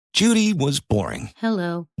Judy was boring.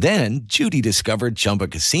 Hello. Then Judy discovered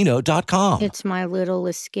ChumbaCasino.com. It's my little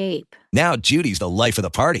escape. Now Judy's the life of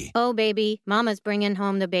the party. Oh, baby, mama's bringing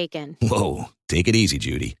home the bacon. Whoa, take it easy,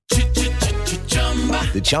 Judy.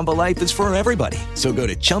 The Chumba life is for everybody. So go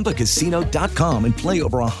to ChumbaCasino.com and play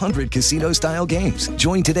over 100 casino-style games.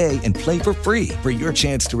 Join today and play for free for your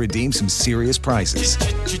chance to redeem some serious prizes.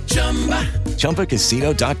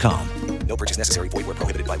 ChumbaCasino.com. No purchase necessary. Void where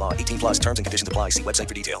prohibited by law. 18 plus terms and conditions apply. See website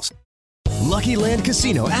for details. Lucky Land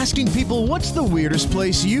Casino, asking people, what's the weirdest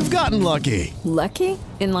place you've gotten lucky? Lucky?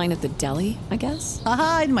 In line at the deli, I guess?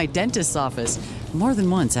 Aha, in my dentist's office. More than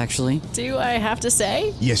once, actually. Do I have to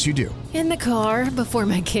say? Yes, you do. In the car before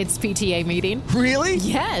my kids' PTA meeting. Really?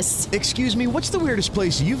 Yes. Excuse me, what's the weirdest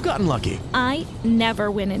place you've gotten lucky? I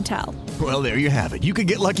never win and tell. Well, there you have it. You can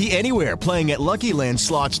get lucky anywhere, playing at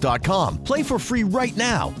LuckyLandSlots.com. Play for free right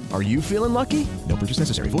now. Are you feeling lucky? No purchase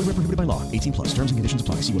necessary. Void where prohibited by law. 18 plus. Terms and conditions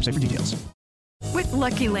apply. See website for details. With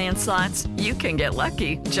Lucky Land Slots, you can get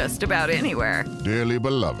lucky just about anywhere. Dearly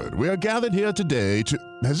beloved, we are gathered here today to...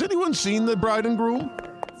 Has anyone seen the bride and groom?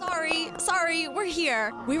 Sorry, we're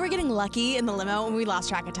here. We were getting lucky in the limo and we lost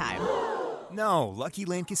track of time. No, Lucky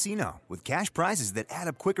Land Casino, with cash prizes that add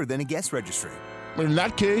up quicker than a guest registry. In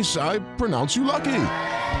that case, I pronounce you lucky.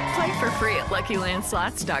 Play for free at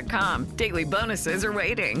LuckyLandSlots.com. Daily bonuses are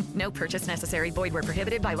waiting. No purchase necessary. Void where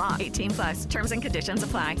prohibited by law. 18 plus. Terms and conditions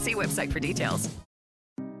apply. See website for details.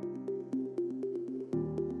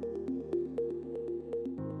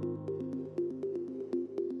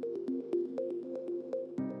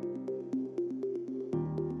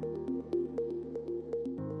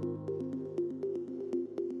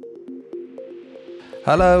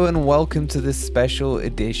 Hello and welcome to this special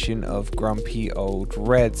edition of Grumpy Old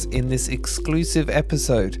Reds. In this exclusive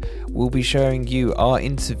episode, we'll be showing you our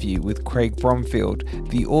interview with Craig Bromfield,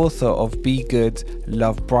 the author of Be Good,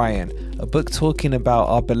 Love Brian, a book talking about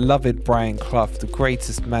our beloved Brian Clough, the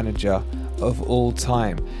greatest manager of all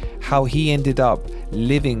time, how he ended up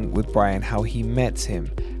living with Brian, how he met him,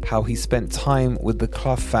 how he spent time with the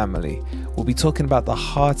Clough family. We'll be talking about the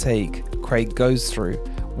heartache Craig goes through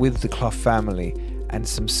with the Clough family, and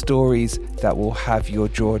some stories that will have your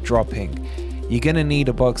jaw dropping. You're gonna need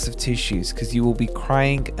a box of tissues because you will be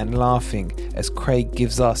crying and laughing as Craig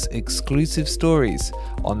gives us exclusive stories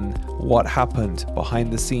on what happened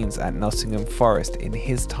behind the scenes at Nottingham Forest in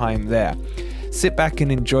his time there. Sit back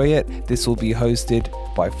and enjoy it. This will be hosted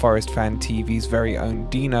by Forest Fan TV's very own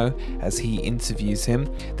Dino as he interviews him.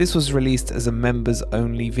 This was released as a members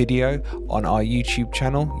only video on our YouTube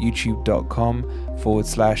channel,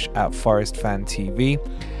 youtube.com/@ForestFanTV,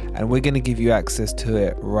 and we're going to give you access to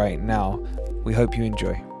it right now. We hope you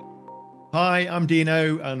enjoy. Hi, I'm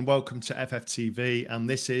Dino and welcome to FFTV, and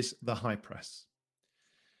this is The High Press.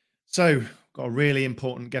 So, got a really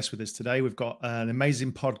important guest with us today. We've got an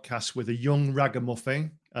amazing podcast with a young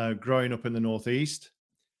ragamuffin growing up in the Northeast.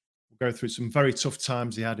 We'll go through some very tough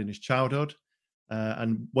times he had in his childhood,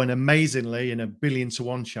 and when amazingly, in a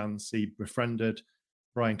 1,000,000,000 chance, he befriended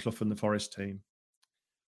Brian Clough and the Forest team.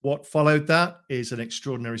 What followed that is an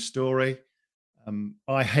extraordinary story.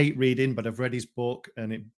 I hate reading, but I've read his book,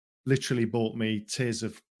 and it literally brought me tears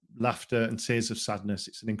of laughter and tears of sadness.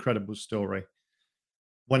 It's an incredible story.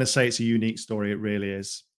 When I say it's a unique story, it really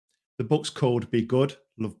is. The book's called Be Good,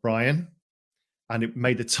 Love Brian, and it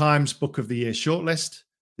made the Times Book of the Year shortlist,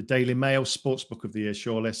 the Daily Mail Sports Book of the Year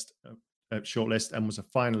shortlist, and was a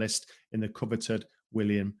finalist in the coveted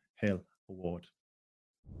William Hill Award.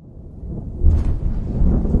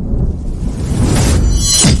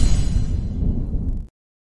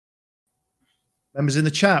 Members in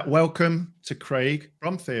the chat, welcome to Craig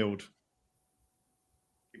Bromfield.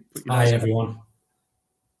 Hi, everyone.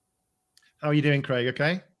 How are you doing, Craig?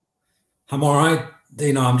 Okay? I'm all right.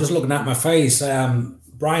 You know, I'm just looking at my face.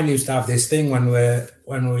 Brian used to have this thing when we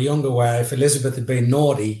were younger where if Elizabeth had been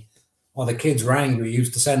naughty or the kids were angry, he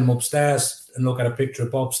used to send them upstairs and look at a picture of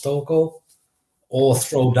Bob Stokoe or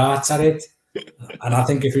throw darts at it. And I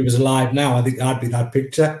think if he was alive now, I think I'd be that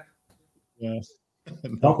picture. Yes.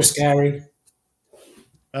 That was scary.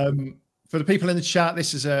 For the people in the chat,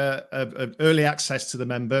 this is a early access to the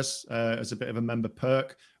members as a bit of a member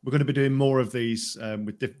perk. We're going to be doing more of these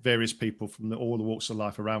with various people from all the walks of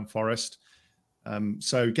life around Forest.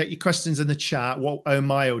 So get your questions in the chat. What Oh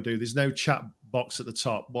My will do, there's no chat box at the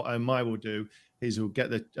top. What Oh My will do is we'll get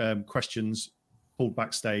the questions pulled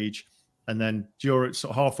backstage, and then during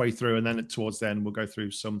sort of halfway through, and then towards the end, we'll go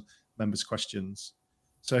through some members' questions.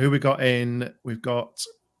 So who we got in? We've got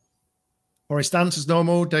Forest Dance as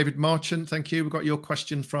normal. David Marchant, thank you. We've got your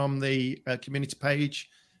question from the community page.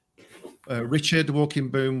 Richard, Walking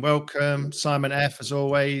Boom, welcome. Simon F, as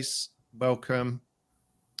always, welcome.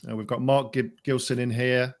 We've got Mark Gilson in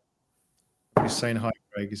here. He's saying hi,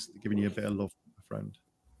 Craig. He's giving you a bit of love, my friend.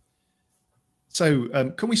 So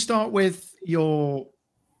can we start with your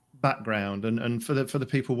background? And for the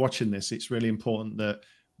people watching this, it's really important that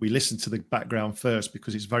we listen to the background first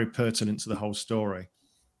because it's very pertinent to the whole story.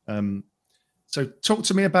 So talk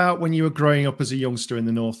to me about when you were growing up as a youngster in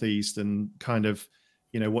the Northeast and kind of,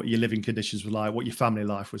 what your living conditions were like, what your family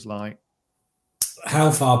life was like.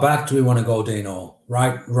 How far back do we want to go, Dino?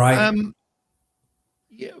 Right.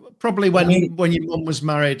 Yeah, probably when your mum was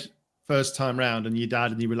married first time round and your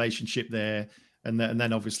dad and your relationship there, and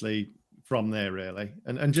then obviously from there really,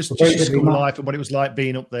 and just your school life and what it was like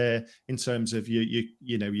being up there in terms of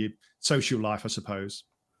your social life, I suppose.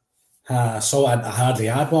 So I hardly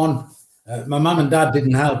had one. My mum and dad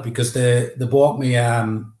didn't help because they bought me.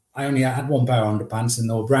 I only had one pair of underpants and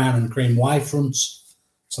they were brown and cream white fronts,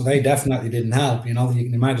 so they definitely didn't help. You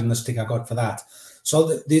can imagine the stick I got for that.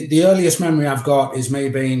 So the earliest memory I've got is me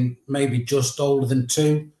being maybe just older than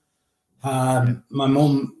 2. My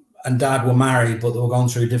mum and dad were married, but they were going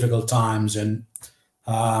through difficult times, and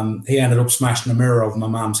he ended up smashing a mirror over my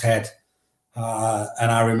mum's head.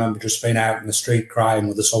 And I remember just being out in the street crying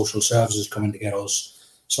with the social services coming to get us.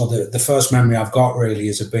 So the first memory I've got really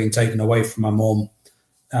is of being taken away from my mum,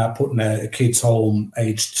 put in a kid's home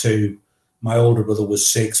aged 2. My older brother was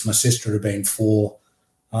 6. My sister had been 4.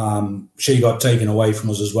 She got taken away from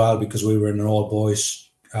us as well because we were in an all boys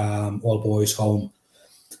home.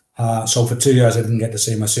 So for 2 years I didn't get to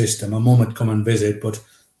see my sister. My mum had come and visit, but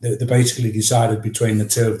they basically decided between the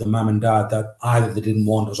two of them, mum and dad, that either they didn't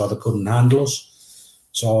want us or they couldn't handle us.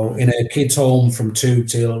 So in a kid's home from 2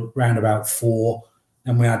 till round about 4,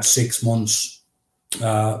 and we had 6 months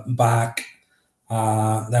back.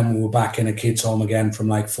 Then we were back in a kid's home again from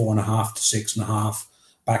like 4.5 to 6.5.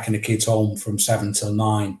 Back in a kid's home from 7 till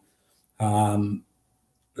 9.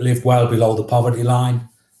 Lived well below the poverty line.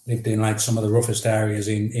 Lived in like some of the roughest areas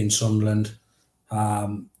in Sunderland.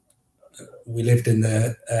 We lived in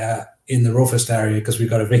the roughest area because we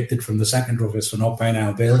got evicted from the second roughest for not paying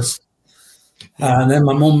our bills. And then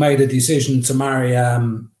my mum made a decision to marry,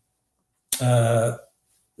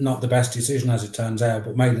 not the best decision as it turns out,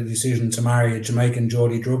 but made a decision to marry a Jamaican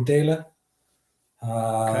Geordie drug dealer.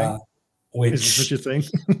 Okay. Which is such a thing?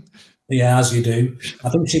 Yeah, as you do. I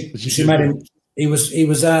think she met him. He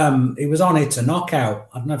was on It's a Knockout.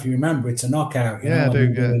 I don't know if you remember It's a Knockout. I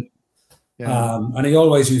do. Yeah. And he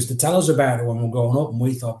always used to tell us about it when we were growing up, and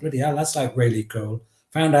we thought, bloody hell, that's like really cool.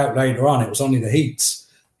 Found out later on it was only the heats.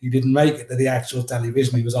 He didn't make it to the actual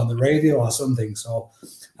television. He was on the radio or something. So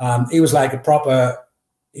he was like a proper,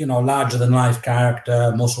 larger than life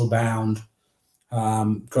character, muscle bound,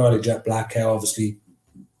 curly jet black hair, obviously,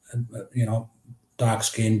 dark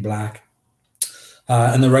skin, black.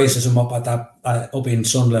 And the racism up in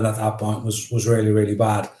Sunderland at that point was really, really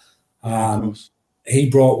bad. He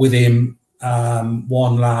brought with him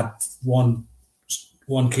one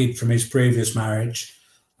kid from his previous marriage,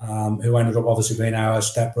 who ended up obviously being our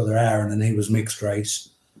stepbrother Aaron, and he was mixed race.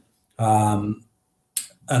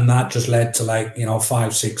 And that just led to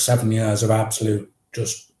 5, 6, 7 years of absolute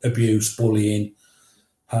just abuse, bullying.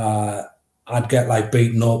 I'd get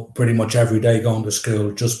beaten up pretty much every day going to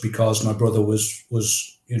school just because my brother was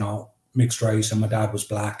mixed race and my dad was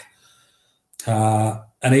black.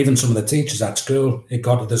 And even some of the teachers at school, it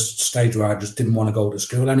got to this stage where I just didn't want to go to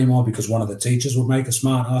school anymore because one of the teachers would make a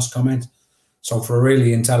smart ass comment. So for a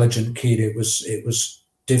really intelligent kid, it was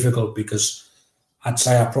difficult because I'd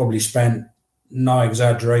say I probably spent, no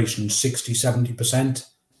exaggeration, 60, 70%.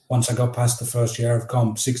 Once I got past the first year of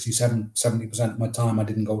comp, 70% of my time I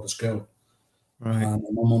didn't go to school. Right.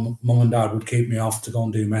 Mum and dad would keep me off to go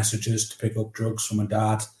and do messages, to pick up drugs from my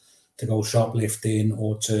dad, to go shoplifting,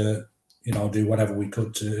 or to do whatever we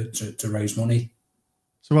could to raise money.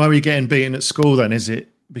 So why were you getting beaten at school then? Is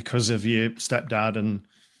it because of your stepdad, and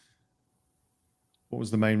what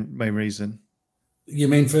was the main reason? You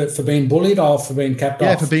mean for being bullied or for being kept off?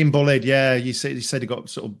 Yeah, for being bullied. Yeah, you said he got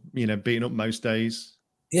sort of beaten up most days.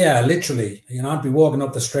 Yeah, literally. I'd be walking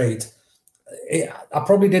up the street. I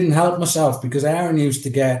probably didn't help myself because Aaron used to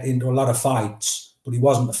get into a lot of fights, but he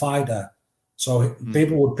wasn't a fighter. So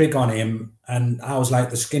people would pick on him, and I was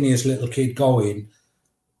like the skinniest little kid going.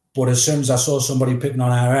 But as soon as I saw somebody picking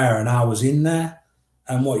on our Aaron, I was in there.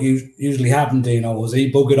 And what usually happened, was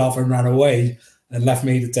he buggered off and ran away and left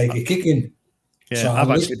me to take a kicking. Yeah, so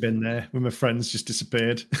I've actually been there when my friends just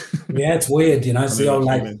disappeared. Yeah, it's weird, It's the old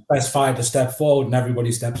best fighter step forward and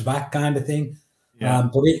everybody steps back kind of thing. Yeah.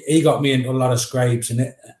 But he got me into a lot of scrapes,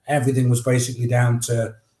 and everything was basically down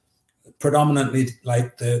to predominantly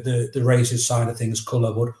like the racist side of things,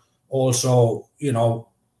 colour, but also, you know,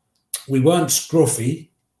 we weren't scruffy.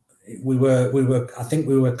 We were. I think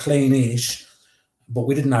we were cleanish, but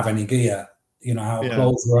we didn't have any gear. You know, our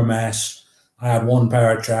clothes were a mess. I had one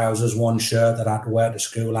pair of trousers, one shirt that I had to wear to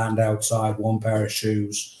school and outside, one pair of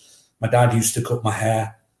shoes. My dad used to cut my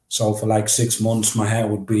hair, so for like 6 months, my hair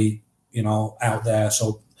would be, you know, out there.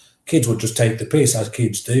 So kids would just take the piss, as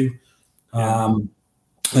kids do.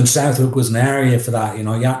 And Southwark was an area for that. You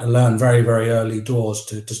know, you had to learn very, very early doors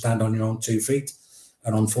to stand on your own 2 feet.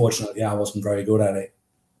 And unfortunately, I wasn't very good at it.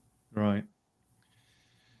 Right.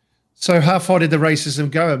 So how far did the racism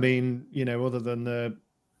go? I mean, you know, other than the,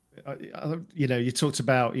 you know, you talked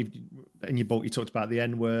about, in your book, you talked about the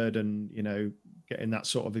N-word and, you know, getting that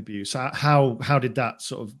sort of abuse. How did that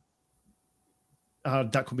sort of, how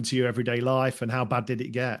did that come into your everyday life, and how bad did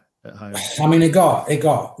it get at home? I mean, it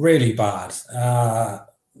got really bad.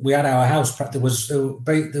 We had our house, there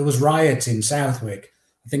was riots in Southwick.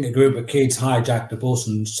 I think a group of kids hijacked a bus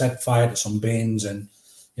and set fire to some bins and,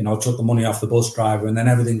 you know, took the money off the bus driver, and then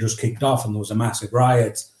everything just kicked off and there was a massive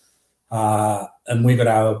riot. And we got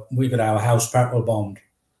our house petrol bombed,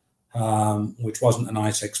 which wasn't a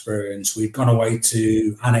nice experience. We'd gone away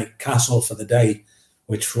to Alnwick Castle for the day,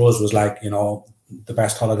 which for us was like, you know, the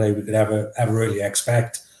best holiday we could ever really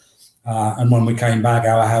expect. And when we came back,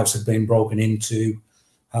 our house had been broken into.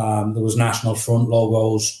 There was National Front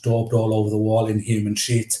logos daubed all over the wall in human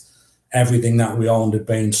shit. Everything that we owned had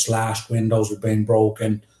been slashed, windows had been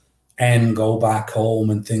broken, and go back home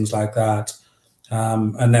and things like that.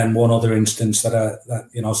 And then one other instance that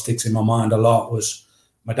you know sticks in my mind a lot was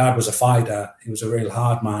my dad was a fighter. He was a real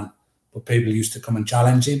hard man, but people used to come and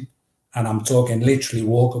challenge him. And I'm talking literally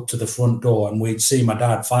walk up to the front door and we'd see my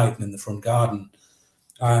dad fighting in the front garden.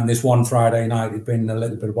 And this one Friday night, it'd been a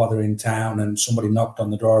little bit of weather in town and somebody knocked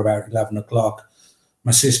on the door about 11 o'clock.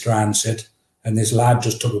 My sister answered, and this lad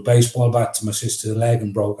just took a baseball bat to my sister's leg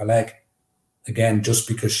and broke her leg. Again, just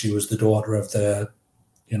because she was the daughter of the,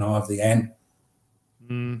 you know, of the N.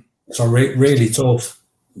 So really tough,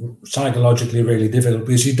 psychologically really difficult,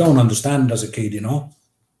 because you don't understand as a kid, you know.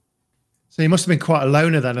 So you must have been quite a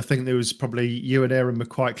loner then. I think there was probably you and Aaron were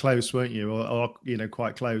quite close, weren't you? Or you know,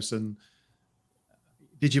 quite close. And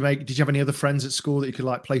did you have any other friends at school that you could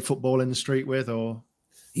like play football in the street with, or?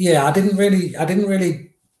 Yeah, I didn't really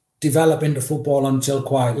develop into football until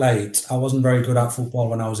quite late. I wasn't very good at football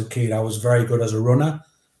when I was a kid. I was very good as a runner,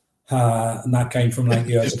 and that came from like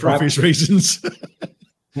years for obvious reasons.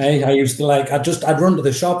 Hey, I used to I'd run to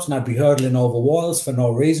the shops and I'd be hurdling over walls for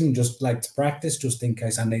no reason, just like to practice, just in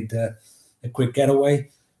case I need a quick getaway.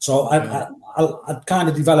 So I'd kind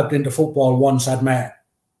of developed into football once I'd met,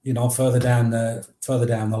 you know, further down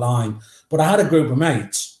the line. But I had a group of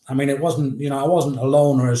mates. I mean, it wasn't, you know, I wasn't a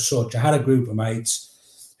loner as such. I had a group of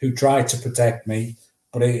mates who tried to protect me,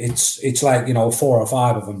 but it's like, you know, 4 or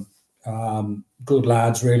 5 of them. Good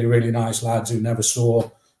lads, really, really nice lads who never saw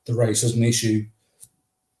the race as an issue.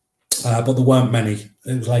 But there weren't many.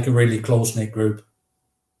 It was like a really close-knit group.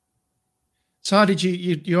 So how did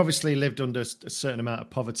you obviously lived under a certain amount of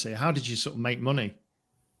poverty. How did you sort of make money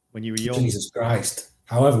when you were young? Jesus Christ.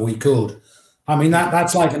 However we could. I mean,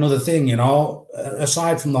 that's like another thing, you know.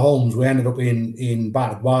 Aside from the homes, we ended up in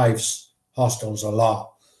battered wives hostels a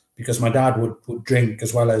lot because my dad would drink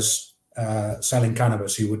as well as selling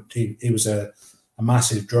cannabis. He was a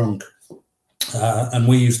massive drunk. And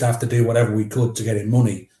we used to have to do whatever we could to get him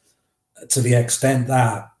money, to the extent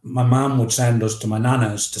that my mum would send us to my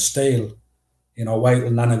nana's to steal. You know, wait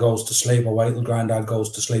till Nana goes to sleep or wait till Grandad goes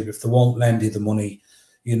to sleep. If they won't lend you the money,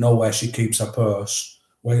 you know where she keeps her purse.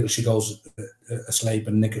 Wait till she goes asleep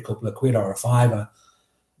and nick a couple of quid or a fiver.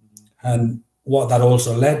 And what that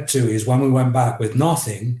also led to is when we went back with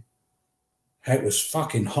nothing, it was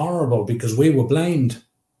fucking horrible because we were blamed.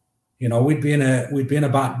 You know, we'd be in a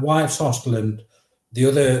bad wives hostel, and the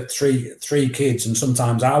other three kids, and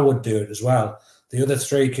sometimes I would do it as well. The other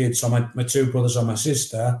 3 kids, so my 2 brothers or my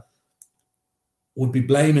sister, would be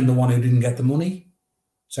blaming the one who didn't get the money,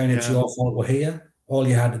 saying it's your fault we're here. All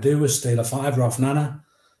you had to do was steal a fiver off Nana.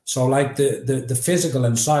 So like the physical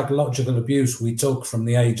and psychological abuse we took from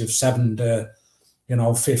the age of 7 to, you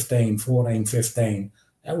know, 14, 15,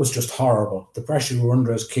 that was just horrible. The pressure we were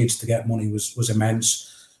under as kids to get money was immense.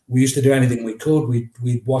 We used to do anything we could.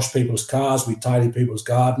 We'd wash people's cars. We'd tidy people's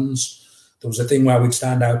gardens. There was a thing where we'd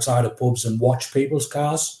stand outside of pubs and watch people's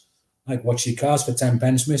cars. Like, watch your cars for 10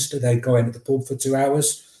 pence, mister. They'd go into the pub for 2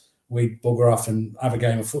 hours. We'd bugger off and have a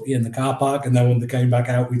game of footy in the car park. And then when they came back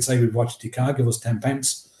out, we'd say we'd watched your car, give us 10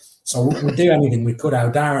 pence. So we'd do anything we could.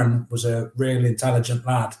 Our Darren was a really intelligent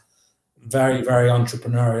lad. very, very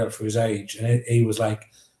entrepreneurial for his age. And he was like,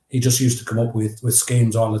 he just used to come up with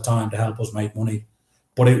schemes all the time to help us make money.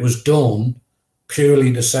 But it was done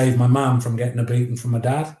purely to save my mum from getting a beating from my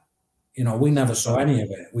dad. You know, we never saw any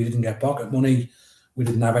of it. We didn't get pocket money. We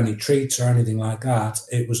didn't have any treats or anything like that.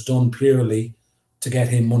 It was done purely to get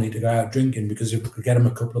him money to go out drinking, because if we could get him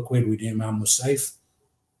a couple of quid, we knew man was safe.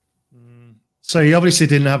 So you obviously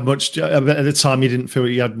didn't have much, at the time you didn't feel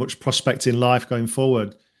you had much prospect in life going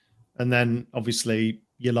forward. And then obviously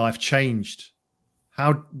your life changed.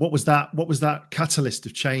 What was that catalyst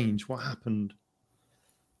of change? What happened?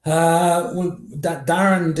 Well, that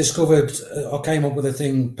Darren discovered or came up with a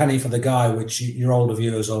thing, penny for the guy, which your older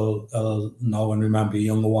viewers will know and remember,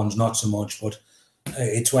 younger ones not so much, but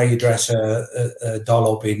it's where you dress a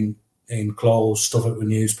doll up in clothes, stuff it with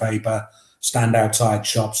newspaper, stand outside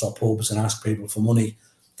shops or pubs and ask people for money.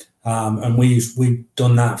 And we've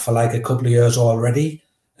done that for like a couple of years already.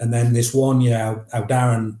 And then this one year, our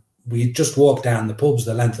Darren, we just walked down the pubs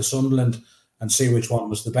the length of Sunderland and see which one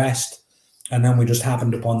was the best. And then we just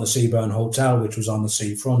happened upon the Seaburn Hotel, which was on the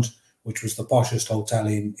seafront, which was the poshest hotel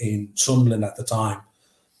in Sunderland at the time.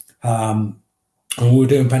 And we were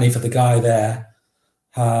doing penny for the guy there.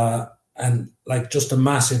 And like just a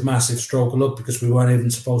massive, massive stroke of luck, because we weren't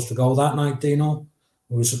even supposed to go that night, Dino.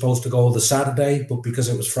 We were supposed to go the Saturday, but because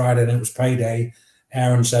it was Friday and it was payday,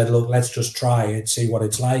 Aaron said, look, let's just try it, see what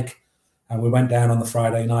it's like. And we went down on the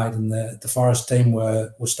Friday night, and the Forest team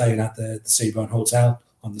were staying at the Seaburn Hotel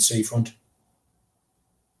on the seafront.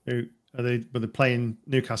 Were they playing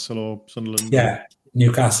Newcastle or Sunderland? Yeah,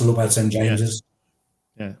 Newcastle up at St James's.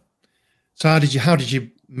 Yeah. So how did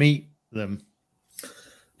you meet them?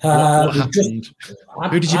 What happened?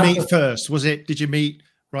 Who did you meet first? Did you meet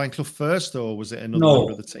Brian Clough first, or was it another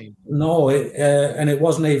member of the team? No, and it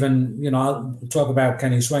wasn't even, I'll talk about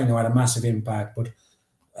Kenny Swain, who had a massive impact, but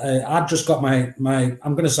I'd just got my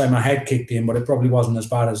I'm going to say my head kicked in, but it probably wasn't as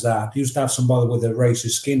bad as that. I used to have somebody with a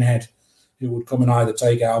racist skinhead who would come and either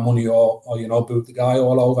take our money or boot the guy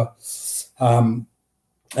all over.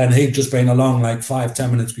 And he'd just been along like 5-10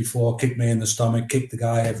 minutes before, kicked me in the stomach, kicked the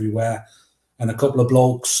guy everywhere. And a couple of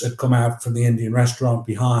blokes had come out from the Indian restaurant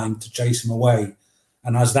behind to chase him away.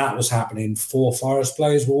 And as that was happening, 4 Forest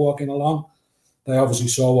players were walking along. They obviously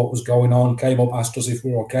saw what was going on, came up, asked us if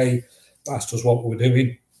we were okay, asked us what we were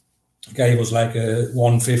doing, gave us like a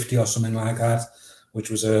 150 or something like that, which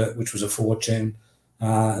was a fortune.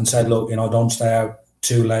 And said, look, don't stay out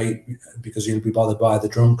too late because you'll be bothered by the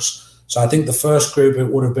drunks. So I think the first group,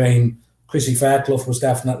 it would have been Chrissy Fairclough was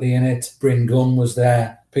definitely in it. Bryn Gunn was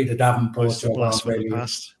there. Peter Davenport.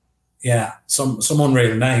 Yeah, some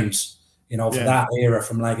unreal names, for that era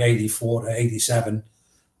from like 84 to 87,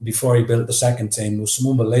 before he built the second team. There was some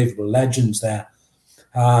unbelievable legends there.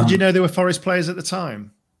 Did you know there were Forest players at the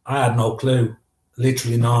time? I had no clue.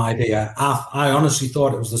 Literally no idea. I honestly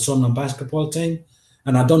thought it was the Sunderland basketball team.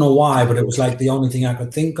 And I don't know why, but it was like the only thing I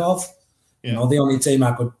could think of. The only team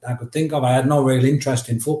I could think of. I had no real interest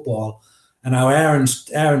in football. And now Aaron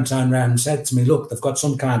turned around and said to me, "Look, they've got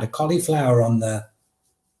some kind of cauliflower on the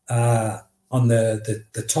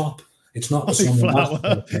top. It's not the Sunderland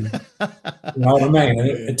basketball team." You know what I mean? And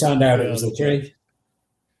it turned out it was a tree.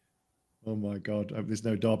 Oh my God! I hope there's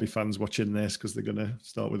no Derby fans watching this, because they're going to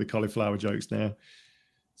start with the cauliflower jokes now.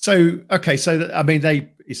 So, okay, they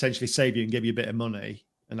essentially saved you and gave you a bit of money,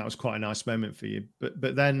 and that was quite a nice moment for you.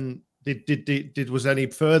 But then, was there any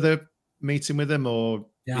further meeting with them, or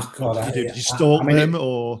did you stalk them,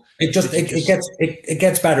 or it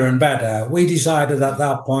gets better and better? We decided at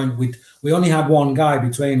that point we only had one guy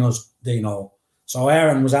between us, Dino. So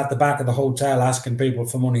Aaron was at the back of the hotel asking people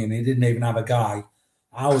for money, and he didn't even have a guy.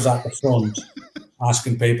 I was at the front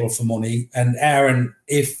asking people for money. And Aaron,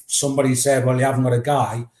 if somebody said, well, you haven't got a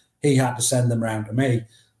guy, he had to send them round to me.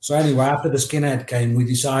 So anyway, after the skinhead came, we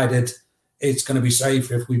decided it's going to be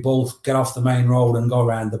safer if we both get off the main road and go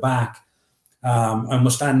around the back. And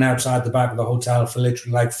we're standing outside the back of the hotel for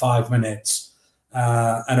literally like 5 minutes.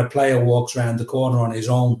 And a player walks around the corner on his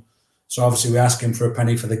own. So obviously we ask him for a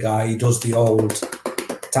penny for the guy. He does the old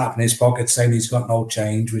tap in his pocket saying he's got no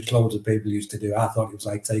change, which loads of people used to do. I thought it was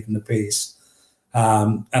like taking the piss.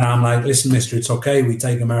 And I'm like, listen, mister, it's okay. We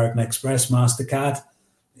take American Express, MasterCard.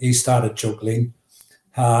 He started chuckling.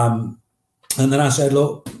 And then I said,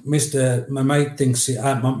 look, mister, my mate thinks,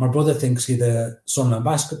 my brother thinks he's the Sunderland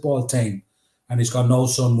basketball team. And he's got no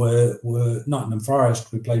son. We're Nottingham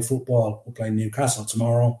Forest. We play football. We're playing Newcastle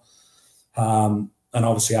tomorrow. And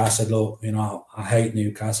obviously I said, look, I hate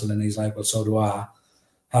Newcastle. And he's like, well, so do I.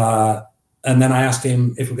 And then I asked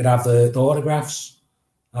him if we could have the autographs.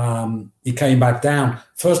 He came back down.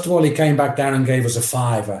 First of all, he came back down and gave us a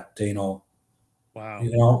 £5, Dino.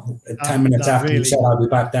 Wow. 10 minutes after he said, I'll be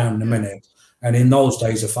back down in a minute. And in those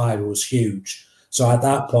days, a £5 was huge. So at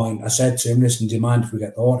that point, I said to him, listen, do you mind if we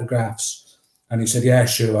get the autographs? And he said, yeah,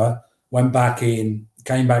 sure. Went back in,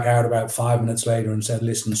 came back out about 5 minutes later and said,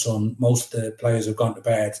 listen, son, most of the players have gone to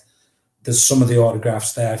bed. There's some of the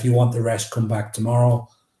autographs there. If you want the rest, come back tomorrow.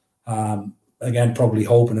 Again, probably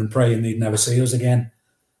hoping and praying he'd never see us again.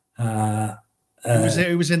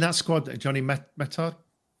 Who was in that squad? Johnny Metard?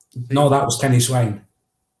 No, that was Kenny Swain.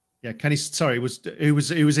 Yeah, Kenny. Sorry, who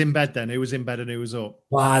was in bed then? Who was in bed and who was up?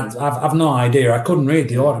 Well, I've no idea. I couldn't read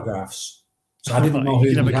the autographs, so I didn't know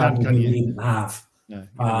who we had and who we didn't have. No,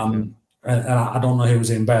 and I don't know who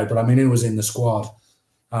was in bed, but I mean, who was in the squad?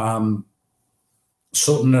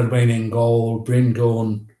 Sutton had been in goal, Bryn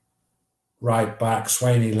Gunn right back,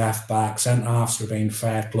 Swaney left back, centre halves had been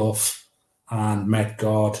Fairclough and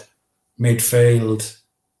Metgod, midfield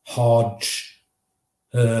Hodge,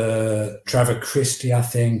 Trevor Christie, I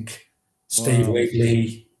think, Steve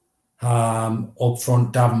Wigley, up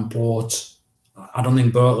front Davenport. I don't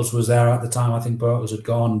think Birtles was there at the time. I think Birtles had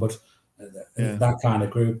gone, but that kind of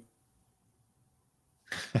group.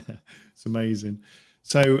 It's amazing.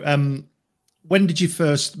 So when did you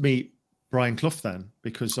first meet Brian Clough then?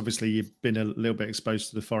 Because obviously you've been a little bit exposed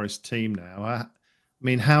to the Forest team now. I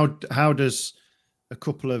mean, how does a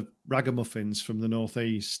couple of ragamuffins from the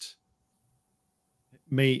Northeast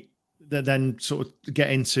meet, then sort of get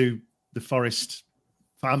into the Forest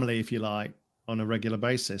family, if you like, on a regular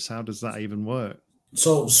basis? How does that even work?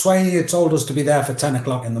 So Swaney had told us to be there for 10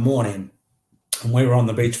 o'clock in the morning, and we were on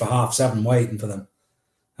the beach for 7:30 waiting for them.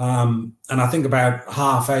 And I think about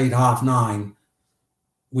 8:30, 9:30,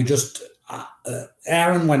 we just,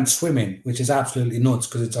 Aaron went swimming, which is absolutely nuts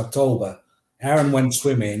because it's October. Aaron went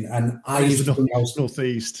swimming, and I used to think I was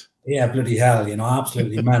Northeast. Yeah, bloody hell,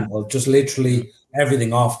 absolutely mental. Just literally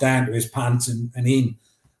everything off down to his pants and in.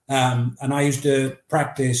 And I used to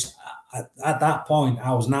practice. At that point,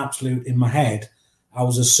 I was an absolute, in my head, I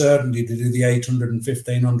was a certainty to do the 800 and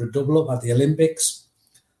 1500 double up at the Olympics.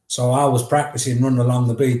 So I was practicing running along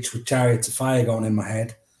the beach with Chariots of Fire going in my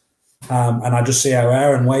head. And I just see how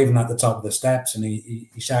Aaron waving at the top of the steps, and he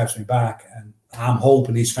shouts me back, and I'm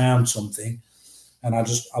hoping he's found something. And I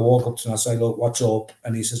walk up to him, I say, look, what's up?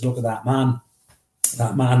 And he says, look at that man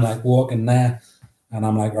like walking there. And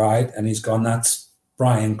I'm like, right. And he's gone, that's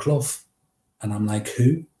Brian Clough. And I'm like,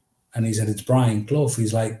 who? And he said, it's Brian Clough.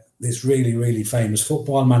 He's like this really, really famous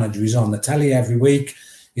football manager. He's on the telly every week.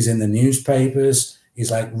 He's in the newspapers.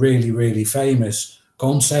 He's like really, really famous.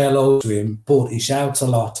 Go and say hello to him, but he shouts a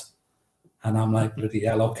lot. And I'm like, bloody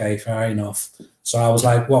hell, okay, fair enough. So I was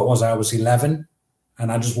like, I was 11.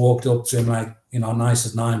 And I just walked up to him like, nice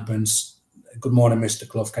as ninepence. Good morning, Mr.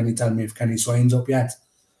 Clough. Can you tell me if Kenny Swain's up yet?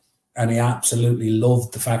 And he absolutely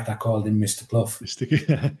loved the fact I called him Mr. Clough.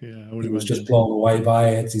 He was just blown away by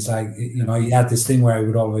it. He's like, he had this thing where he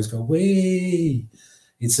would always go, wee.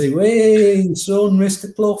 He'd say, wee, son,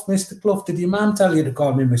 Mr. Clough, Mr. Clough. Did your man tell you to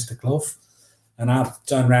call me Mr. Clough? And I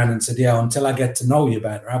turned around and said, yeah, until I get to know you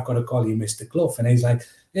better, I've got to call you Mr. Clough. And he's like,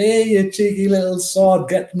 hey, you cheeky little sod,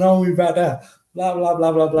 get to know me better. Blah, blah,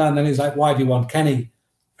 blah, blah, blah. And then he's like, why do you want Kenny?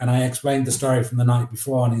 And I explained the story from the night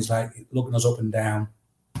before, and he's like looking us up and down.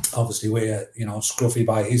 Obviously, we're, scruffy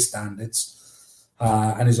by his standards.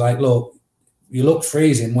 And he's like, look, you look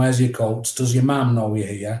freezing. Where's your coat? Does your mum know you're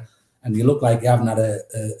here? And you look like you haven't had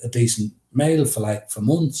a decent meal for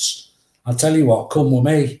months. I'll tell you what, come with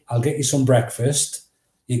me. I'll get you some breakfast.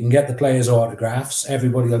 You can get the players' autographs.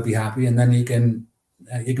 Everybody will be happy. And then you can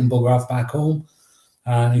bugger off back home.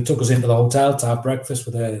 And he took us into the hotel to have breakfast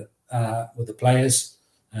with the players.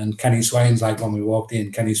 And Kenny Swain's like, when we walked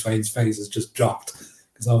in, Kenny Swain's face has just dropped.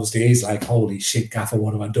 Because obviously he's like, holy shit, Gaffer,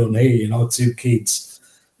 what have I done here? 2 kids.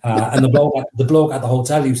 And the bloke at the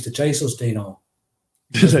hotel used to chase us, Dino.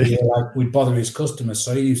 We'd bother his customers,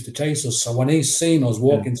 so he used to chase us. So when he's seen us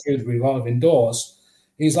walking through the revolving doors,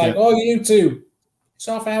 he's like, oh, you two,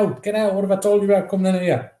 soft out, get out. What have I told you about coming in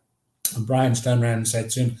here? And Brian turned around and said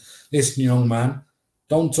to him, listen, young man,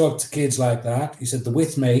 don't talk to kids like that. He said, they're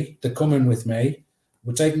with me. They're coming with me.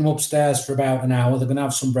 We're taking them upstairs for about an hour. They're going to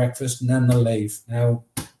have some breakfast and then they'll leave. Now,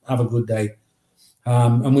 have a good day.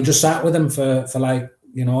 And we just sat with them for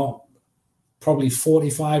probably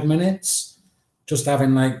 45 minutes, just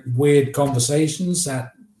having like weird conversations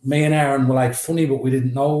that me and Aaron were like funny, but we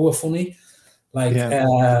didn't know we were funny. We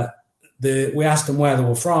asked them where they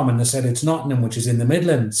were from, and they said it's Nottingham, which is in the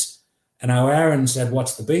Midlands. And our Aaron said,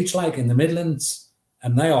 what's the beach like in the Midlands?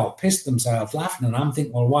 And they all pissed themselves laughing. And I'm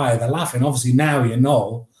thinking, well, why are they laughing? Obviously, now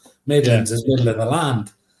Midlands is middle of the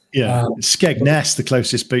land. Yeah, Skegness, the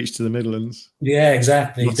closest beach to the Midlands. Yeah,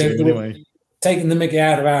 exactly. Nottingham, anyway. Taking the mickey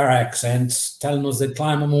out of our accents, telling us they'd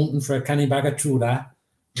climb a mountain for a canny bag of chowder,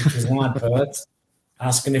 which was an advert,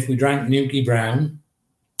 asking if we drank Nuki Brown.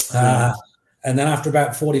 And then after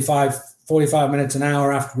about 45 minutes, an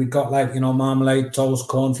hour after we'd got marmalade, toast,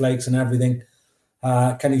 cornflakes and everything,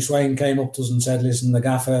 Kenny Swain came up to us and said, listen, the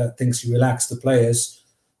gaffer thinks you relax the players.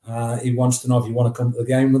 He wants to know if you want to come to the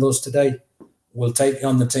game with us today. We'll take you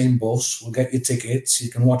on the team bus. We'll get you tickets.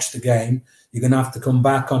 You can watch the game. You're going to have to come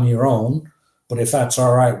back on your own. But if that's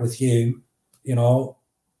all right with you,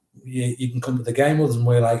 you can come to the game with us. And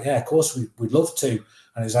we're like, yeah, of course, we'd love to.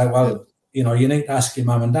 And he's like, well, you need to ask your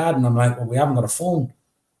mum and dad. And I'm like, well, we haven't got a phone.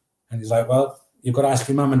 And he's like, well, you've got to ask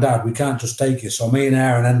your mum and dad. We can't just take you. So me and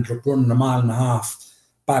Aaron ended up running 1.5 miles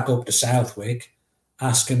back up to Southwick,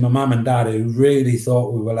 asking my mum and dad, who really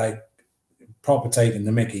thought we were proper taking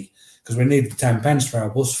the mickey, because we needed 10 pence for our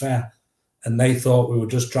bus fare. And they thought we were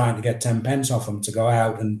just trying to get 10 pence off them to go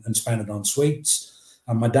out and spend it on sweets.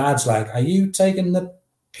 And my dad's like, are you taking the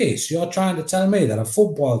piss? You're trying to tell me that a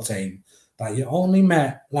football team that you only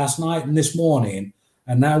met last night and this morning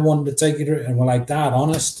and now wanted to take you to, and we're like, Dad,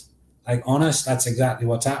 honest, that's exactly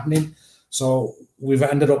what's happening. So we've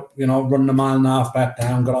ended up, running 1.5 miles back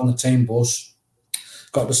down, got on the team bus,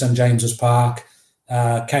 got to St James's Park.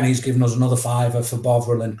 Kenny's given us another £5 for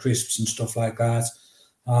Bovril and crisps and stuff like that.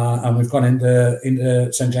 And we've gone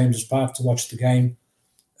into St James's Park to watch the game.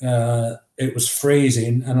 It was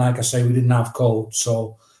freezing, and like I say, we didn't have coats,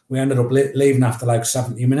 so we ended up leaving after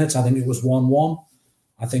 70 minutes. I think it was 1-1.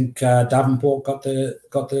 I think Davenport got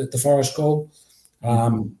the Forest goal,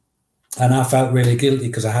 and I felt really guilty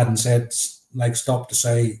because I hadn't said stop to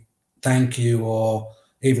say thank you or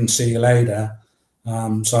even see you later.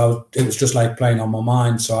 So it was just playing on my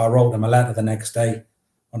mind. So I wrote him a letter the next day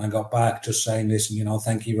when I got back, just saying, listen,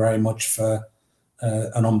 thank you very much for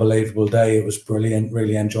an unbelievable day. It was brilliant.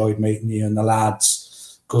 Really enjoyed meeting you and the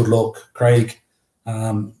lads. Good luck, Craig.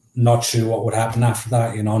 Not sure what would happen after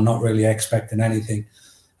that, not really expecting anything.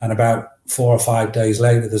 And about 4 or 5 days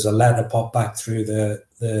later, there's a letter popped back through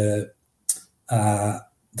the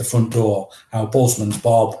front door. Our postman's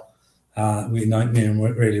Bob. We knew him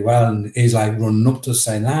really well, and he's running up to us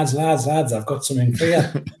saying, lads, I've got something for you.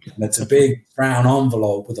 And it's a big brown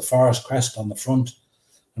envelope with the Forest crest on the front.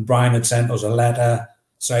 And Brian had sent us a letter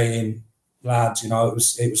saying, lads,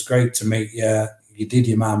 it was great to meet you. You did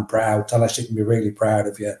your man proud. Tell us she can be really proud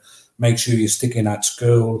of you. Make sure you stick in at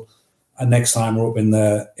school. And next time we're up in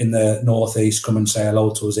the northeast, come and say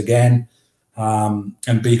hello to us again.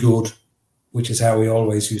 And be good, which is how we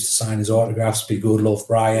always used to sign his autographs. Be good, love,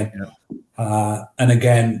 Brian. Yeah. And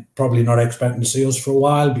again, probably not expecting to see us for a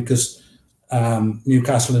while because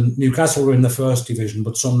Newcastle were in the first division,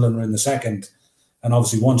 but Sunderland were in the second. And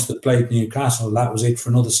obviously once they played Newcastle, that was it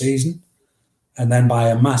for another season. And then by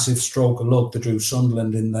a massive stroke of luck, they drew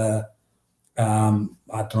Sunderland in the, I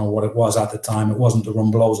don't know what it was at the time. It wasn't the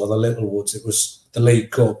Rumbelows or the Littlewoods. It was the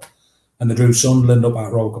League Cup. And they drew Sunderland up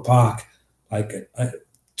at Roker Park,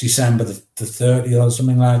 December the 30th or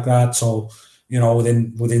something like that. So,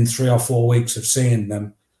 within 3 or 4 weeks of seeing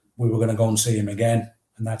them, we were going to go and see him again.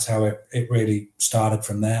 And that's how it really started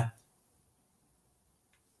from there.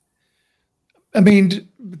 I mean,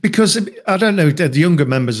 because I don't know, the younger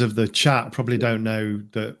members of the chat probably don't know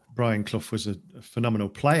that Brian Clough was a phenomenal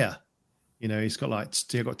player. He's got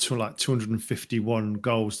 251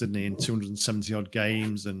 goals, didn't he, in 270 odd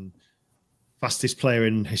games, and fastest player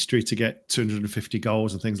in history to get 250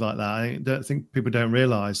 goals and things like that. I don't think people don't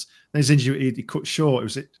realise. His injury, he cut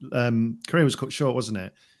short. Career was cut short, wasn't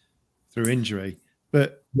it, through injury?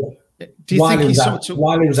 But do you think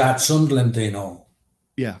while he was at Sunderland,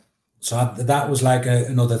 Yeah. So that was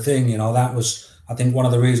another thing, that was, I think, one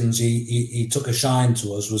of the reasons he took a shine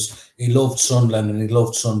to us was he loved Sunderland and he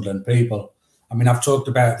loved Sunderland people. I mean, I've talked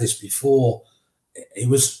about this before. It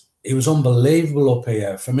was unbelievable up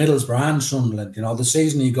here for Middlesbrough and Sunderland. The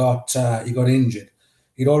season he got injured,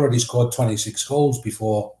 he'd already scored 26 goals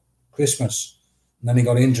before Christmas, and then he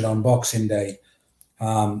got injured on Boxing Day.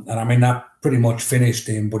 And I mean, that pretty much finished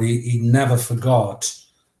him, but he never forgot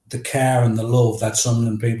the care and the love that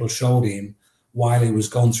Sunderland people showed him while he was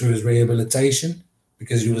going through his rehabilitation,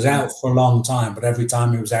 because he was out for a long time, but every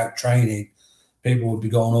time he was out training, people would be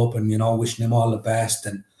going up and, wishing him all the best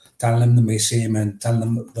and telling him to miss him and telling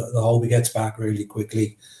him that the hope he gets back really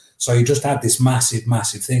quickly. So he just had this massive,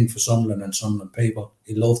 massive thing for Sunderland and Sunderland people.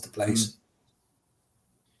 He loved the place.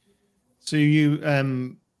 So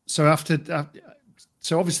you, so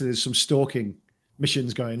obviously there's some stalking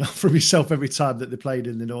missions going on from yourself every time that they played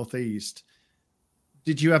in the Northeast.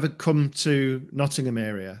 did you ever come to Nottingham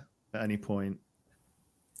area at any point?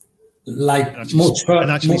 Like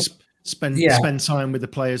spend time with the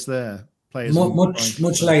players there.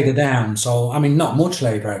 Much later down. So I mean, not much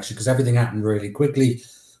later actually, because everything happened really quickly.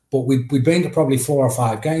 But we'd been to probably 4 or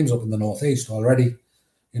 5 games up in the northeast already,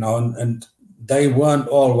 and they weren't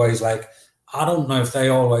always like. I don't know if they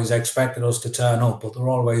always expected us to turn up, but they're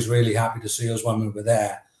always really happy to see us when we were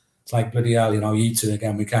there. It's like, bloody hell, you two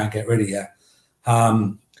again, we can't get rid of you.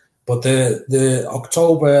 But the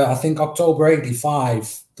October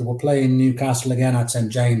 85, they were playing Newcastle again at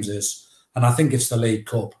St James's, and I think it's the League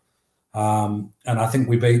Cup. And I think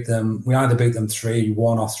we beat them. We either beat them 3-1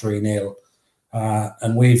 or 3-0.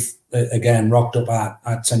 And we've, again, rocked up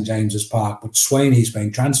at St James's Park. But Swaney's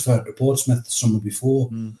been transferred to Portsmouth the summer before.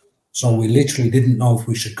 So we literally didn't know if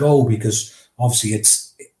we should go because obviously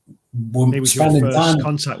we're spending time.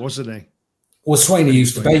 Contact, wasn't he? Well, Swaney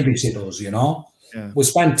used to babysit us, Yeah. We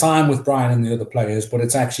spend time with Brian and the other players, but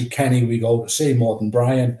it's actually Kenny we go to see more than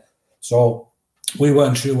Brian. So we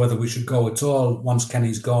weren't sure whether we should go at all once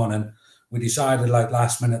Kenny's gone. And we decided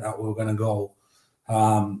last minute that we were going to go.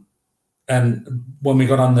 And when we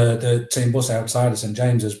got on the team bus outside of St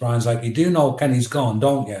James's, Brian's like, you do know Kenny's gone,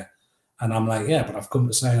 don't you? And I'm like, yeah, but I've come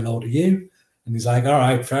to say hello to you. And he's like, all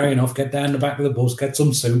right, fair enough. Get down the back of the bus, get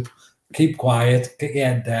some soup, keep quiet, get your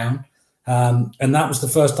head down. And that was the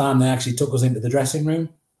first time they actually took us into the dressing room.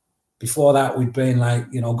 Before that, we'd been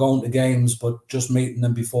going to games, but just meeting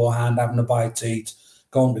them beforehand, having a bite to eat,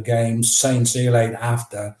 going to games, saying see you later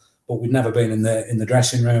after. But we'd never been in the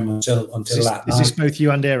dressing room until that night. Is this both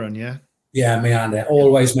you and Aaron, yeah? Yeah, me and Aaron.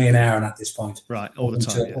 Always me and Aaron at this point. Right, all the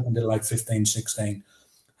time. Up until 15, 16.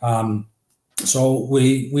 So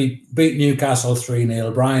we beat Newcastle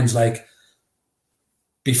 3-0. Brian's like,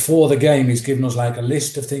 before the game, he's given us a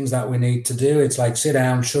list of things that we need to do. It's like, sit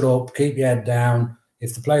down, shut up, keep your head down.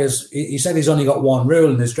 If the players, he said he's only got one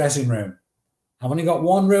rule in his dressing room. I've only got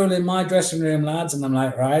one rule in my dressing room, lads. And I'm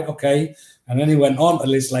like, right, okay. And then he went on to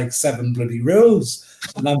list 7 bloody rules.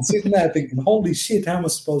 And I'm sitting there thinking, holy shit, how am I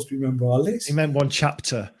supposed to remember all this? He meant one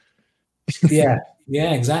chapter. yeah,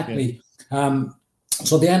 exactly. Yeah.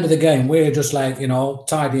 So at the end of the game, we're just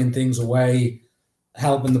tidying things away,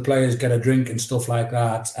 helping the players get a drink and stuff like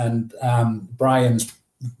that. And Brian's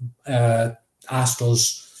asked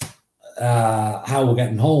us how we're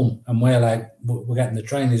getting home. And we're getting the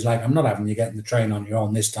train. He's like, I'm not having you getting the train on your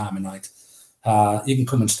own this time of night. You can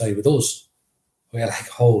come and stay with us. We're like,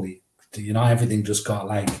 holy, everything just got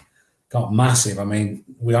massive. I mean,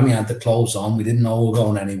 we only had the clothes on. We didn't know we were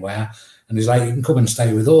going anywhere. And he's like, you can come and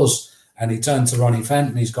stay with us. And he turned to Ronnie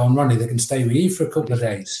Fenton. He's gone, Ronnie, they can stay with you for a couple of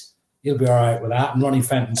days. You'll be all right with that. And Ronnie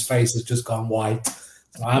Fenton's face has just gone white.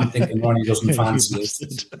 So I'm thinking Ronnie doesn't fancy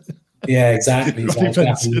it. Yeah, exactly.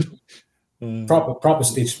 Proper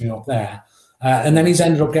stitched me up there. And then he's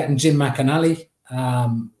ended up getting Jim McAnally,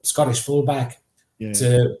 Scottish fullback,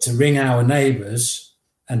 to ring our neighbours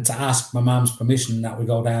and to ask my mum's permission that we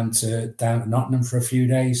go down to Nottingham for a few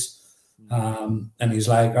days. And he's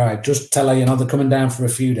like, all right, just tell her, they're coming down for a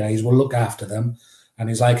few days. We'll look after them. And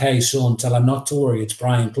he's like, hey, son, tell her not to worry. It's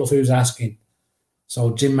Brian Clough who's asking.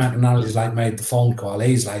 So Jim McAnally's made the phone call.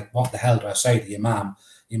 He's like, what the hell do I say to your mum?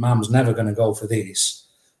 Your mum's never going to go for this.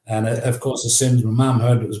 And of course, as soon as my mum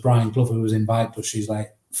heard it was Brian Clough who was invited us, she's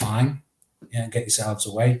like, fine, yeah, get yourselves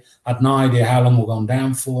away. I had no idea how long we're going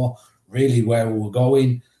down for, really where we were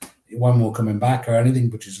going, when we were coming back or anything,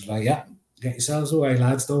 but she's like, yeah, get yourselves away,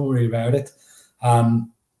 lads, don't worry about it. And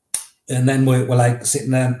then we're sitting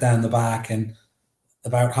down the back, and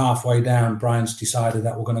about halfway down, Brian's decided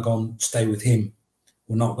that we're going to go and stay with him.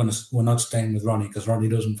 We're not staying with Ronnie because Ronnie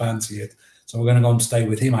doesn't fancy it. So we're going to go and stay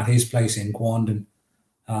with him at his place in Quandon.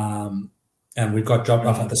 And we got dropped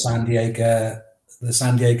off at the San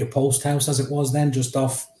Diego Post House, as it was then, just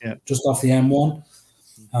off the M1.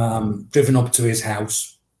 Driven up to his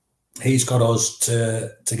house. He's got us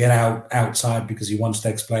to get outside because he wants to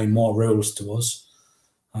explain more rules to us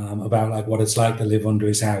about what it's like to live under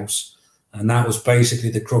his house. And that was basically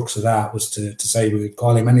the crux of that, was to say we could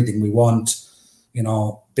call him anything we want,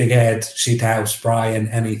 big head, shit house, Brian,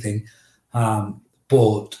 anything.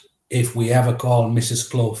 But if we ever call Mrs.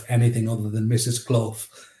 Clough anything other than Mrs. Clough,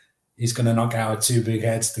 he's going to knock our 2 big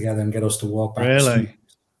heads together and get us to walk back. Really?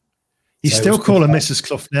 You still call her Mrs.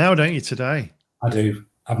 Clough now, don't you, today? I do.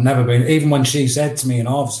 I've never been, even when she said to me, and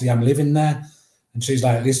obviously I'm living there, and she's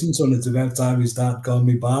like, listen, son, it's about time you start calling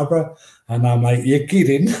me Barbara. And I'm like, you're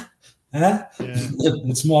kidding? Huh? Yeah.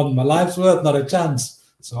 It's more than my life's worth, not a chance.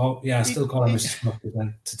 So yeah, I still call him Mr.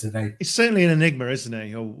 Clough to today. He's certainly an enigma, isn't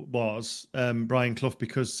he? Or was Brian Clough,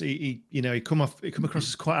 because he come across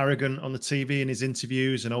as quite arrogant on the TV in his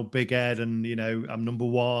interviews, and old big head, and I'm number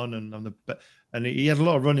one, and he had a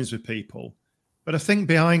lot of run-ins with people. But I think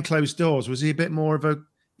behind closed doors, was he a bit more of a?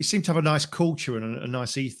 He seemed to have a nice culture and a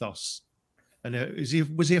nice ethos. And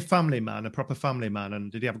was he a family man, a proper family man,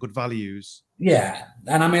 and did he have good values? Yeah,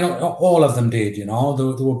 and I mean, all of them did. They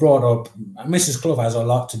were brought up. Mrs. Clough has a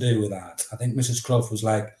lot to do with that. I think Mrs. Clough was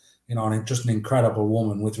like, just an incredible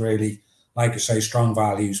woman with really, like you say, strong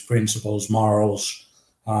values, principles, morals.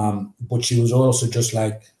 But she was also just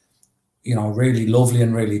like, really lovely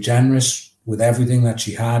and really generous with everything that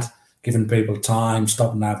she had, giving people time,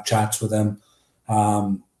 stopping to have chats with them.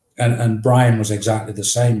 And Brian was exactly the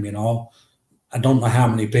same. I don't know how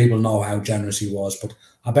many people know how generous he was, but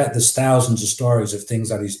I bet there's thousands of stories of things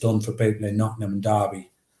that he's done for people in Nottingham and Derby.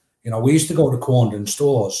 We used to go to Quandon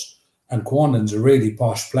stores, and Quandon's a really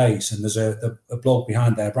posh place, and there's a bloke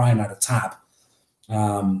behind there. Brian had a tab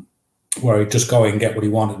where he'd just go and get what he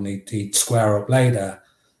wanted, and he'd square up later.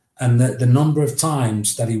 And the number of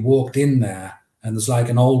times that he walked in there, and there's like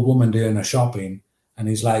an old woman doing her shopping, and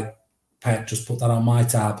he's like, "Pet, just put that on my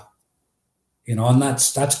tab." And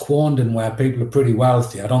that's Quandon, where people are pretty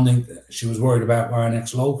wealthy. I don't think she was worried about where her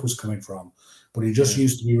next loaf was coming from, but he just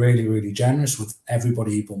used to be really, really generous with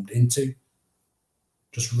everybody he bumped into.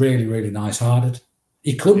 Just really, really nice-hearted.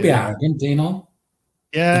 He could be arrogant,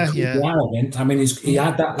 Yeah, he could be arrogant. I mean, he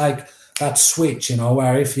had that switch,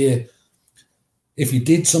 where if you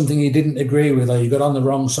did something he didn't agree with, or you got on the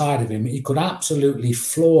wrong side of him, he could absolutely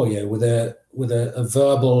floor you with a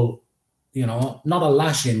verbal. Not a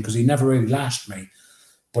lashing, because he never really lashed me,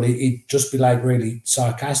 but he'd just be like really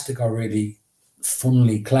sarcastic or really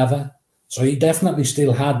funnily clever. So he definitely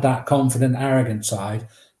still had that confident, arrogant side,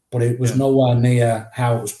 but it was nowhere near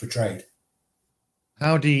how it was portrayed.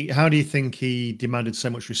 How do you think he demanded so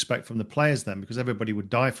much respect from the players then? Because everybody would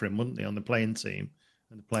die for him, wouldn't they, on the playing team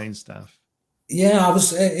and the playing staff? Yeah,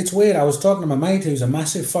 it's weird. I was talking to my mate who's a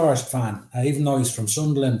massive Forest fan, even though he's from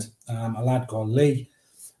Sunderland, a lad called Lee.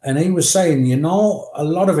 And he was saying, a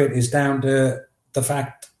lot of it is down to the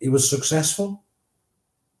fact he was successful.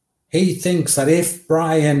 He thinks that if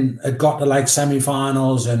Brian had got to like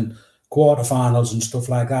semi-finals and quarterfinals and stuff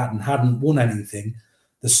like that and hadn't won anything,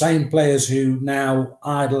 the same players who now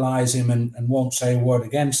idolise him and won't say a word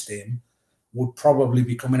against him would probably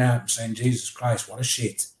be coming out and saying, "Jesus Christ, what a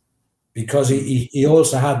shit." Because he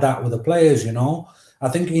also had that with the players, I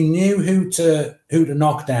think he knew who to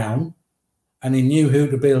knock down, and he knew who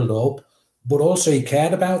to build up, but also he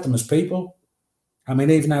cared about them as people. I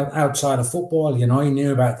mean, even outside of football, he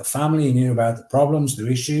knew about the family, he knew about the problems, the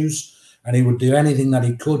issues, and he would do anything that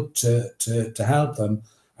he could to help them.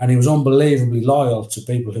 And he was unbelievably loyal to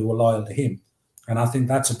people who were loyal to him. And I think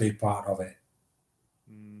that's a big part of it.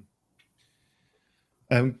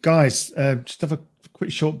 Guys, just have a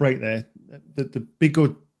quick short break there. The Big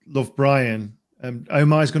Good Love Brian.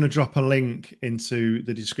 Omar's going to drop a link into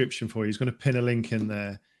the description for you. He's going to pin a link in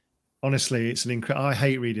there. Honestly, it's I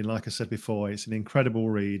hate reading, like I said before. It's an incredible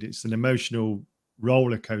read. It's an emotional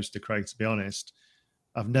roller coaster, Craig, to be honest.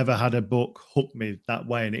 I've never had a book hook me that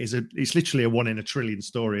way, and it's literally a 1 in a trillion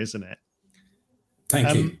story, isn't it?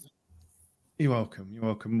 Thank you. You're welcome. You're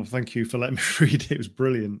welcome. Well, thank you for letting me read it. It was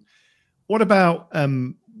brilliant. What about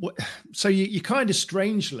so you kind of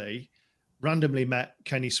strangely randomly met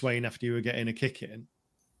Kenny Swain after you were getting a kick in,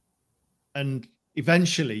 and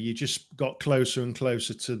eventually you just got closer and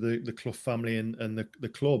closer to the Clough family and the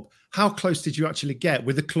club. How close did you actually get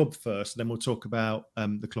with the club first? Then we'll talk about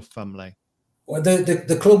the Clough family. Well,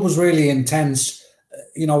 the club was really intense.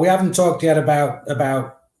 We haven't talked yet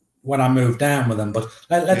about when I moved down with them, but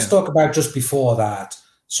let's talk about just before that.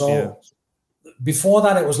 So before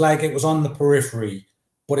that, it was on the periphery,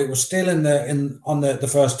 but it was still on the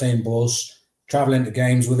first team bus, traveling to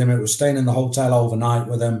games with him. It was staying in the hotel overnight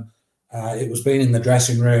with him. It was being in the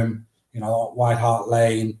dressing room, White Hart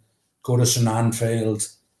Lane, Goodison, Anfield,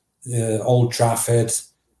 Old Trafford.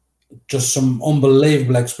 Just some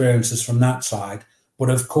unbelievable experiences from that side. But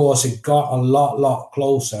of course, it got a lot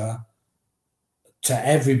closer to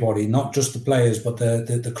everybody, not just the players, but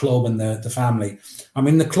the club and the family. I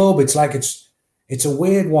mean, the club, it's a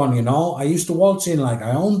weird one, I used to waltz in like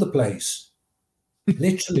I owned the place.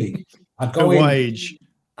 Literally. I'd go in. Wage.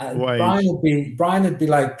 Brian would be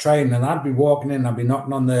like training, and I'd be walking in, I'd be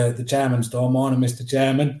knocking on the chairman's door, "Morning, Mr.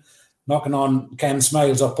 Chairman," knocking on Ken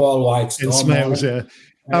Smales or Paul White's door. Ken Smales, yeah.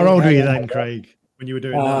 How old were you then, Craig, when you were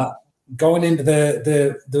doing that? going into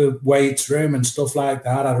the weights room and stuff like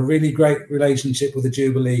that, I had a really great relationship with the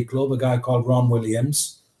Jubilee Club, a guy called Ron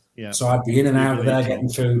Williams. Yeah. So I'd be in and out of there getting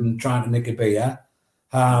food and trying to nick a beer.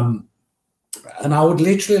 And I would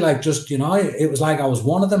literally it was like I was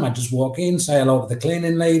one of them. I'd just walk in, say hello to the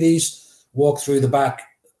cleaning ladies, walk through the back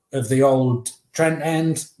of the old Trent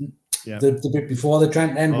End, the bit before the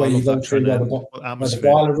Trent End, where you go through where the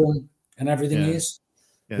boiler room and everything is.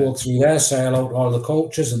 Yeah. Walk through there, say hello to all the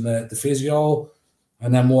coaches and the physio,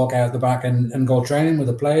 and then walk out the back and go training with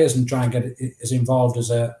the players and try and get as involved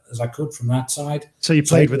as I could from that side. So you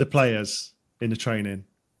played with the players in the training?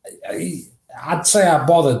 I'd say I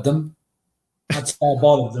bothered them. I'd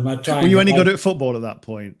try. Were you any good at football at that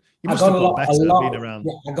point? You must have got better being around.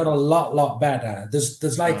 Yeah, I got a lot better.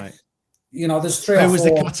 There's like, there's three or four. Who was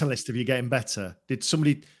the catalyst of you getting better?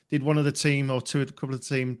 Did one of the team or a couple of the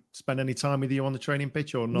team spend any time with you on the training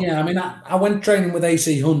pitch or not? Yeah, I mean, I went training with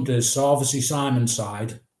AC Hunters, so obviously Simon's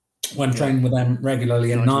side. Went training with them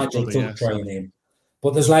regularly, and Nigel took training.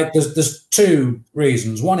 But there's two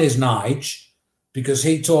reasons. One is Nige, because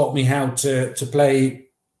he taught me how to play.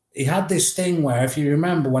 He had this thing where, if you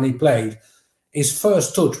remember when he played, his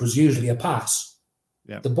first touch was usually a pass.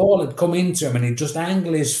 Yeah. The ball had come into him and he'd just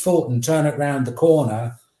angle his foot and turn it round the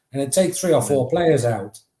corner, and it'd take 3 or 4 players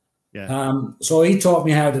out. Yeah. So he taught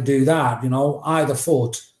me how to do that, either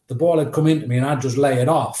foot. The ball had come into me and I'd just lay it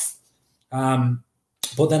off.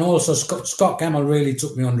 But then also Scott Gemmell really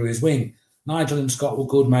took me under his wing. Nigel and Scott were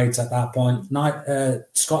good mates at that point.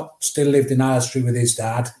 Scott still lived in Aylesbury with his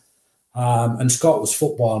dad. And Scott was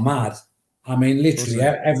football mad. I mean, literally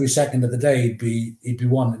every second of the day he'd be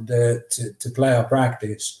wanting to play or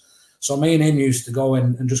practice. So me and him used to go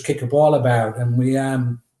in and just kick a ball about, and we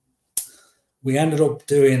ended up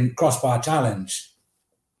doing crossbar challenge.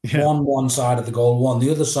 Yeah. One side of the goal, one the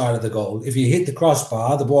other side of the goal. If you hit the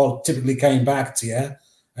crossbar, the ball typically came back to you,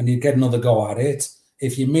 and you'd get another go at it.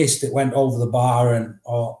 If you missed, it went over the bar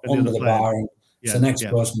or under the bar, and it's the next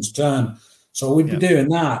person's turn. So we'd be doing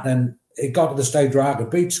that, and it got to the stage where I could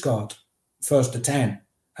beat Scott first to 10,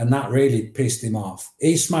 and that really pissed him off.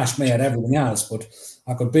 He smashed me at everything else, but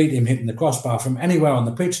I could beat him hitting the crossbar from anywhere on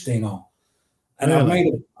the pitch, Dino. And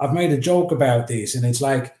I've made a joke about this, and it's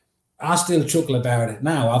like, I still chuckle about it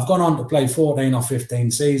now. I've gone on to play 14 or 15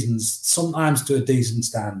 seasons, sometimes to a decent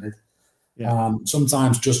standard,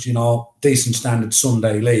 sometimes just, decent standard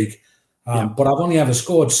Sunday league. But I've only ever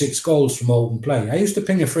scored 6 goals from open play. I used to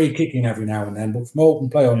ping a free kick in every now and then, but from open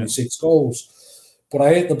play, only 6 goals. But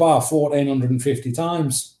I hit the bar 1,450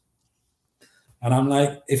 times. And I'm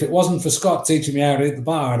like, if it wasn't for Scott teaching me how to hit the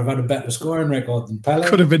bar, I'd have had a better scoring record than Pele.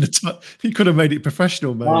 He could have made it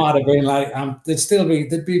professional, mate. I'd have been like,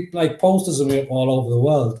 there'd be like posters of me all over the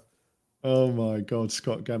world. Oh my God,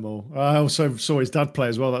 Scott Gemmell. I also saw his dad play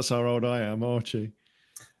as well. That's how old I am, Archie.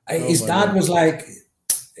 His dad was like,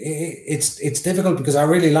 it's difficult because I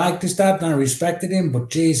really liked his dad and I respected him, but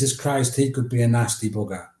Jesus Christ, he could be a nasty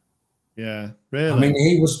bugger. Yeah, really. I mean,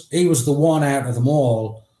 he was the one out of them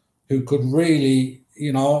all who could really,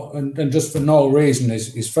 and just for no reason,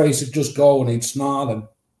 his face would just go and he'd snarl and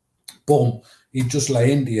boom, he'd just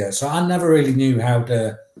lay into you. So I never really knew how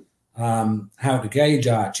to gauge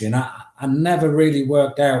Archie, and I never really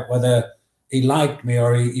worked out whether he liked me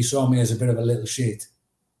or he saw me as a bit of a little shit.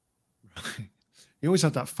 Right. He always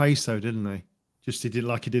had that face, though, didn't he? Just he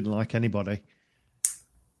didn't like anybody.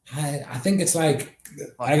 I think it's like,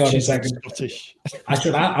 hang on a second. Scottish.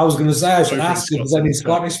 I was going to say, I should ask if there's any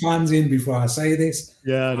Scottish fans in before I say this.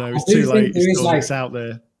 Yeah, no, it's too late. It's out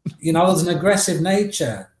there. There's an aggressive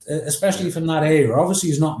nature, especially from that era. Obviously,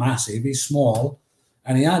 he's not massive. He's small.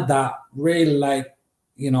 And he had that real,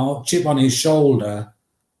 chip on his shoulder,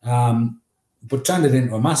 but turned it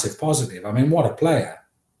into a massive positive. I mean, what a player.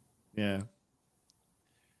 Yeah.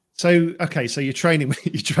 So, okay, so you're training with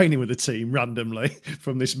the team randomly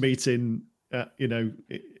from this meeting,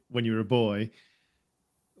 when you were a boy.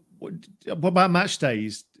 What about match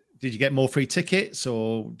days? Did you get more free tickets,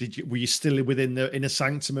 or were you still within the inner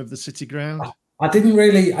sanctum of the city ground? I didn't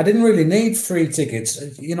really need free tickets.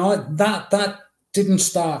 That didn't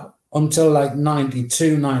start until like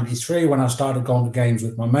 92, 93 when I started going to games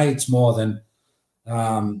with my mates more than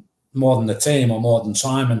the team or more than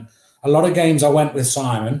Simon. A lot of games I went with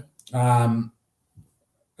Simon. And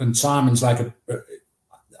Simon's like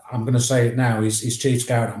I'm going to say it now, he's chief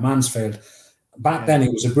scout at Mansfield. Back then he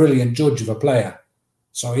was a brilliant judge of a player.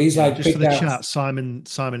 So he's just for the chat, Simon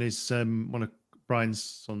is one of Brian's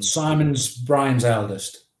sons. Simon's Brian's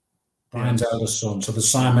eldest. Eldest son. So there's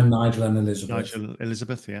Simon, Nigel and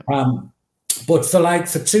Elizabeth, yeah. But for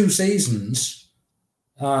 2 seasons,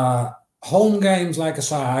 Home games, like I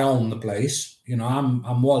say, I own the place. You know,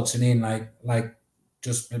 I'm waltzing in like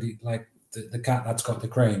just like the cat that's got the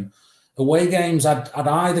cream. Away games, I'd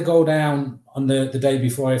either go down on the day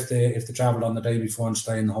before if they travelled on the day before and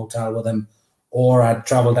stay in the hotel with them, or I'd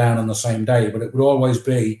travel down on the same day. But it would always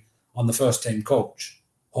be on the first team coach,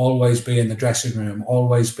 always be in the dressing room,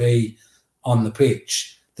 always be on the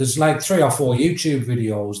pitch. There's like 3 or 4 YouTube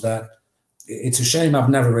videos that it's a shame I've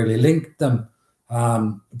never really linked them.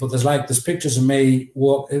 But there's pictures of me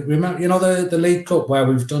remember, you know, the League Cup where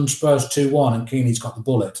we've done Spurs 2-1 and Keeney's got the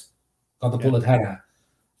bullet header.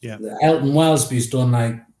 Yeah. Elton Wellesby's done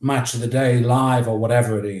like match of the day live or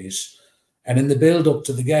whatever it is. And in the build up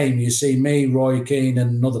to the game, you see me, Roy Keane,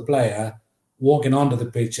 and another player walking onto the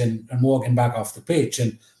pitch and walking back off the pitch.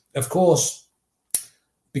 And of course,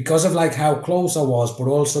 because of like how close I was, but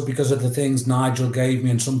also because of the things Nigel gave me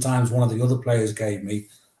and sometimes one of the other players gave me,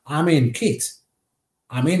 I'm in kit.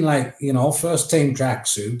 I'm in like, you know, first team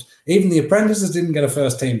tracksuit. Even the apprentices didn't get a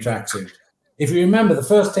first team tracksuit. If you remember, the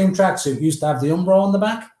first team tracksuit used to have the Umbro on the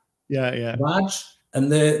back. Yeah. Badge.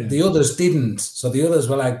 And the others didn't. So the others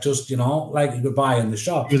were like just, you know, like you could buy in the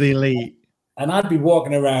shop. You're the elite. And I'd be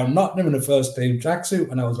walking around Nottingham in a first team tracksuit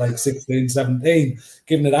when I was like 16, 17,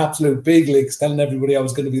 giving it absolute big licks, telling everybody I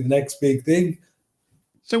was going to be the next big thing.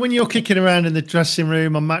 So when you're kicking around in the dressing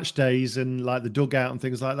room on match days and like the dugout and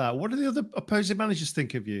things like that, what do the other opposing managers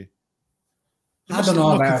think of you? I don't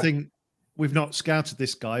know about... think we've not scouted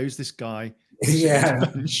this guy. Who's this guy? Yeah.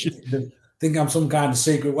 Think I'm some kind of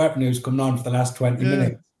secret weapon who's come on for the last 20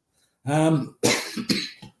 minutes. I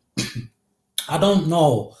don't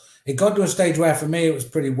know. It got to a stage where for me it was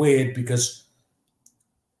pretty weird because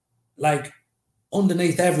like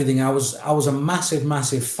underneath everything, I was a massive,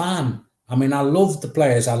 massive fan. I mean, I loved the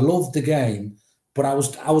players, I loved the game, but I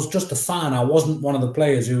was just a fan. I wasn't one of the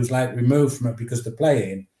players who was like removed from it because they're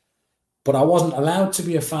playing. But I wasn't allowed to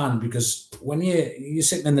be a fan because when you're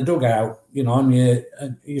sitting in the dugout, you know,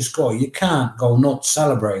 and you score, you can't go nuts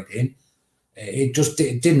celebrating.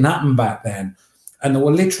 It didn't happen back then. And there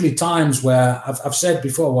were literally times where I've said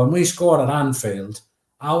before, when we scored at Anfield,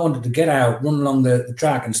 I wanted to get out, run along the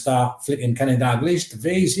track and start flicking Kenny Dalglish to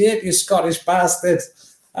V's. Yeah, you Scottish bastard,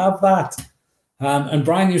 have that. And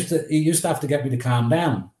Brian used to have to get me to calm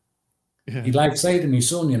down. Yeah. He'd like say to me,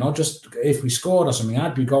 son, you know, just if we scored or something,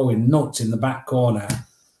 I'd be going nuts in the back corner.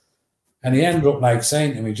 And he ended up like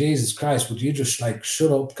saying to me, Jesus Christ, would you just like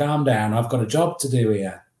shut up, calm down? I've got a job to do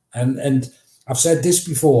here. And I've said this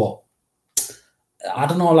before. I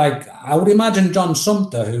don't know, like I would imagine John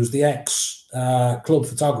Sumter, who's the ex-club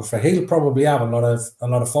photographer, he'll probably have a lot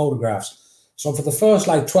of photographs. So for the first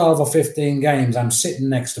like 12 or 15 games, I'm sitting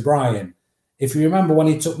next to Brian. If you remember when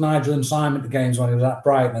he took Nigel and Simon to games when he was at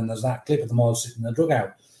Brighton, and there's that clip of them all sitting in the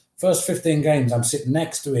dugout. First 15 games, I'm sitting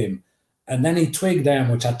next to him. And then he twigged down,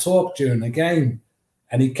 which I talked during the game.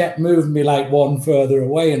 And he kept moving me like one further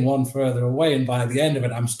away. And by the end of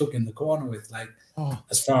it, I'm stuck in the corner with like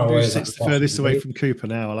as far away as I could furthest away from Cooper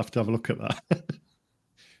now. I'll have to have a look at that.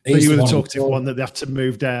 But you were the talkative one that they have to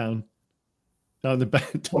move down the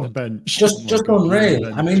bench. Just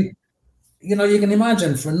unreal. I mean, you know, you can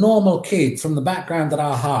imagine for a normal kid from the background that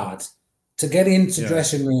I had to get into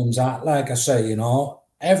dressing rooms at, like I say, you know,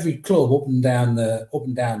 every club up and down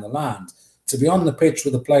the land, to be on the pitch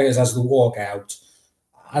with the players as they walk out.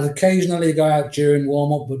 I'd occasionally go out during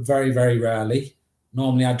warm up, but very, very rarely.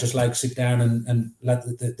 Normally, I'd just like sit down and let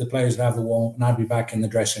the players have the warm up, and I'd be back in the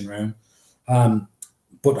dressing room.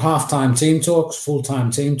 But half-time team talks, full-time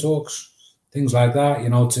team talks, things like that, you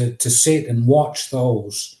know, to sit and watch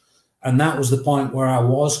those. And that was the point where I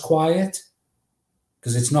was quiet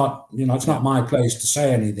because it's not, you know, it's not my place to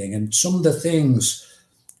say anything. And some of the things,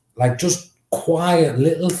 like just quiet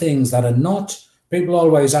little things that are not, people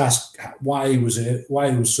always ask why he was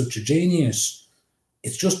such a genius.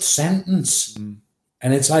 It's just a sentence.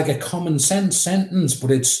 And it's like a common sense sentence, but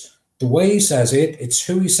it's the way he says it, it's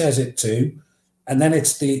who he says it to, and then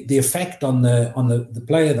it's the effect on the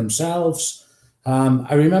player themselves.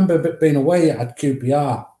 I remember being away at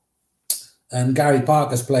QPR. And Gary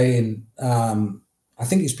Parker's playing, I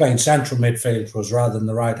think he's playing central midfield for us rather than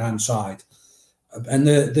the right-hand side. And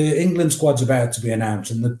the England squad's about to be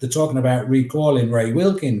announced, and they're talking about recalling Ray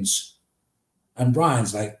Wilkins. And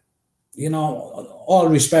Brian's like, you know, all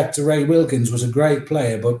respect to Ray Wilkins, was a great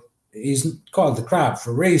player, but he's called the Crab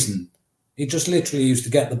for a reason. He just literally used to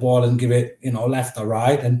get the ball and give it, you know, left or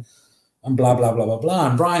right, and blah, blah, blah, blah, blah.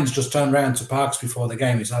 And Brian's just turned around to Parks before the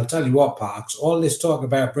game. He said, I'll tell you what, Parks, all this talk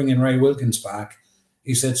about bringing Ray Wilkins back,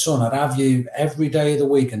 he said, son, I'd have you every day of the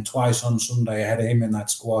week and twice on Sunday ahead of him in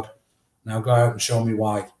that squad. Now go out and show me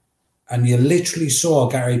why. and you literally saw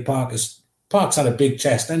Gary Parks had a big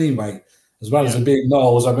chest anyway, as well as a big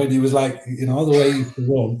nose. I mean, he was like, the way he used to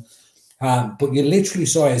run. But you literally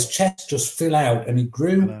saw his chest just fill out, and he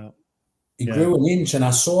grew. He grew an inch, and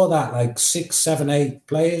I saw that like 6, 7, 8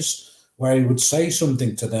 players where he would say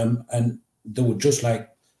something to them, and they would just they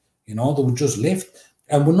would just lift.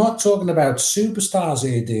 And we're not talking about superstars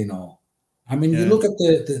here, Dino. I mean, you look at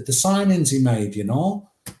the signings he made.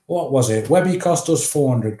 What was it? Webby cost us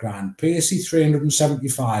 400 grand. Piercy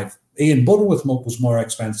 375. Ian Butterworth was more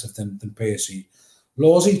expensive than Piercy.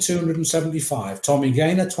 Lawsey 275. Tommy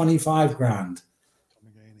Gaynor 25 grand.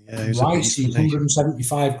 Ricey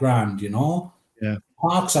 175 grand. Yeah.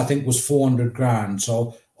 Parks, I think, was 400 grand.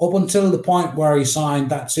 So up until the point where he signed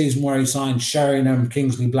that season, where he signed Sheringham,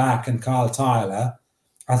 Kingsley Black, and Carl Tyler,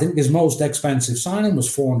 I think his most expensive signing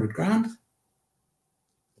was 400 grand.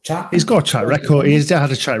 He's got a track record. He's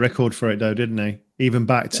had a track record for it, though, didn't he? Even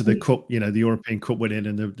back to the cup, the European Cup winning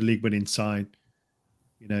and the league winning side.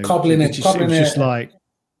 Cobbling it was just like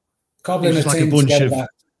a bunch of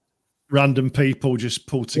random people just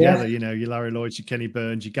pulled together. Your Larry Lloyds, your Kenny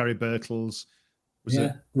Burns, your Gary Birtles. Was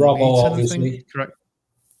it Robbo, obviously? Correct.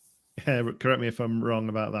 Yeah, correct me if I'm wrong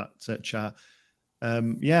about that, chat. I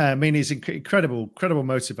mean, he's an incredible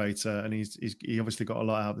motivator, and he obviously got a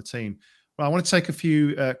lot out of the team. Well, I want to take a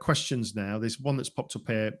few questions now. There's one that's popped up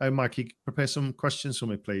here. Oh, Mikey, prepare some questions for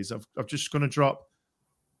me, please. I'm just going to drop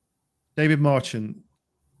David Marchant.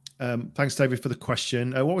 Thanks, David, for the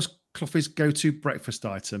question. What was Clough's go-to breakfast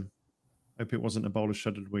item? Hope it wasn't a bowl of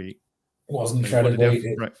shredded wheat. It wasn't shredded wheat.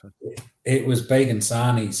 It was bacon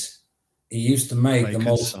sarnies. He used to make the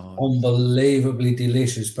most unbelievably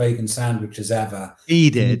delicious bacon sandwiches ever. He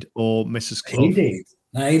did, or Mrs. Clough? He did.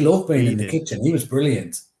 No, he loved being in the kitchen. He was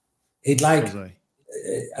brilliant. It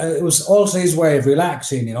was also his way of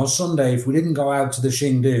relaxing. Sunday, if we didn't go out to the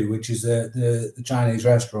Xingdu, which is the Chinese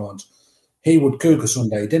restaurant, he would cook a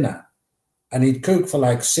Sunday dinner. And he'd cook for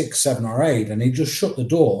like 6, 7, or 8, and he'd just shut the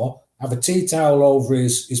door, have a tea towel over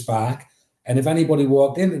his back, and if anybody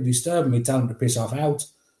walked in to disturb him, he'd tell them to piss off out.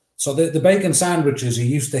 So the bacon sandwiches, he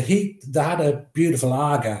used to heat. They had a beautiful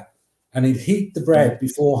Aga, and he'd heat the bread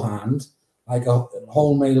beforehand, like a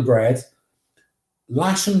wholemeal bread,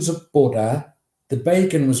 lashings of butter. The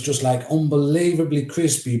bacon was just like unbelievably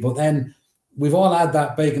crispy, but then we've all had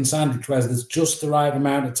that bacon sandwich where there's just the right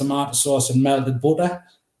amount of tomato sauce and melted butter,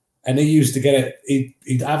 and he used to get it.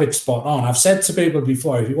 He'd have it spot on. I've said to people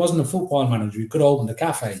before, if he wasn't a football manager, he could open a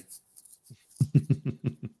cafe.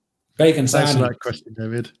 Bacon sandwich. Thanks for that question,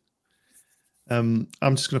 David. I'm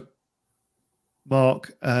just going to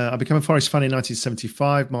Mark. I became a Forest fan in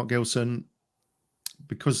 1975. Mark Gilson,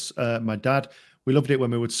 because my dad. We loved it when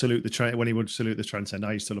we would salute the train. When he would salute the transcend,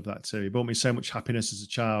 I used to love that too. He brought me so much happiness as a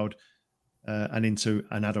child, and into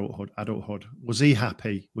an adulthood. Was he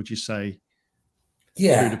happy? Would you say?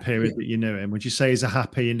 Yeah. Through the period that you knew him, would you say he's a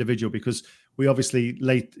happy individual? Because we obviously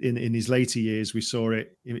late in his later years, we saw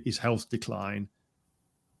his health decline.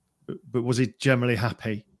 But was he generally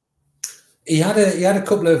happy? He had a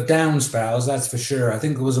couple of down spells, that's for sure. I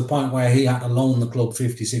think there was a point where he had to loan the club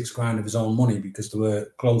 56 grand of his own money because they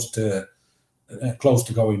were close to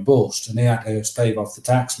going bust, and he had to stave off the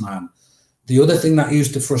tax man. The other thing that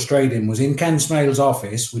used to frustrate him was in Ken Smale's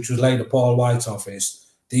office, which was later Paul White's office,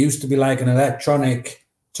 there used to be like an electronic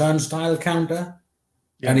turnstile counter,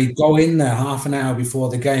 and he'd go in there half an hour before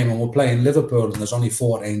the game, and we're playing Liverpool, and there's only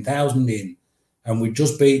 14,000 in, and we'd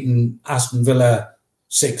just beaten Aston Villa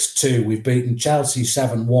 6-2, we've beaten Chelsea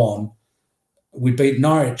 7-1, we beat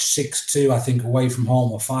Norwich 6-2, I think, away from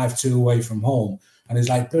home, or 5-2 away from home. And he's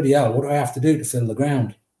like, bloody hell, what do I have to do to fill the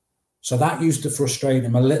ground? So that used to frustrate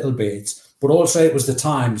him a little bit. But also it was the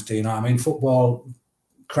times, do you know? I mean, football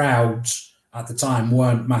crowds at the time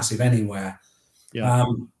weren't massive anywhere. Yeah.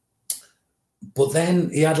 But then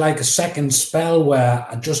he had like a second spell where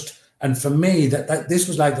and for me, that this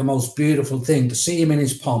was like the most beautiful thing, to see him in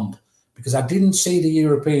his pomp, because I didn't see the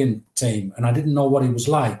European team and I didn't know what he was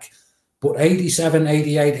like. But 87,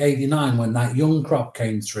 88, 89, when that young crop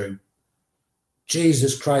came through,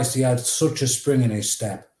 Jesus Christ, he had such a spring in his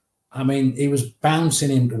step. I mean, he was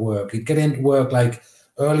bouncing into work. He'd get into work like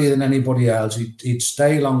earlier than anybody else. He'd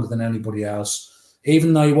stay longer than anybody else.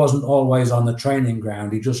 Even though he wasn't always on the training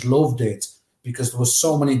ground, he just loved it because there were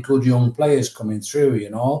so many good young players coming through, you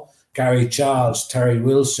know. Gary Charles, Terry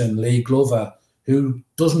Wilson, Lee Glover, who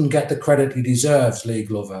doesn't get the credit he deserves, Lee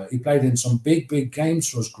Glover. He played in some big, big games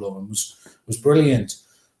for us, Glover, and was brilliant.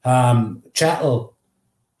 Chettle,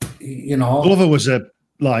 you know. Glover was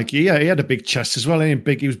he had a big chest as well.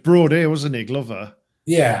 He was broad here, wasn't he, Glover?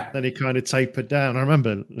 Yeah. Then he kind of tapered down. I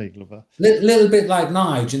remember Lee Glover. Little bit like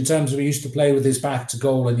Nige in terms of he used to play with his back to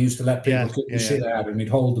goal and used to let people kick the shit out of him. He'd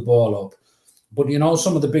hold the ball up. But,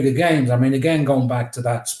 some of the bigger games, I mean, again, going back to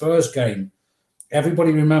that Spurs game,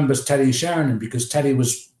 everybody remembers Teddy Sheringham because Teddy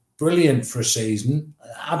was brilliant for a season.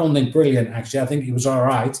 I don't think brilliant, actually. I think he was all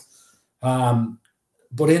right.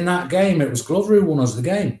 But in that game, it was Glover who won us the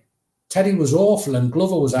game. Teddy was awful and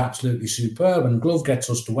Glover was absolutely superb, and Glove gets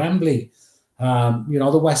us to Wembley.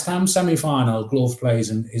 The West Ham semi-final, Glove plays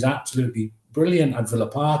and is absolutely brilliant at Villa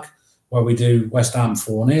Park, where we do West Ham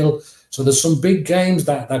 4-0. So there's some big games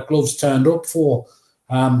that Glove's turned up for.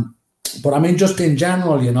 But I mean, just in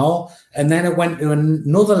general, and then it went to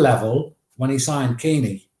another level when he signed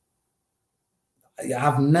Keeney.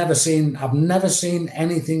 I've never seen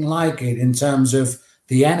anything like it in terms of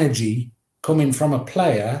the energy coming from a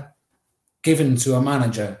player given to a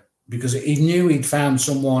manager, because he knew he'd found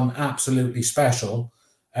someone absolutely special,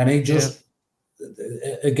 and he just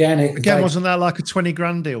again wasn't that like a 20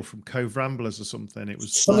 grand deal from Cove Ramblers or something? It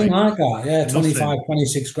was something like that, yeah, nothing. 25,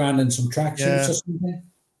 26 grand and some tracksuits or something.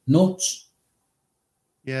 Nuts.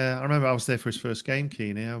 Yeah, I remember I was there for his first game,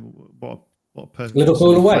 Keeney. What a perfect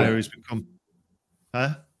Liverpool away. Player he's become.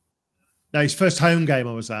 Huh? No, his first home game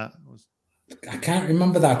I was at. I can't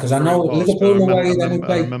remember that because I know Liverpool away. Then we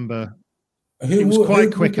played. I remember. It was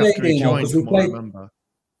quite quick after he joined, from what I remember.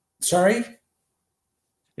 Sorry?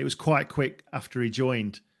 It was quite quick after he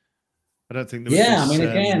joined. I don't think there was I mean,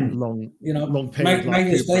 again, long period. Made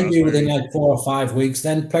his debut within like 4 or 5 weeks,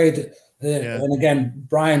 then played. And again,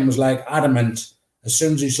 Brian was like adamant. As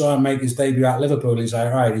soon as he saw him make his debut at Liverpool, he's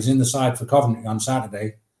like, all right, he's in the side for Coventry on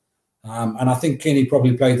Saturday. And I think Keeney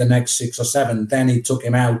probably played the next 6 or 7. Then he took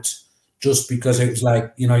him out just because it was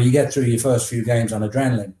like, you get through your first few games on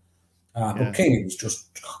adrenaline. But Keane was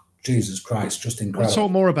just, Jesus Christ, just incredible. I'll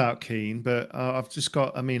talk more about Keane, but I've just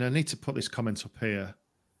got, I need to put this comment up here.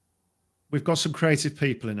 We've got some creative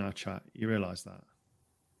people in our chat. You realise that?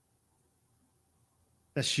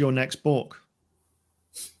 That's your next book.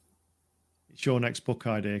 It's your next book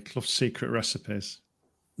idea, Clough's Secret Recipes.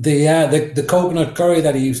 The coconut curry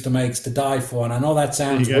that he used to make is to die for, and I know that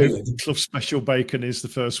sounds weird. Clough Special Bacon is the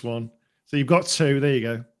first one. So you've got 2. There you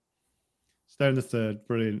go. Stone the third,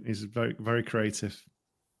 brilliant. He's very, very creative.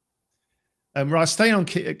 Right, staying on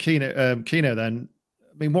Keno then.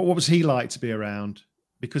 I mean, what was he like to be around?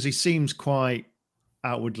 Because he seems quite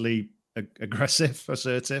outwardly aggressive,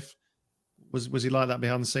 assertive. Was he like that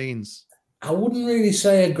behind the scenes? I wouldn't really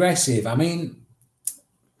say aggressive. I mean,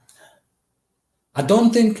 I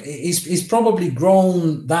don't think he's probably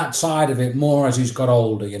grown that side of it more as he's got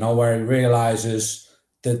older. Where he realizes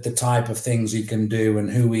the type of things he can do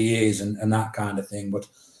and who he is and that kind of thing. But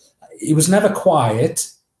he was never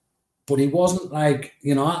quiet, but he wasn't like,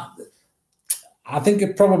 I think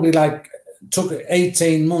it probably took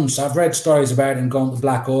 18 months. I've read stories about him going to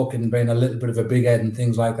Black Orchid and being a little bit of a big head and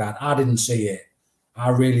things like that. I didn't see it. I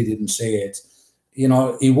really didn't see it.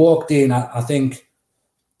 He walked in, I think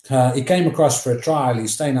he came across for a trial.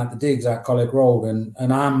 He's staying at the digs at Clough Road.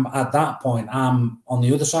 And I'm at that point, I'm on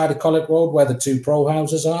the other side of Clough Road where the 2 pro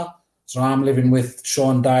houses are. So I'm living with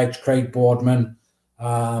Sean Dyche, Craig Boardman,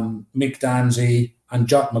 Mick Danzy and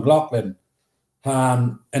Jock McLaughlin.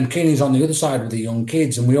 And Kinney's on the other side with the young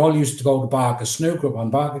kids. And we all used to go to Barker Snooker up on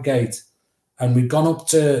Barkergate. And we'd gone up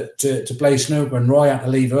to play snooker, and Roy had to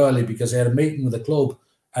leave early because they had a meeting with the club.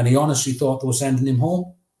 And he honestly thought they were sending him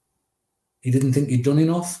home. He didn't think he'd done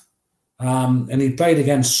enough. And he played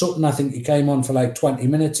against Sutton. I think he came on for like 20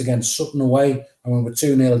 minutes against Sutton away, and we were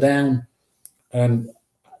 2-0 down. And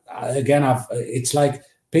again, it's like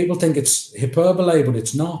people think it's hyperbole, but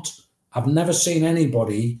it's not. I've never seen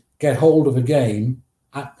anybody get hold of a game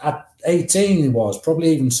at 18 he was,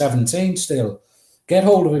 probably even 17 still, get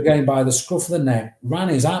hold of a game by the scruff of the neck, ran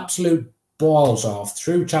his absolute balls off,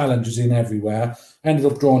 threw challenges in everywhere, ended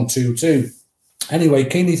up drawing 2-2. Anyway,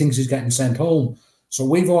 Keeney thinks he's getting sent home. So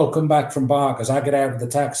we've all come back from Barker's. I get out of the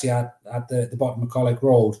taxi at the bottom of Clough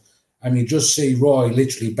Road, and you just see Roy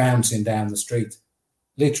literally bouncing down the street.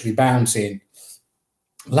 Literally bouncing.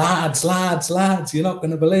 Lads, you're not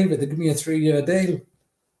going to believe it. They give me a 3-year deal.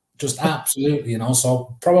 Just absolutely,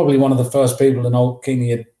 So probably one of the first people to know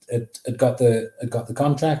Keeney had got the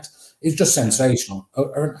contract. He's just sensational.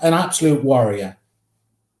 An absolute warrior.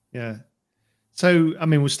 Yeah. So, I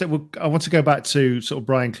mean, I want to go back to sort of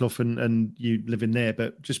Brian Clough and you living there,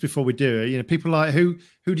 but just before we do, people like who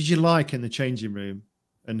did you like in the changing room,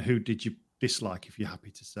 and who did you dislike, if you're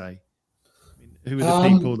happy to say? I mean, who are the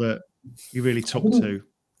people that you really took to?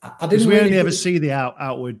 Because we only ever see the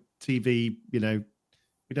outward TV.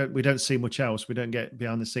 We don't see much else. We don't get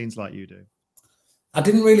behind the scenes like you do. I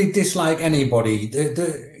didn't really dislike anybody.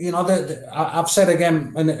 I've said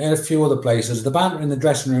again in a few other places, the banter in the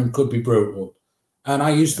dressing room could be brutal. And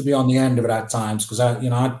I used to be on the end of it at times because I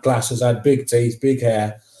had glasses, I had big teeth, big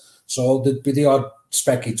hair. So there'd be the odd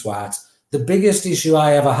specky twat. The biggest issue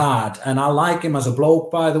I ever had, and I like him as a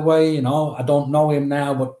bloke, by the way, I don't know him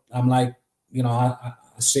now, but I'm like, I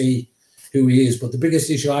see who he is. But the biggest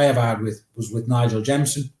issue I ever had was with Nigel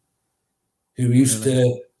Jemson, who used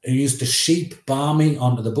to sheep bar me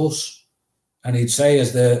onto the bus. And he'd say,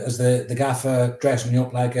 as the gaffer dressed me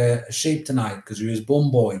up like a sheep tonight, because he was bum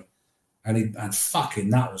boy. And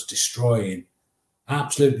fucking that was destroying.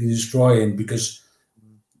 Absolutely destroying, because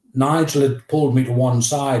Nigel had pulled me to one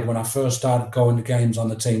side when I first started going to games on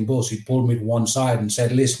the team bus. He pulled me to one side and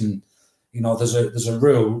said, listen, there's a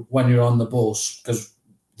rule when you're on the bus, because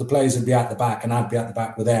the players would be at the back and I'd be at the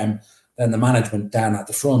back with them, then the management down at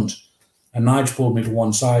the front. And Nigel pulled me to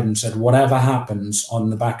one side and said, whatever happens on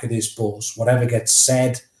the back of this bus, whatever gets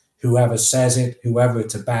said, whoever says it, whoever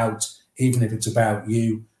it's about, even if it's about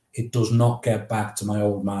you, it does not get back to my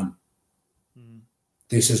old man.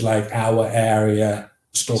 This is like our area,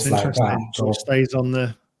 stuff like that. So it stays on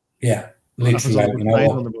the... Yeah, literally.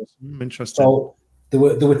 On the bus. Interesting. So there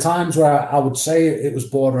were times where I would say it was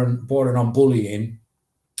bordering on bullying.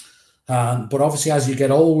 But obviously, as you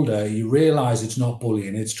get older, you realise it's not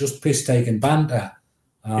bullying. It's just piss-taking banter.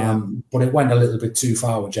 But it went a little bit too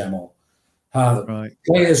far with Gemmo. Right.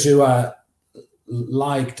 Players who are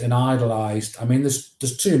liked and idolised, I mean,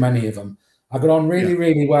 there's too many of them. I got on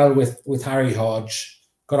really well with Harry Hodge.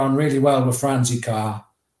 Got on really well with Francie Carr.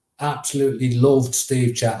 Absolutely loved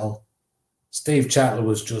Steve Chettle. Steve Chettle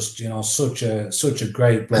was just, such a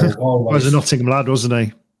great bloke. Always. He was a Nottingham lad, wasn't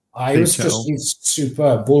he? He's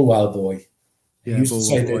superb. Bulwell boy. Yeah, he used to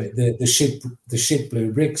say the shit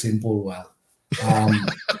blue bricks in Bulwell.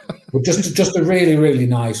 But just a really, really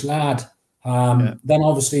nice lad. Then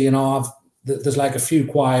obviously, there's like a few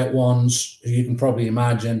quiet ones you can probably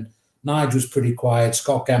imagine. Nigel was pretty quiet.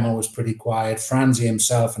 Scott Gemmell was pretty quiet. Franzie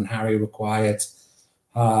himself and Harry were quiet.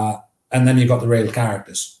 And then you've got the real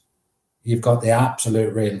characters. You've got the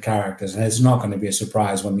absolute real characters. And it's not going to be a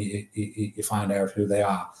surprise when you find out who they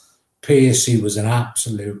are. Piercy was an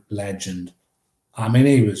absolute legend. I mean,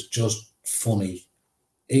 he was just funny.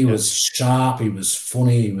 He was sharp. He was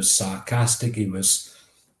funny. He was sarcastic. He was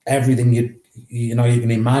everything you can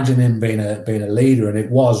imagine him being a leader. And it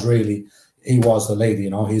was really... He was the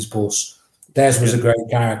leader, his boss. Des was a great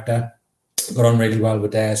character. Got on really well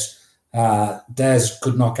with Des. Des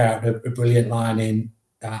could knock out a brilliant line in.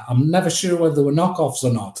 I'm never sure whether there were knockoffs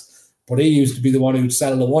or not, but he used to be the one who'd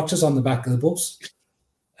sell the watches on the back of the bus.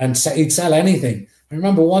 And he'd sell anything. I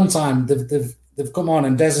remember one time they've come on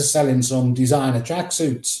and Des is selling some designer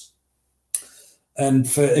tracksuits. And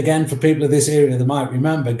for people of this area that might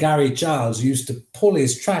remember, Gary Charles used to pull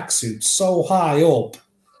his tracksuit so high up,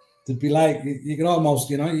 to be like, you can almost,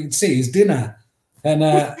 you can see his dinner. And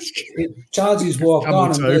Charles's walked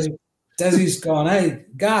on and Desi's gone, hey,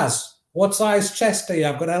 Gaz, what size chest are you?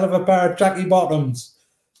 I've got a hell of a pair of tracky bottoms.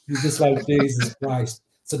 He's just like, Jesus Christ.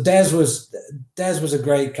 So Des was a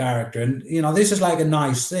great character. And, this is like a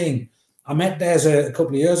nice thing. I met Des a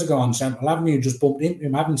couple of years ago on Central Avenue, just bumped into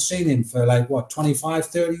him. I haven't seen him for 25,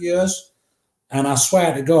 30 years. And I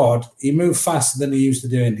swear to God, he moved faster than he used to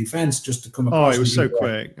do in defence just to come across. Oh, it was so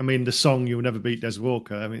quick. I mean, the song "You'll Never Beat Des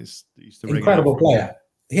Walker." I mean, it used to ring incredible out. Player.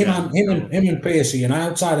 Him and Piercy, and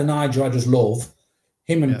outside of Nigel, I just love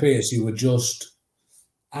him and Piercy were just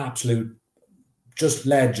absolute, just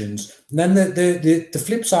legends. And then the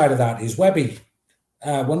flip side of that is Webby.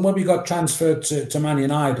 When Webby got transferred to Man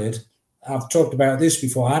United, I've talked about this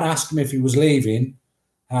before. I'd asked him if he was leaving,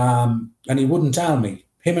 and he wouldn't tell me.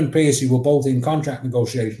 Him and Piercy were both in contract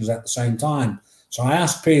negotiations at the same time. So I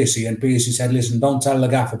asked Piercy, and Piercy said, listen, don't tell the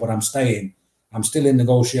gaffer, but I'm staying. I'm still in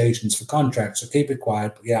negotiations for contracts, so keep it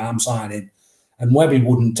quiet. But yeah, I'm signing. And Webby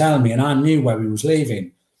wouldn't tell me, and I knew Webby was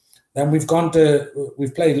leaving. Then we've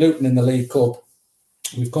played Luton in the League Cup.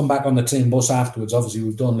 We've come back on the team bus afterwards. Obviously,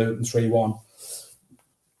 we've done Luton 3-1.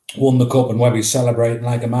 Won the cup, and Webby's celebrating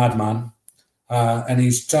like a madman. And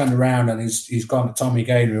he's turned around and he's gone to Tommy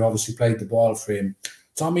Gaynor, who obviously played the ball for him.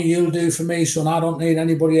 Tommy, you'll do for me, son. I don't need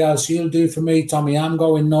anybody else. You'll do for me, Tommy. I'm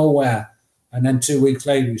going nowhere. And then 2 weeks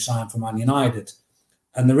later, he signed for Man United.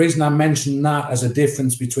 And the reason I mention that as a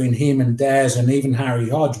difference between him and Des and even Harry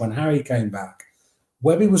Hodge, when Harry came back,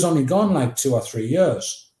 Webby was only gone 2 or 3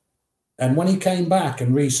 years. And when he came back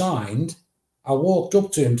and re-signed, I walked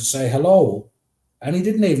up to him to say hello, and he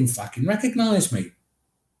didn't even fucking recognise me.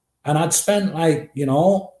 And I'd spent a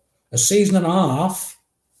season and a half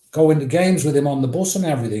going to games with him on the bus and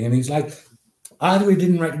everything. And he's like, either he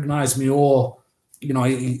didn't recognise me or,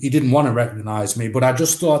 he didn't want to recognise me. But I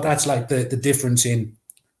just thought that's like the difference in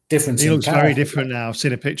He looks very different now. I've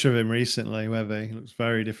seen a picture of him recently. Whether he looks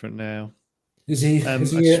very different now. Is he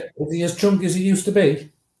as chunky as he used to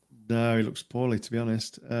be? No, he looks poorly, to be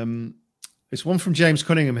honest. It's one from James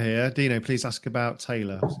Cunningham here. Dino, please ask about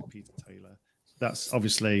Taylor, Peter Taylor. That's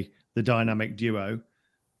obviously the dynamic duo.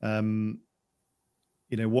 What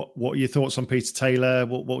are your thoughts on Peter Taylor?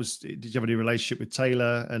 Did you have any relationship with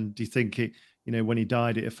Taylor? And do you think it, when he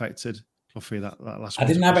died, it affected Clough that last one? I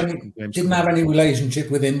didn't have any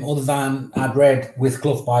relationship with him other than I'd read With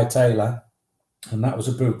Clough by Taylor, and that was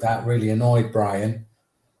a book that really annoyed Brian.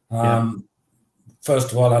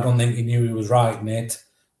 First of all, I don't think he knew he was writing it,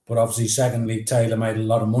 but obviously, secondly, Taylor made a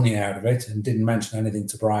lot of money out of it and didn't mention anything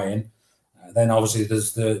to Brian. Then obviously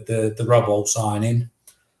there's the Robbo signing.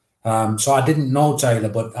 So I didn't know Taylor,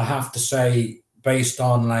 but I have to say, based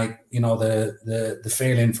on the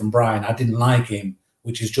feeling from Brian, I didn't like him,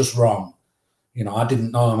 which is just wrong. I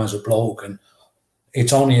didn't know him as a bloke, and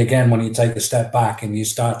it's only again when you take a step back and you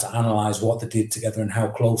start to analyse what they did together and how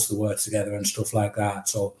close they were together and stuff like that.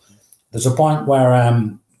 So there's a point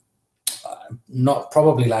where not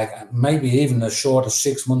probably maybe even as short as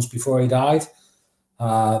 6 months before he died,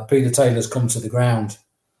 Peter Taylor's come to the ground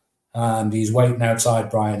and he's waiting outside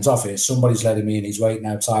Brian's office. Somebody's let him in. He's waiting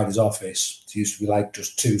outside his office. It used to be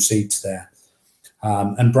just 2 seats there.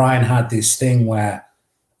 And Brian had this thing where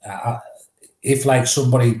if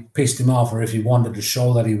somebody pissed him off or if he wanted to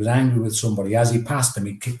show that he was angry with somebody, as he passed them,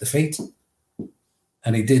 he'd kick the feet.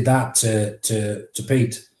 And he did that to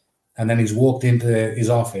Pete. And then he's walked into his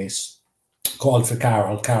office, called for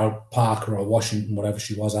Carol Parker or Washington, whatever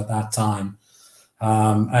she was at that time,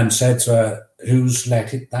 and said to her, "Who's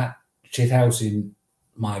let that shit house in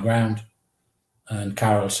my ground?" And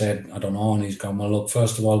Carol said, "I don't know." And he's gone, "Well, look,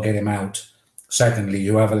 first of all, get him out. Secondly,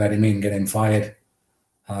 whoever let him in, get him fired."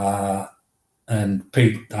 And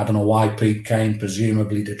Pete, I don't know why Pete came,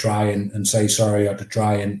 presumably to try and say sorry or to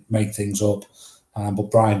try and make things up. But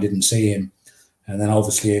Brian didn't see him. And then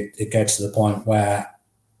obviously it gets to the point where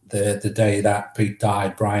the day that Pete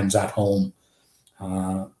died, Brian's at home.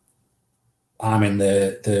 I'm in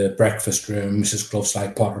the breakfast room. Mrs. Clough's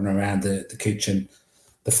pottering around the kitchen.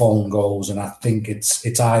 The phone goes, and I think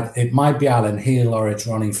it might be Alan Hill or it's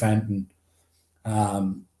Ronnie Fenton,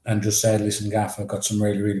 and just said, "Listen, Gaff, I've got some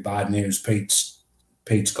really, really bad news. Pete's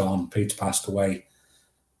gone. Pete's passed away."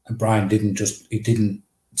 And Brian didn't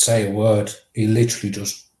say a word. He literally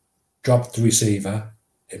just dropped the receiver.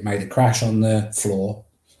 It made a crash on the floor.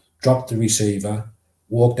 Dropped the receiver.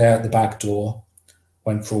 Walked out the back door.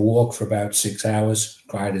 Went for a walk for about 6 hours.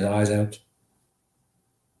 Cried his eyes out.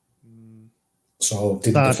 So it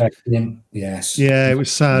didn't affect him. Yes. Yeah, it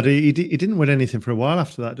was sad. He didn't win anything for a while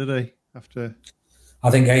after that, did he? I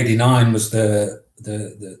think '89 was the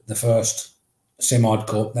first Simod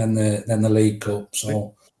Cup, then the League Cup.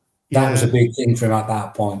 So that was a big thing for him at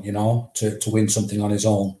that point, to win something on his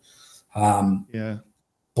own.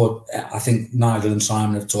 But I think Nigel and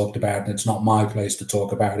Simon have talked about it. It's not my place to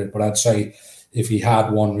talk about it, but I'd say if he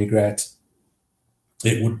had one regret,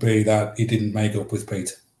 it would be that he didn't make up with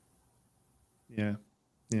Pete. Yeah,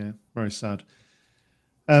 very sad.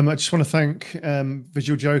 I just want to thank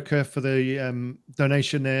Visual Joker for the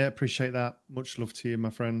donation there. Appreciate that. Much love to you, my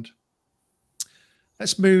friend.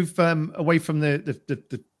 Let's move away from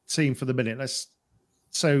the team for the minute.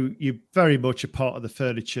 So you're very much a part of the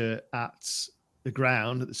furniture at the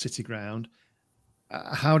ground, at the City Ground.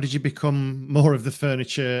 How did you become more of the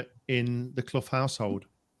furniture in the Clough household?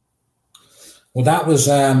 Well, that was,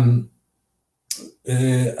 again,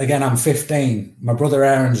 I'm 15. My brother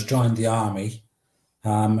Aaron's joined the army.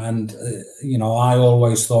 I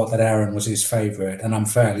always thought that Aaron was his favourite, and I'm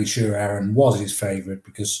fairly sure Aaron was his favourite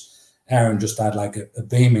because Aaron just had a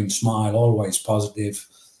beaming smile, always positive.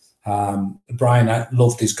 Brian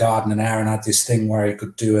loved his garden, and Aaron had this thing where he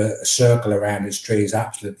could do a circle around his trees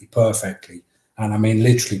absolutely perfectly, and I mean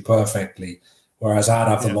literally perfectly. Whereas I'd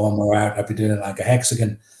have the lawnmower out, I'd be doing it like a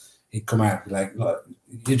hexagon. He'd come out and be like, "Look,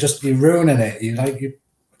 you're ruining it. You're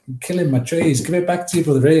killing my trees. Give it back to your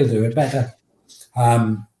brother. He'll do it better."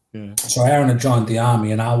 So Aaron had joined the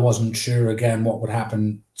army, and I wasn't sure again what would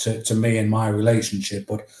happen to me and my relationship.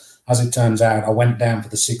 But as it turns out, I went down for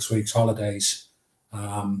the 6 weeks holidays.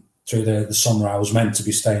 Through the summer, I was meant to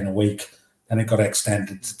be staying a week, and it got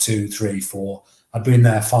extended to 2, 3, 4. I'd been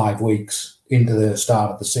there 5 weeks into the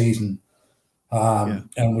start of the season,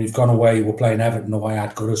 and we've gone away. We're playing Everton away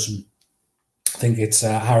at Goodison. I think it's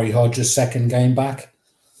Harry Hodges' second game back.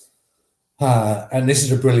 And this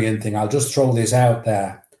is a brilliant thing. I'll just throw this out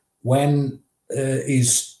there. When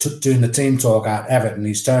he's doing the team talk at Everton.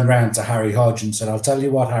 He's turned around to Harry Hodge and said, "I'll tell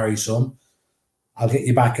you what, Harry, son, I'll get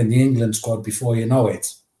you back in the England squad before you know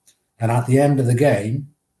it." And at the end of the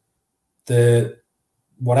game,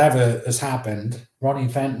 whatever has happened, Ronnie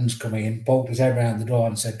Fenton's come in, poked his head around the door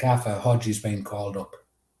and said, "Gaffer, Hodgie's been called up."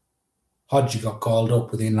 Hodgie got called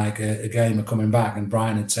up within like a game of coming back, and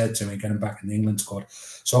Brian had said to me, "Get him back in the England squad."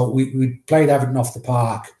 So we played Everton off the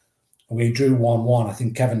park. We drew 1-1. I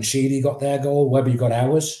think Kevin Sheedy got their goal. Webby got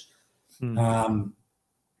ours. And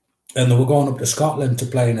they were going up to Scotland to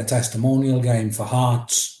play in a testimonial game for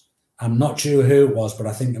Hearts. I'm not sure who it was, but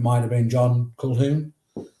I think it might have been John Culhoun.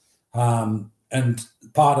 And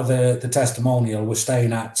part of the testimonial was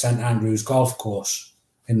staying at St Andrews Golf Course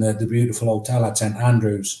in the beautiful hotel at St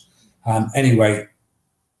Andrews. Anyway,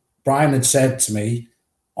 Brian had said to me,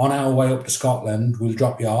 on our way up to Scotland, we'll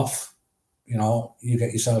drop you off. You know, you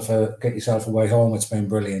get yourself a way home. It's been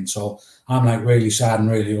brilliant. So I'm like really sad and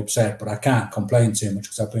really upset, but I can't complain too much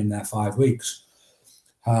because I've been there 5 weeks.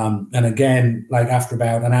 And again, like after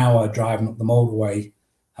about an hour driving up the motorway,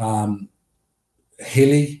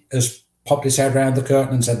 Hilly has popped his head around the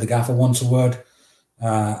curtain and said, "The gaffer wants a word."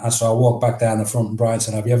 And so I walked back down the front and Brian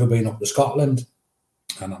said, "Have you ever been up to Scotland?"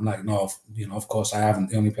 And I'm like, "No, of course I haven't.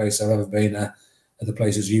 The only place I've ever been are the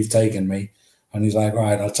places you've taken me." And he's like,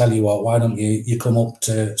 "Right, I'll tell you what, why don't you come up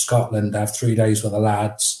to Scotland, have 3 days with the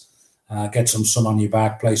lads, get some sun on your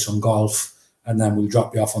back, play some golf, and then we'll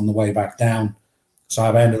drop you off on the way back down." So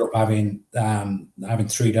I've ended up having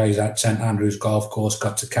 3 days at St Andrews Golf Course,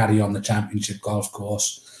 got to caddy on the Championship Golf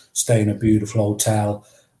Course, stay in a beautiful hotel.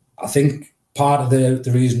 I think part of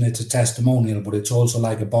the reason it's a testimonial, but it's also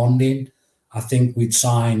like a bonding. I think we'd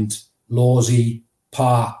signed Lawsy,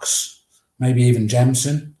 Parks, maybe even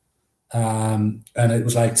Jemson. And it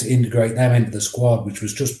was like to integrate them into the squad, which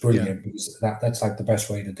was just brilliant because that's like the best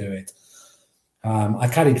way to do it. I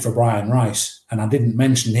caddied for Brian Rice, and I didn't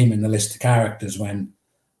mention him in the list of characters when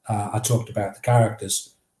I talked about the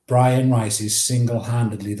characters. Brian Rice is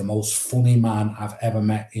single-handedly the most funny man I've ever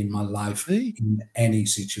met in my life in any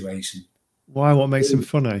situation. Why? What makes him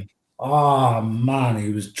funny? Oh, man,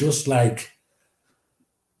 he was just like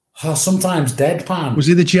sometimes deadpan. Was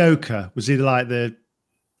he the Joker? Was he like the...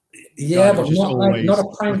 Yeah, but not a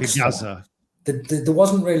prankster. Like a gazza. There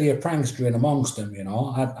wasn't really a prankster in amongst them, you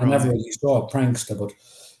know. I never really saw a prankster, but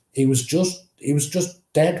he was just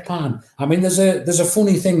deadpan. I mean, there's a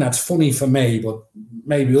funny thing that's funny for me, but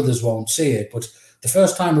maybe others won't see it. But the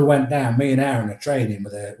first time we went down, me and Aaron are training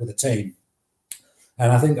with a team,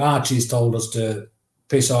 and I think Archie's told us to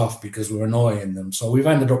piss off because we're annoying them. So we've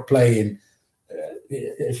ended up playing.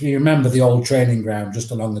 If you remember the old training ground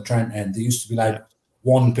just along the Trent end, there used to be like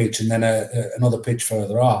one pitch and then another pitch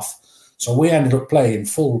further off. So we ended up playing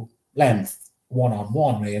full length,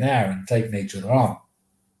 1-on-1, me and Aaron, taking each other on.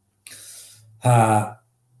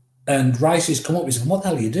 And Ricey's come up, he said, "What the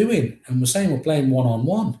hell are you doing?" And we're saying we're playing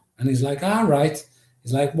 1-on-1. And he's like, "All right."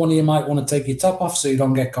 He's like, "One of you might want to take your top off so you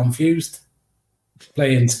don't get confused.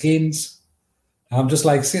 Playing skins." I'm just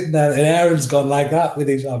like sitting there, and Aaron's gone like that with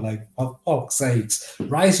his, I'm like, for fuck's sakes.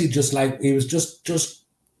 Ricey just like, he was just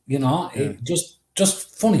you know,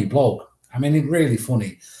 just funny bloke. I mean, he's really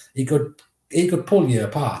funny. He could pull you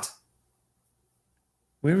apart.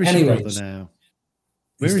 Where is your brother now?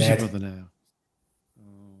 Where is your brother now?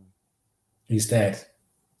 Oh. He's dead.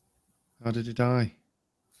 How did he die?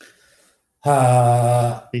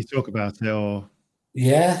 Can you talk about it or?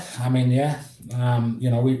 Yeah, I mean, yeah. You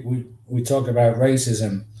know, we talk about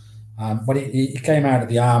racism. When he came out of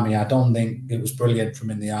the army, I don't think it was brilliant from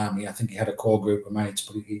in the army. I think he had a core group of mates,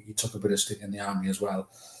 but he took a bit of stick in the army as well.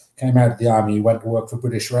 Came out of the army, he went to work for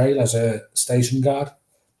British Rail as a station guard.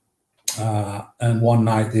 And one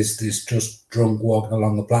night, this just drunk walking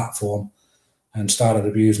along the platform and started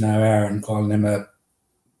abusing our Aaron, calling him a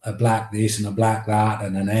black this and a black that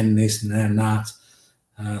and an N this and an N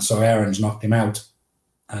that. So Aaron's knocked him out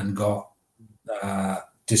and got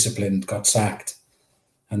disciplined, got sacked.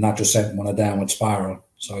 And that just sent him on a downward spiral.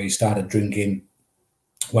 So he started drinking,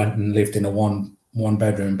 went and lived in a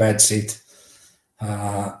one-bedroom bedsit.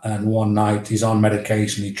 And one night he's on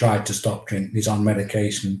medication. He tried to stop drinking. He's on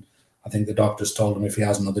medication. I think the doctors told him if he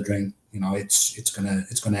has another drink, you know, it's gonna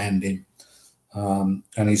end him.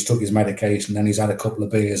 And he's took his medication. Then he's had a couple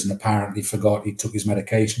of beers and apparently forgot he took his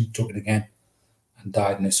medication, took it again, and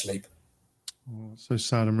died in his sleep. Oh, so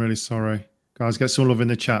sad. I'm really sorry, guys. Get some love in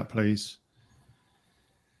the chat, please.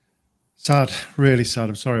 Sad, really sad.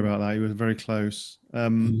 I'm sorry about that. You were very close.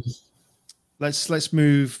 Let's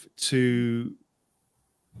move to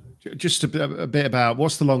Just a bit about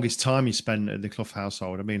what's the longest time you spent at the Clough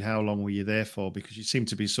household? I mean, how long were you there for? Because you seem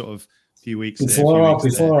to be sort of a few weeks before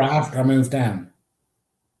there, or after I moved down.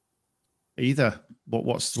 Either.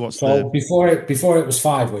 What's so before it was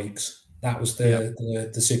 5 weeks. That was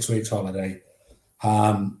the 6 weeks holiday.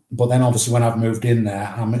 But then obviously when I've moved in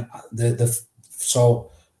there,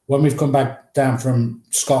 so when we've come back down from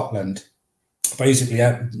Scotland, basically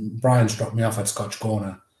Brian's dropped me off at Scotch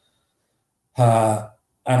Corner, and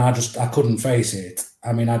I couldn't face it.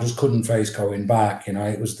 I mean, I just couldn't face going back.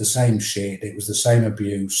 It was the same shit. It was the same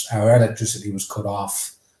abuse. Our electricity was cut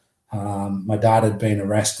off. My dad had been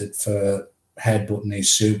arrested for headbutting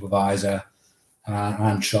his supervisor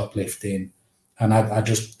and shoplifting, and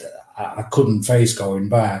I couldn't face going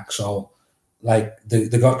back. So, like, they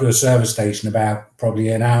got to a service station about probably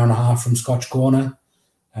an hour and a half from Scotch Corner,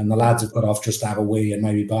 and the lads have got off just to have a wee and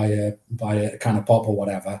maybe buy a can of pop or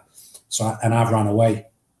whatever. So, I've run away.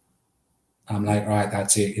 I'm like, right,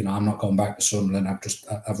 that's it. I'm not going back to Sunderland.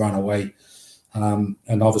 I've run away,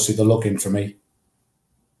 and obviously they're looking for me.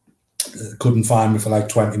 Couldn't find me for like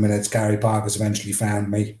 20 minutes. Gary Parker's eventually found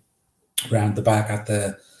me round the back at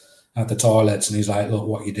the toilets, and he's like, look,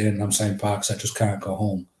 what you doing? And I'm saying, Parks, I just can't go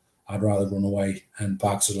home. I'd rather run away. And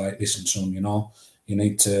Parks is like, listen, son, you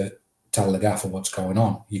need to tell the gaffer what's going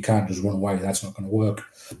on. You can't just run away. That's not going to work.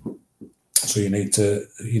 So you need to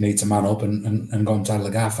man up and go and tell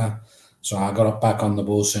the gaffer. So I got up back on the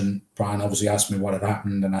bus, and Brian obviously asked me what had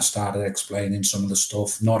happened, and I started explaining some of the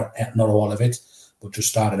stuff, not all of it, but just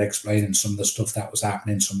started explaining some of the stuff that was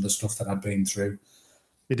happening, some of the stuff that I'd been through.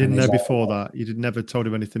 You didn't know before that? You never told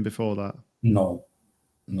him anything before that? No.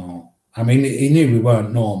 I mean, he knew we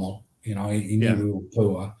weren't normal. He knew we were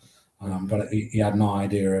poor, but he had no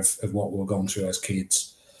idea of what we were going through as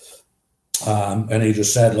kids. And he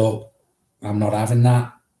just said, look, I'm not having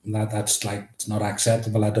that. That's like, it's not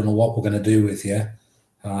acceptable. I don't know what we're going to do with you.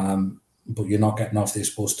 But you're not getting off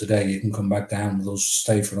this bus today. You can come back down with us,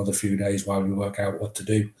 stay for another few days while we work out what to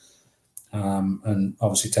do. And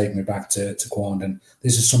obviously take me back to Quarndon.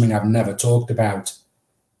 This is something I've never talked about.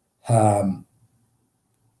 By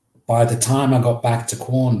the time I got back to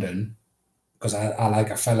Quarndon, because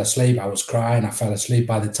I fell asleep, I was crying, I fell asleep.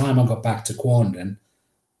 By the time I got back to Quarndon,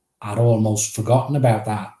 I'd almost forgotten about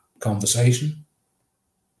that conversation.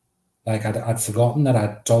 Like I'd forgotten that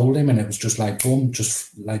I'd told him, and it was just like, boom,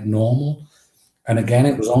 just like normal. And again,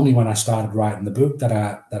 it was only when I started writing the book that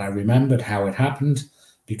I remembered how it happened,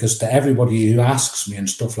 because to everybody who asks me and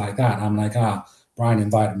stuff like that, I'm like, Brian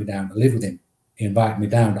invited me down to live with him. He invited me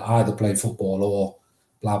down to either play football or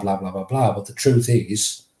blah, blah, blah, blah, blah. But the truth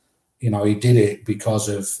is, he did it because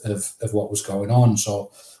of what was going on.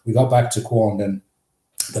 So we got back to Quarndon.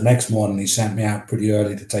 The next morning, he sent me out pretty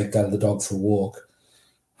early to take Del the dog for a walk.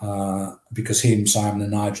 Because him, Simon and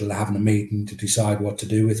Nigel are having a meeting to decide what to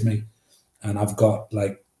do with me. And I've got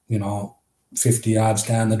 50 yards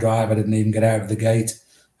down the drive. I didn't even get out of the gate.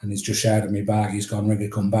 And he's just shouted me back. He's gone, Rigger,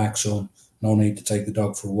 come back, son. No need to take the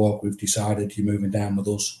dog for a walk. We've decided you're moving down with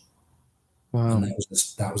us. Wow. And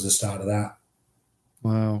that was the start of that.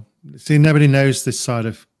 Wow. See, nobody knows this side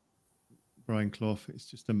of Brian Clough. It's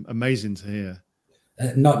just amazing to hear.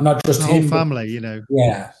 Not just the him, whole family,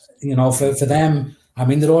 Yeah. For them, I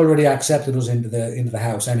mean, they'd already accepted us into the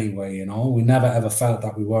house anyway, We never ever felt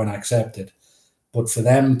that we weren't accepted. But for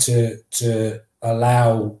them to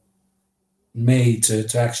allow me to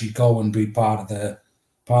actually go and be part of the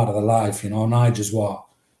life, Nigel's what?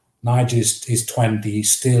 Nigel's 20,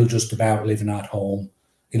 he's still just about living at home.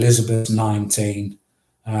 Elizabeth's 19.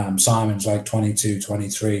 Simon's like 22,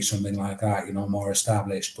 23, something like that, more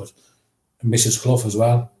established. But Mrs. Clough as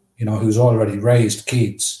well, who's already raised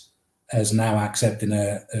kids, is now accepting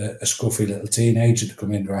a scruffy little teenager to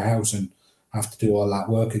come into her house and have to do all that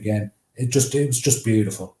work again. It was just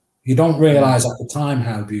beautiful. You don't realise at the time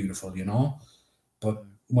how beautiful, but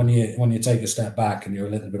when you take a step back and you're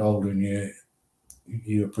a little bit older and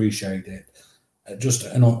you appreciate it, just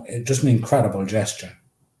an incredible gesture.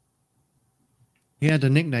 He had a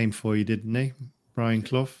nickname for you, didn't he, Brian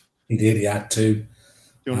Clough? He did. He had two.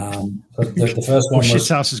 But the first one was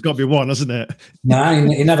Shithouse has got to be one, hasn't it? No,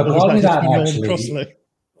 he never called me that, actually.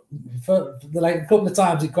 For a couple of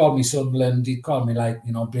times he called me Sunderland, he'd call me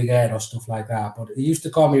Big Ed or stuff like that. But he used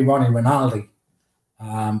to call me Ronnie Rinaldi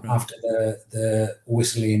after the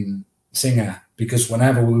whistling singer, because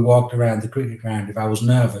whenever we walked around the cricket ground, if I was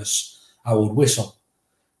nervous, I would whistle.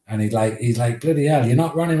 And he's like, bloody hell, you're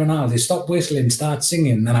not Ronnie Rinaldi, stop whistling, start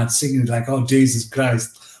singing. And I'd sing like, oh Jesus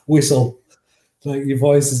Christ, whistle. Like, your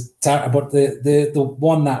voice is terrible. But the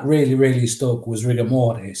one that really, really stuck was Rigor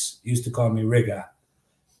Mortis. He used to call me Rigger.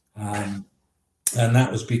 And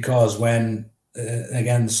that was because when,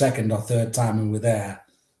 again, the second or third time we were there,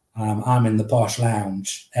 I'm in the posh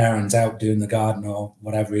lounge. Aaron's out doing the garden or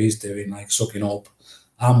whatever he's doing, like sucking up.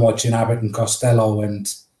 I'm watching Abbott and Costello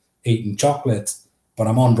and eating chocolate, but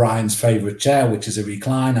I'm on Brian's favourite chair, which is a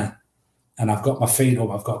recliner. And I've got my feet up,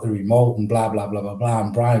 I've got the remote and blah, blah, blah, blah, blah.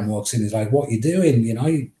 And Brian walks in, he's like, what are you doing? You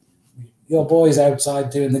know, your boy's outside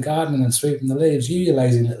doing the gardening and sweeping the leaves. You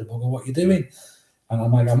lazy little bugger, what are you doing? And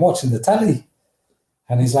I'm like, I'm watching the telly.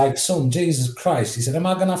 And he's like, son, Jesus Christ. He said, am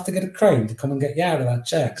I going to have to get a crane to come and get you out of that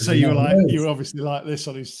chair? So you were obviously like this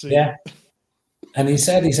on his seat. Yeah. And he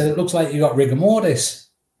said, it looks like you got rigor mortis.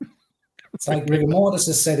 It's like rigor mortis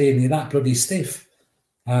has set in, you're that bloody stiff.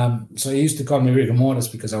 So he used to call me rigor mortis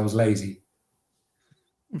because I was lazy.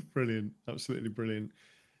 Brilliant. Absolutely brilliant.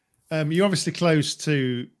 You're obviously close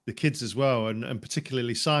to the kids as well, and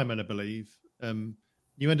particularly Simon, I believe.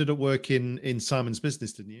 You ended up working in Simon's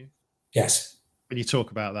business, didn't you? Yes. When you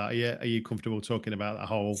talk about that, are you comfortable talking about that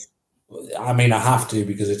whole? I mean, I have to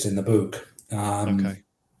because it's in the book. Okay.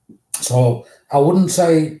 So I wouldn't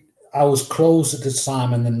say I was closer to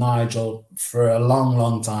Simon than Nigel for a long,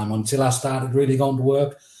 long time until I started really going to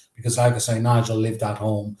work. Because, like I say, Nigel lived at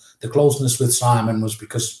home. The closeness with Simon was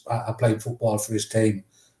because I played football for his team,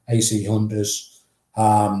 AC Hunters.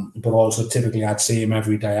 But also typically I'd see him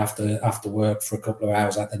every day after work for a couple of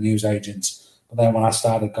hours at the newsagents. But then when I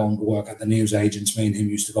started going to work at the newsagents, me and him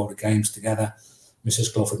used to go to games together.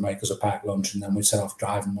 Mrs. Clough would make us a packed lunch and then we'd set off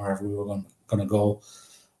driving wherever we were going to go.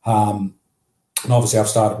 And obviously I've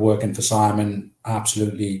started working for Simon,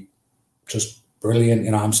 absolutely just brilliant.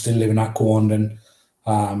 You know, I'm still living at Corndon.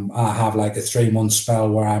 I have like a 3-month spell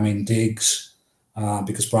where I'm in digs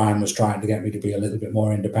because Brian was trying to get me to be a little bit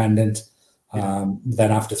more independent.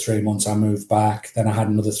 Then after 3 months, I moved back. Then I had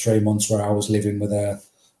another 3 months where I was living with a,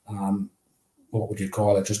 what would you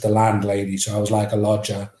call it? Just a landlady. So I was like a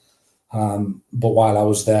lodger. But while I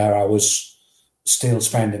was there, I was still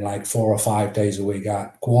spending like 4 or 5 days a week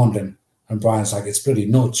at Corndon. And Brian's like, it's pretty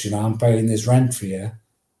nuts, you know, I'm paying this rent for you.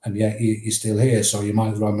 And yet you're still here, so you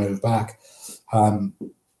might as well move back.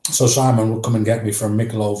 So Simon would come and get me from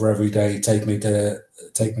Mickleover every day, take me to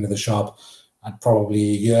the shop. I'd probably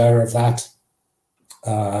a year of that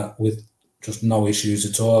with just no issues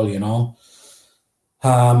at all, you know.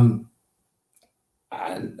 And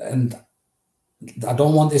I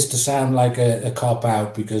don't want this to sound like a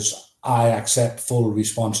cop-out because I accept full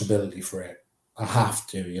responsibility for it. I have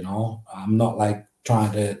to, you know. I'm not like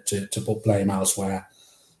trying to put blame elsewhere.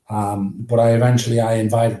 But I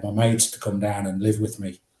invited my mates to come down and live with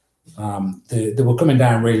me. They were coming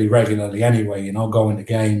down really regularly anyway, you know, going to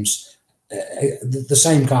games. The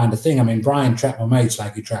same kind of thing. I mean, Brian trapped my mates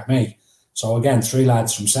like he trapped me. So again, 3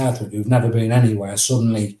 lads from Southwick who've never been anywhere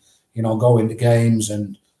suddenly, you know, going to games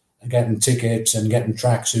and getting tickets and getting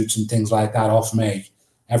tracksuits and things like that off me.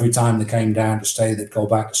 Every time they came down to stay, they'd go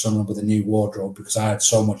back to Sunderland with a new wardrobe because I had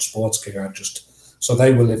so much sports gear. So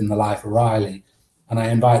they were living the life of Riley. And I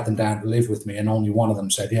invited them down to live with me, and only one of them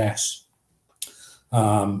said yes.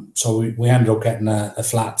 So we ended up getting a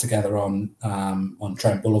flat together on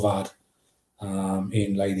Trent Boulevard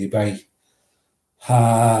in Lady Bay.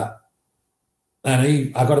 I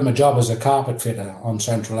got him a job as a carpet fitter on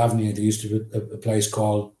Central Avenue. There used to be a place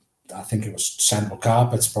called, I think it was Central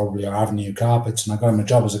Carpets, probably, or Avenue Carpets. And I got him a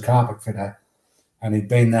job as a carpet fitter. And he'd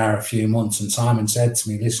been there a few months. And Simon said to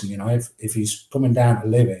me, listen, you know, if he's coming down to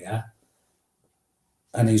live here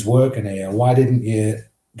and he's working here, why didn't you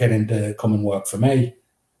get him to come and work for me?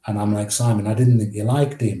 And I'm like, Simon, I didn't think you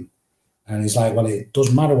liked him. And he's like, well, it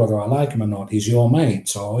doesn't matter whether I like him or not. He's your mate.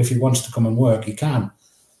 So if he wants to come and work, he can.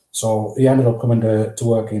 So he ended up coming to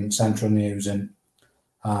work in Central News. And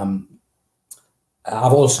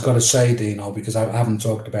I've also got to say, Dino, because I haven't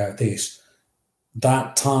talked about this,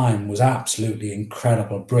 that time was absolutely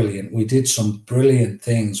incredible, brilliant. We did some brilliant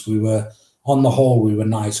things. On the whole, we were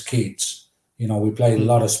nice kids. You know, we played a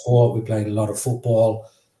lot of sport. We played a lot of football.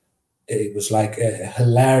 It was like a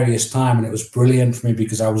hilarious time, and it was brilliant for me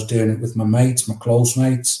because I was doing it with my mates, my close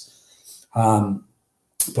mates.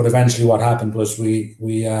 But eventually what happened was I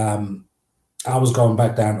was going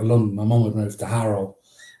back down to London. My mum had moved to Harrow,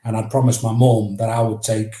 and I'd promised my mum that I would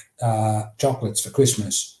take chocolates for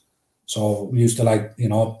Christmas. So we used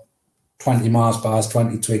to 20 Mars bars,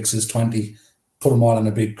 20 Twixes, 20, put them all in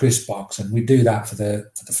a big crisp box. And we do that for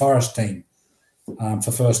the Forest team,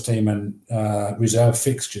 for first team and reserve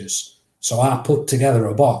fixtures. So I put together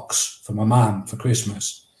a box for my mum for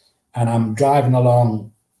Christmas, and I'm driving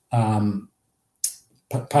along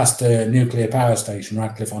past the nuclear power station,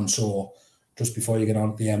 Radcliffe-on-Soar, just before you get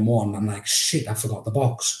on the M1. I'm like, shit, I forgot the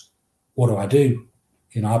box. What do I do?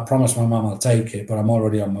 I promised my mum I'll take it, but I'm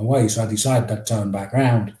already on my way. So I decided I'd turn back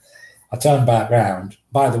round. I turned back round.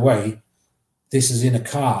 By the way, this is in a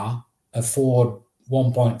car, a Ford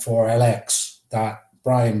 1.4 LX that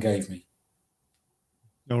Brian gave me.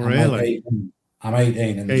 Oh, really? I'm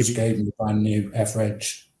 18 and just gave me a brand new F-Reg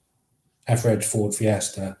Ford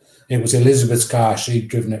Fiesta. It was Elizabeth's car. She'd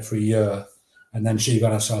driven it for a year, and then she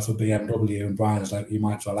got herself a BMW, and Brian's like, you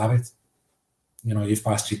might as well have it. You've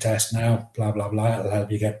passed your test now, blah, blah, blah. It'll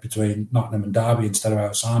help you get between Nottingham and Derby instead of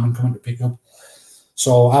our Simon coming to pick up.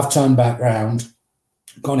 So I've turned back round,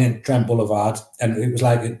 gone into Trent Boulevard, and it was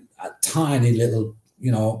like a tiny little,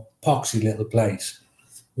 poxy little place.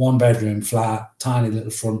 1 bedroom flat, tiny little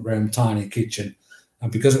front room, tiny kitchen.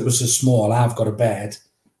 And because it was so small, I've got a bed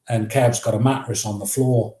and Kev's got a mattress on the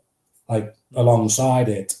floor, like alongside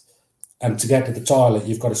it. And to get to the toilet,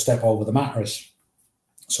 you've got to step over the mattress.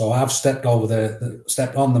 So I've stepped over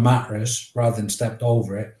stepped on the mattress rather than stepped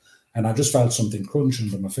over it. And I just felt something crunch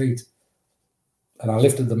under my feet. And I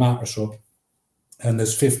lifted the mattress up and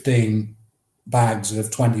there's 15 bags of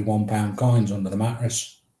 £21 coins under the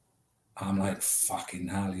mattress. I'm like, fucking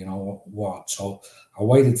hell, what? So I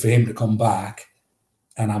waited for him to come back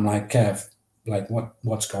and I'm like, Kev, like,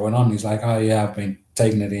 what's going on? He's like, oh, yeah, I've been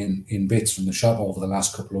taking it in bits from the shop over the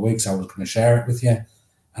last couple of weeks. I was going to share it with you.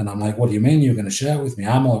 And I'm like, what do you mean you're going to share it with me?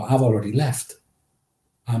 I've already left.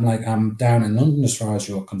 I'm like, I'm down in London as far as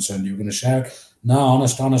you're concerned. You're going to share it? No,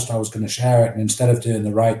 honest, I was going to share it. And instead of doing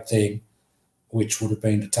the right thing, which would have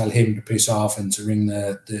been to tell him to piss off and to ring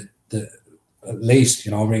the at least,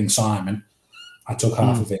 ring Simon, I took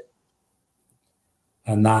half of it.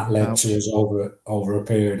 And that led to us over a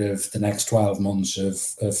period of the next 12 months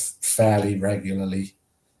of fairly regularly.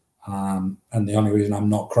 And the only reason I'm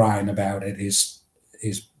not crying about it is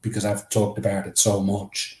because I've talked about it so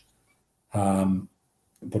much.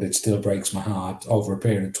 But it still breaks my heart. Over a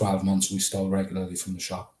period of 12 months, we stole regularly from the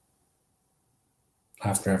shop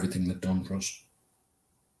after everything they'd done for us.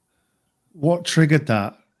 What triggered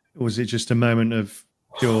that? Was it just a moment of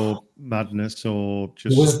pure madness, or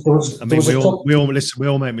just? We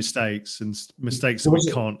all make mistakes, and mistakes that we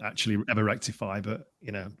can't actually ever rectify. But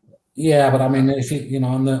Yeah, but I mean, if you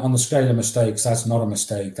on the scale of mistakes, that's not a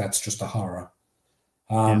mistake. That's just a horror.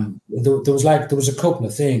 There was a couple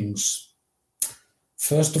of things.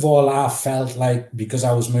 First of all, I felt like because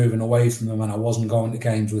I was moving away from them and I wasn't going to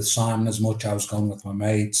games with Simon as much, I was going with my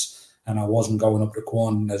mates, and I wasn't going up to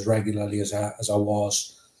Quandon as regularly as I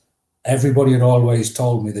was. Everybody had always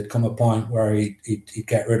told me there'd come a point where he'd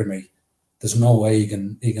get rid of me. There's no way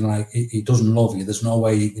he doesn't love you. There's no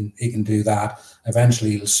way he can do that.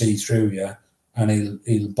 Eventually he'll see through you and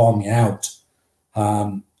he'll bomb you out.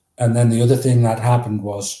 And then the other thing that happened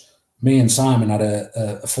was me and Simon had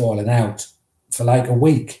a falling out for like a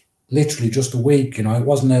week, literally just a week. It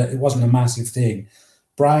wasn't a massive thing.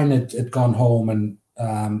 Brian had gone home and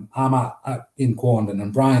I'm in Quandon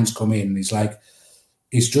and Brian's come in and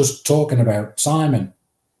he's just talking about Simon.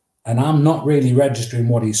 And I'm not really registering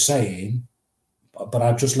what he's saying, but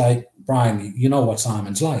I'm just like, Brian, you know what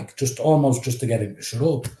Simon's like, just to get him to shut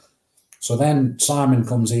up. So then Simon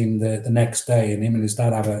comes in the next day and him and his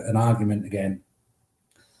dad have an argument again.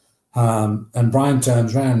 And Brian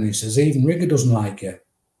turns around and he says, even Rigger doesn't like you.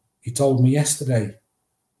 He told me yesterday.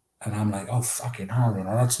 And I'm like, oh, fucking hell,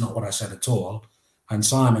 that's not what I said at all. And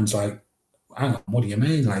Simon's like, hang on, what do you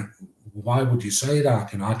mean? Like, why would you say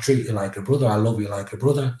that? I treat you like a brother. I love you like a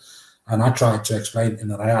brother. And I tried to explain to him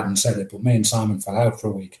that I hadn't said it, but me and Simon fell out for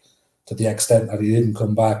a week to the extent that he didn't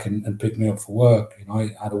come back and pick me up for work.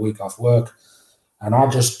 I had a week off work. And I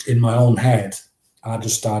just, in my own head, I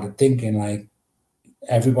just started thinking like,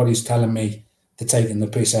 everybody's telling me they're taking the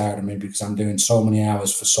piss out of me because I'm doing so many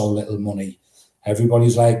hours for so little money.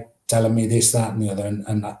 Everybody's like telling me this, that, and the other.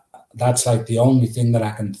 And that's like the only thing that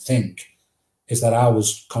I can think is that I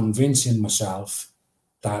was convincing myself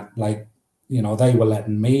that, like, they were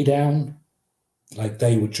letting me down, like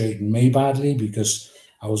they were treating me badly because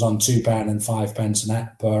I was on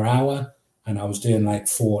 £2.05 per hour and I was doing like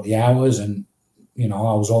 40 hours and, I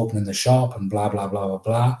was opening the shop and blah, blah, blah, blah,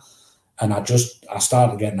 blah. And I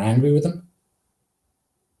started getting angry with them.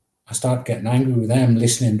 I started getting angry with them,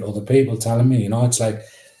 listening to other people telling me, it's like,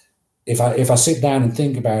 if I sit down and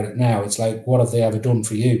think about it now, it's like, what have they ever done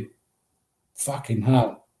for you? Fucking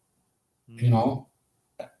hell,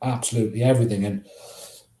 absolutely everything. And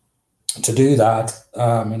to do that,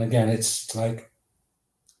 and again, it's like,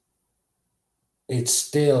 it's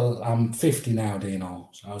still, I'm 50 now, Dino.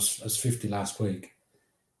 So I was 50 last week.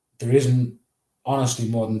 There isn't honestly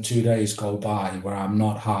more than 2 days go by where I'm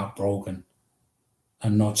not heartbroken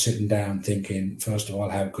and not sitting down thinking, first of all,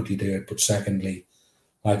 how could you do it? But secondly,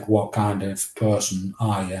 like, what kind of person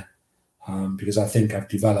are you? Because I think I've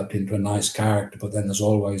developed into a nice character, but then there's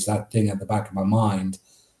always that thing at the back of my mind,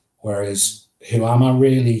 whereas who am I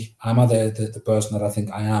really? Am I the person that I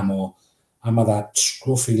think I am, or am I that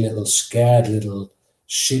scruffy little, scared little,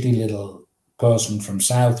 shitty little person from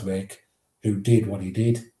Southwick who did what he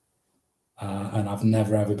did? And I've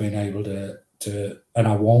never ever been able to, and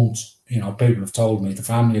I won't. People have told me, the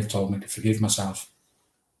family have told me to forgive myself.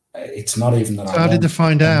 It's not even that. So how did they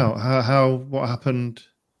find out? What happened?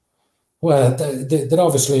 Well, that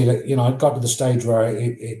obviously, it got to the stage where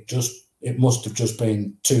it must have just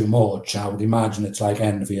been too much. I would imagine it's like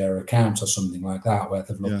end of year accounts or something like that, where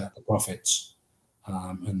they've looked at the profits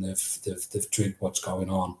and they've tweaked what's going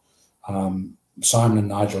on. Simon and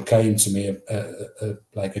Nigel came to me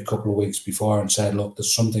like a couple of weeks before and said, "Look,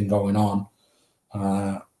 there's something going on.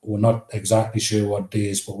 We're not exactly sure what it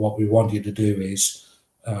is, but what we want you to do is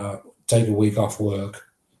take a week off work,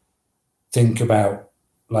 think about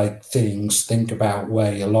think about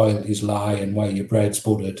where your loyalties lie and where your bread's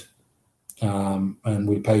buttered, and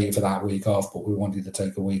we'll pay you for that week off, but we want you to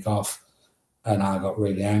take a week off." And I got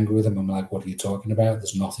really angry with him. I'm like, "What are you talking about?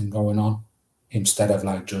 There's nothing going on." Instead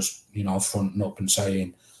of just, fronting up and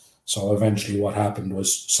saying. So eventually what happened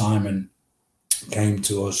was Simon came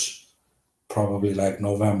to us probably like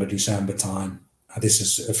November, December time. This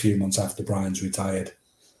is a few months after Brian's retired.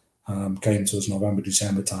 Came to us November,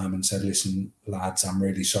 December time and said, "Listen, lads, I'm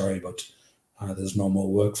really sorry, but there's no more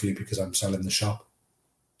work for you because I'm selling the shop."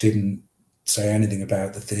 Didn't say anything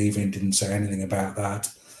about the thieving, didn't say anything about that.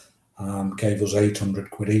 Gave us 800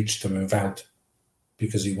 quid each to move out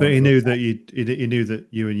because he wanted. But he knew that he knew that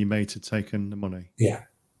you and your mate had taken the money. Yeah,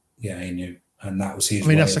 he knew, and that was his. I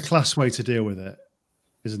mean, that's a class way to deal with it,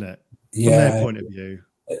 isn't it? From Yeah, their point of view,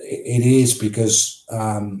 it is, because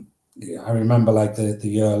I remember like the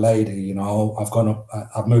year later,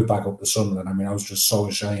 I've moved back up to Sunderland. I mean, I was just so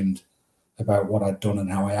ashamed about what I'd done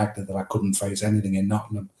and how I acted that I couldn't face anything in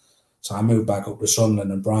Nottingham. So I moved back up to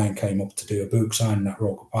Sunderland, and Brian came up to do a book signing at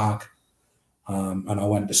Roker Park. And I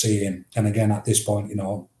went to see him. And again, at this point,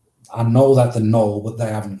 I know that they know, but they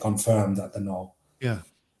haven't confirmed that they know. Yeah.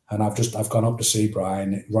 And I've gone up to see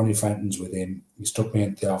Brian. Ronnie Fenton's with him. He's took me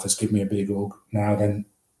into the office, give me a big hug. Now then,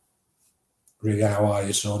 Riga, how are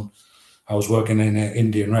you, son? I was working in an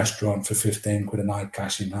Indian restaurant for 15 quid a night,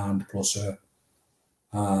 cash in hand, plus a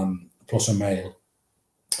meal.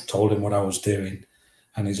 Told him what I was doing.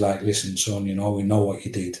 And he's like, "Listen, son, we know what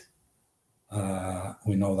you did.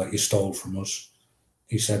 We know that you stole from us."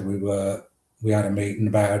 He said, we had a meeting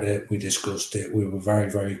about it. We discussed it. We were very,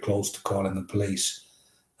 very close to calling the police.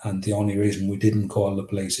 And the only reason we didn't call the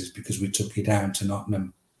police is because we took you down to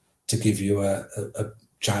Nottingham to give you a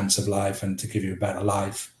chance of life and to give you a better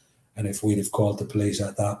life. And if we'd have called the police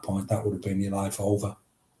at that point, that would have been your life over.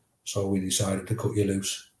 So we decided to cut you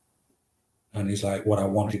loose. And he's like, "What I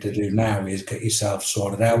want you to do now is get yourself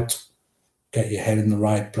sorted out, get your head in the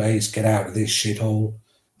right place, get out of this shithole,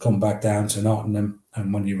 come back down to Nottingham,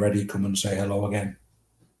 and when you're ready, come and say hello again."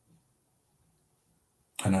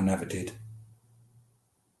 And I never did.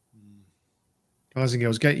 Guys and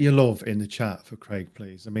girls, get your love in the chat for Craig,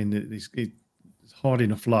 please. I mean, it's hard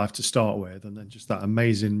enough life to start with, and then just that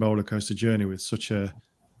amazing roller coaster journey with such a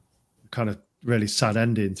kind of really sad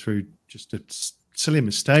ending through just a silly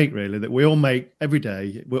mistake, really, that we all make every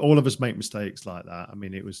day. All of us make mistakes like that. I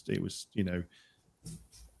mean, it was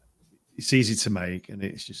it's easy to make, and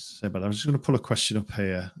it's just so bad. I'm just going to pull a question up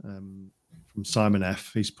here from Simon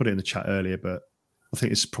F. He's put it in the chat earlier, but I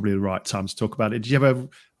think it's probably the right time to talk about it. Did you ever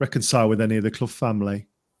reconcile with any of the Clough family?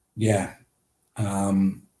 Yeah.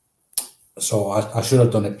 So I should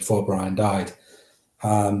have done it before Brian died.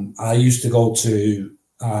 I used to go to,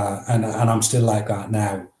 and I'm still like that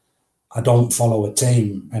now. I don't follow a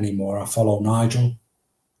team anymore. I follow Nigel.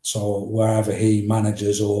 So wherever he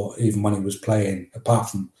manages, or even when he was playing, apart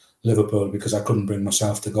from Liverpool, because I couldn't bring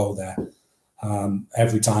myself to go there.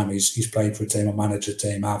 Every time he's played for a team or managed a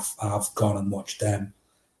team, I've gone and watched them.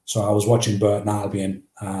 So I was watching Burton Albion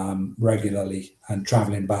regularly and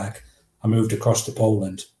travelling back. I moved across to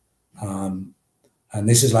Poland. And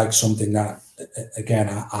this is like something that, again,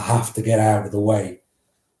 I have to get out of the way.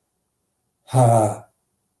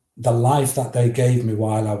 The life that they gave me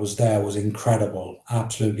while I was there was incredible,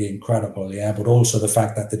 absolutely incredible, yeah. But also the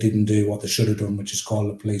fact that they didn't do what they should have done, which is call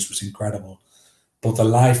the police, was incredible. But the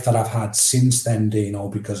life that I've had since then, Dino,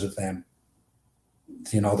 because of them,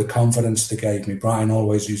 the confidence they gave me. Brian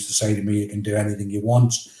always used to say to me, "You can do anything you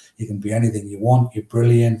want. You can be anything you want. You're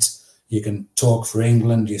brilliant. You can talk for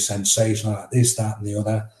England. You're sensational at this, that, and the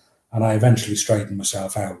other." And I eventually straightened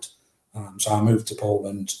myself out. So I moved to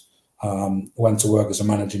Poland. Went to work as a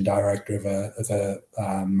managing director of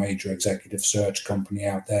a major executive search company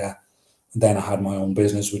out there. And then I had my own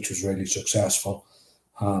business, which was really successful.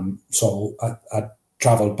 So I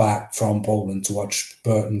travelled back from Poland to watch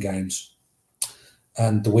Burton games.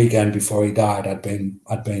 And the weekend before he died, I'd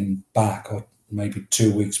been back, or maybe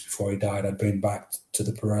 2 weeks before he died, I'd been back to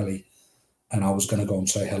the Pirelli, and I was going to go and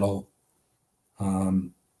say hello.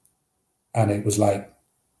 And it was like,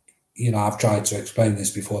 I've tried to explain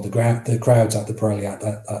this before. The crowds at the Pirelli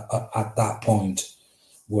at that point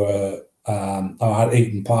were, at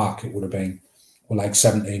Eaton Park, it would have been, were like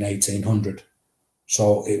 1,800.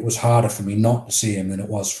 So it was harder for me not to see him than it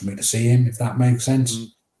was for me to see him, if that makes sense.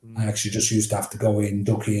 Mm-hmm. I actually just used to have to go in,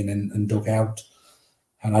 duck in and duck out.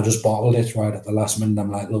 And I just bottled it right at the last minute. I'm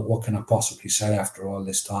like, look, what can I possibly say after all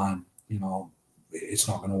this time? It's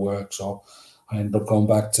not going to work. So I ended up going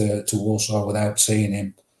back to Warsaw without seeing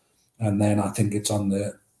him. And then I think it's I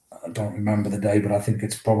don't remember the day, but I think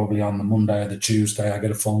it's probably on the Monday or the Tuesday, I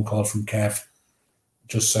get a phone call from Kev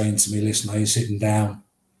just saying to me, listen, are you sitting down?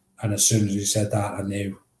 And as soon as he said that, I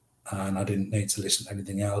knew, and I didn't need to listen to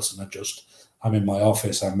anything else. And I'm in my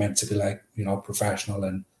office. I'm meant to be like, professional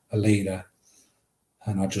and a leader.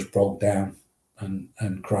 And I just broke down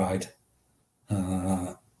and cried.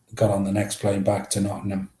 Got on the next plane back to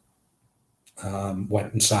Nottingham.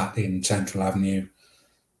 Went and sat in Central Avenue.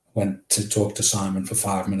 Went to talk to Simon for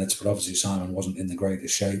 5 minutes, but obviously Simon wasn't in the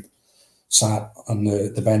greatest shape. Sat on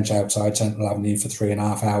the bench outside Central Avenue for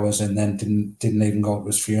 3.5 hours, and then didn't even go to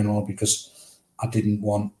his funeral because I didn't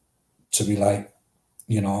want to be like,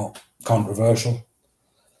 controversial.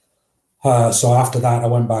 So after that, I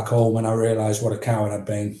went back home and I realised what a coward I'd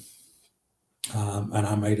been. And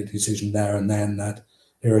I made a decision there and then that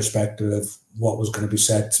irrespective of what was going to be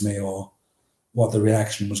said to me or what the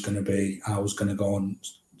reaction was going to be, I was going to go and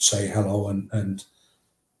say hello and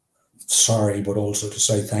sorry, but also to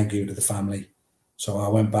say thank you to the family. So I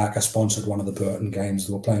went back, I sponsored one of the Burton games.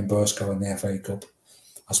 They were playing Burscough in the FA Cup.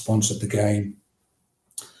 I sponsored the game.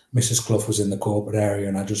 Mrs. Clough was in the corporate area,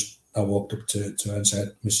 and I walked up to her and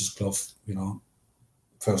said, Mrs. Clough,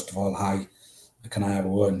 first of all, hi, can I have a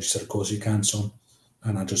word? And she said, of course you can, son.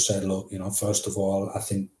 And I just said, look, first of all, I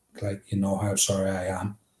think, how sorry I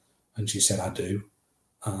am. And she said, I do.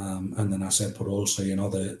 And then I said, but also,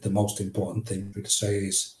 the most important thing to say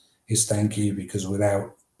is thank you, because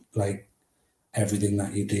without everything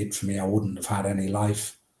that you did for me, I wouldn't have had any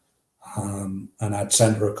life. And I'd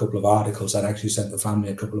sent her a couple of articles. I'd actually sent the family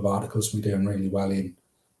a couple of articles. We're doing really well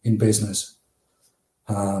in business,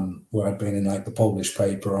 where I'd been in the Polish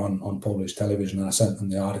paper on Polish television, and I sent them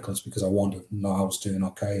the articles because I wanted to know I was doing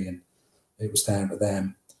okay, and it was down to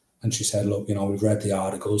them. And she said, look, we've read the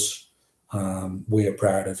articles. We are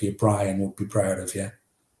proud of you. Brian would be proud of you.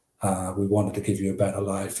 We wanted to give you a better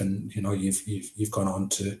life, and you've gone on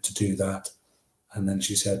to do that. And then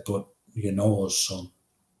she said, but us, son,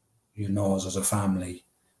 us as a family,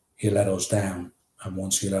 you let us down, and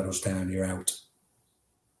once you let us down, you're out.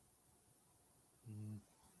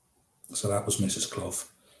 So that was Mrs. Clough.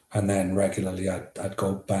 And then regularly I'd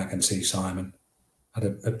go back and see Simon. I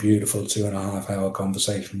had a beautiful 2.5 hour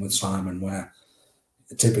conversation with Simon where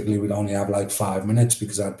typically we'd only have 5 minutes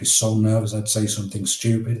because I'd be so nervous I'd say something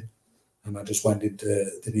stupid. And I just went into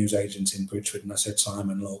the news agents in Bridgeford and I said,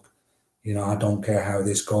 Simon, look, I don't care how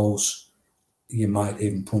this goes. You might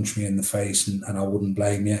even punch me in the face and I wouldn't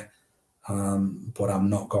blame you. But I'm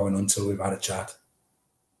not going until we've had a chat.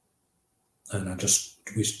 And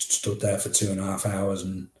we stood there for 2.5 hours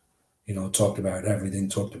and, talked about everything,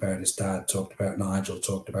 talked about his dad, talked about Nigel,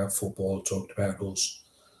 talked about football, talked about us.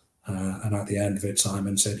 And at the end of it,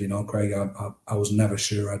 Simon said, Craig, I was never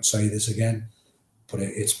sure I'd say this again, but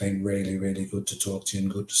it's been really, really good to talk to you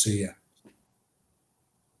and good to see you.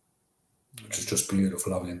 Which is just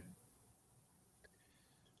beautiful of him.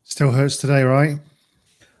 Still hurts today, right?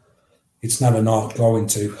 It's never not going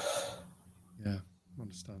to. Yeah, I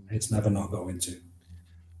understand. It's never not going to.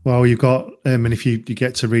 Well, you've got, and if you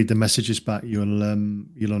get to read the messages back, you'll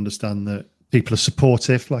understand that people are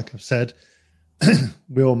supportive. Like I've said,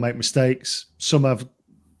 we all make mistakes. Some have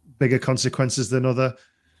bigger consequences than other,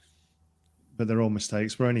 but they're all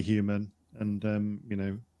mistakes. We're only human, and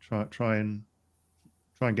try and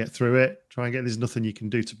get through it. There's nothing you can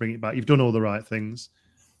do to bring it back. You've done all the right things.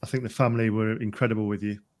 I think the family were incredible with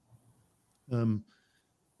you.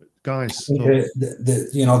 Guys,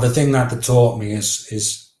 the thing that they taught me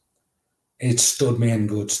is it stood me in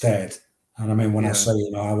good stead. And I mean, when I say,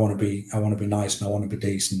 I want to be nice and I want to be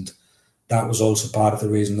decent, that was also part of the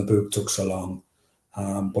reason the book took so long.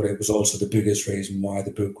 But it was also the biggest reason why the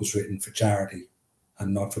book was written for charity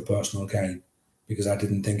and not for personal gain, because I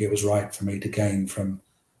didn't think it was right for me to gain from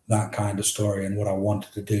that kind of story. And what I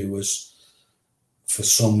wanted to do was for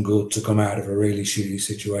some good to come out of a really shitty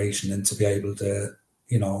situation and to be able to,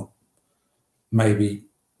 you know, maybe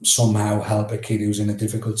somehow help a kid who's in a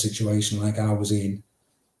difficult situation like I was in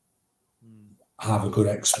have a good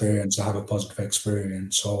experience, have a positive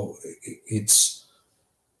experience. So it's,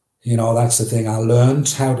 you know, that's the thing. I learned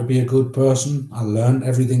how to be a good person. I learned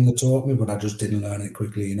everything they taught me, but I just didn't learn it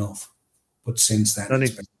quickly enough. But since then, I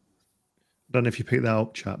don't know if you picked that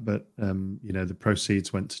up, chat, but you know, the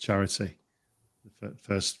proceeds went to charity. The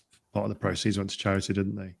first part of the proceeds went to charity,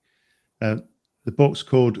 didn't they? The book's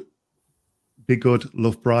called Be Good,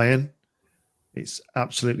 Love Brian. It's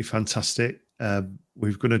absolutely fantastic.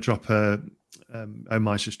 We're going to drop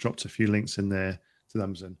Omar's just dropped a few links in there to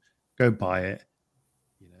Amazon. Go buy it.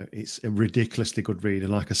 You know, it's a ridiculously good read.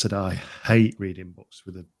 And like I said, I hate reading books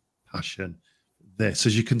with a passion. This,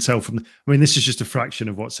 as you can tell from, I mean, this is just a fraction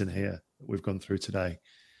of what's in here that we've gone through today.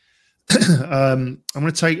 I'm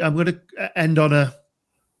going to end on a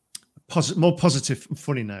more positive and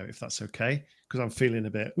funny note, if that's okay, because I'm feeling a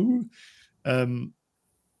bit, and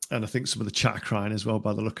I think some of the chat are crying as well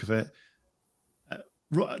by the look of it.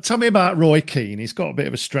 Tell me about Roy Keane. He's got a bit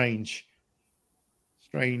of a strange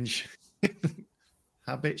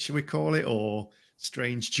habit, should we call it, or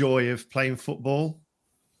strange joy of playing football.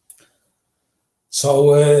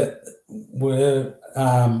 So we're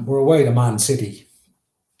away to Man City,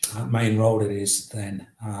 at Main Road it is then,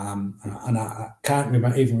 and I can't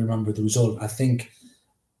even remember the result. I think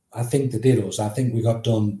they did us. I think we got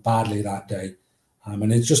done badly that day,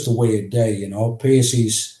 and it's just a weird day, you know.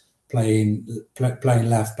 Piercy's playing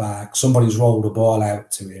left back. Somebody's rolled a ball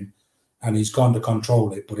out to him, and he's gone to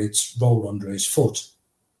control it, but it's rolled under his foot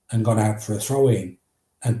and gone out for a throw in,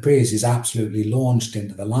 and Piercy's absolutely launched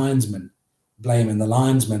into the linesman, blaming the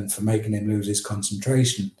linesman for making him lose his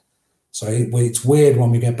concentration. So it's weird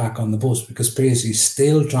when we get back on the bus because Piercy's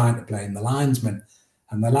still trying to blame the linesman,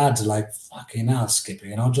 and the lads are like, fucking hell, Skipper,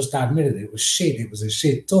 you know, just admit it. It was shit. It was a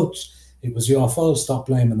shit touch. It was your fault. Stop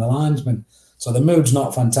blaming the linesman. So the mood's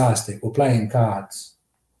not fantastic. We're playing cards.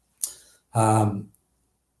 And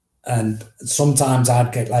sometimes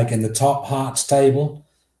I'd get like in the top hearts table,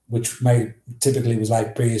 which typically was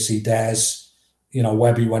like Piercy, Des, you know,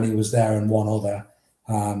 Webby when he was there and one other.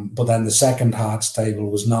 But then the second hearts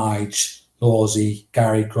table was Nige, Lawsy,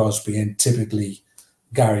 Gary Crosby, and typically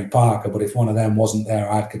Gary Parker. But if one of them wasn't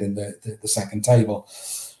there, I'd get in the second table.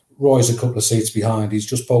 Roy's a couple of seats behind. He's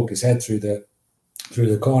just poked his head through the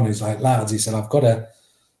corner. He's like, lads, he said, I've got to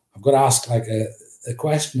ask like a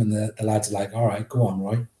question. And the lads are like, all right, go on,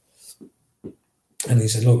 Roy. And he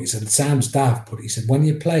said, look, he said, it sounds daft, but he said, when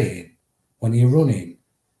you're playing, when you're running,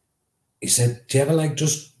 he said, do you ever like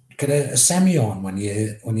just get a semi on when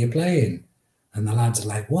you're playing? And the lads are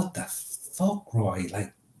like, what the fuck, Roy?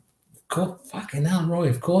 Like, fucking hell, Roy,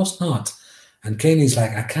 of course not. And Keeney's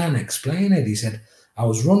like, I can't explain it. He said, I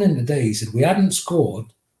was running today. He said, we hadn't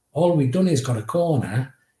scored. All we'd done is got a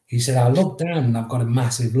corner. He said, I looked down and I've got a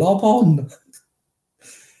massive lob on.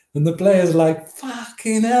 And the player's like,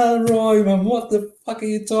 fucking hell, Roy, man, what the fuck are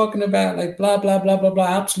you talking about? Like, blah, blah, blah, blah, blah,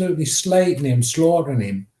 absolutely slating him, slaughtering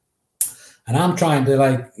him. And I'm trying to,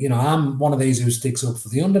 like, you know, I'm one of these who sticks up for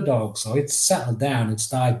the underdog. So it's settled down, it's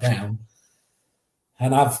died down.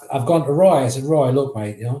 And I've gone to Roy. I said, Roy, look,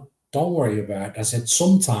 mate, you know, don't worry about it. I said,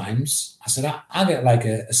 sometimes, I said, I get like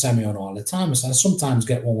a semi on all the time. I said, I sometimes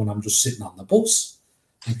get one when I'm just sitting on the bus.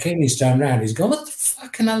 And Kenny's turned around, he's going, what the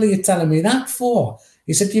fucking hell are you telling me that for?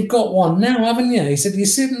 He said, you've got one now, haven't you? He said, you're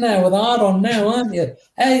sitting there with a hard on now, aren't you?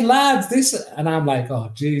 Hey, lads, this... And I'm like,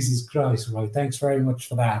 oh, Jesus Christ, Roy, thanks very much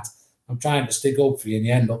for that. I'm trying to stick up for you and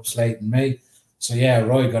you end up slating me. So, yeah,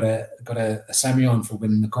 Roy got a semi on for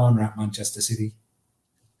winning the corner at Manchester City.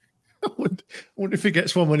 I wonder if he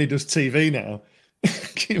gets one when he does TV now.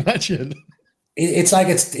 Can you imagine? It's like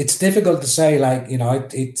it's difficult to say, like, you know,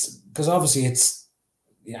 it's because obviously it's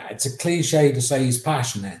a cliche to say he's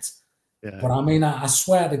passionate. Yeah. But I mean, I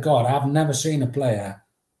swear to God, I've never seen a player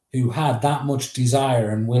who had that much desire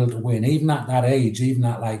and will to win, even at that age, even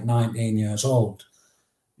at like 19 years old.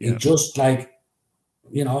 Yeah. He just like,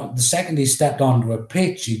 you know, the second he stepped onto a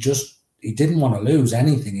pitch, he didn't want to lose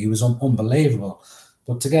anything. He was unbelievable.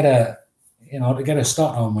 But to get a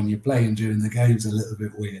start on when you're playing during the game's a little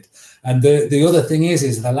bit weird. And the other thing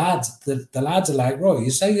is the lads are like, Roy,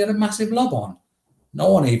 you say you had a massive lob on.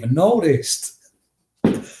 No one even noticed.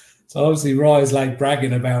 So obviously Roy's like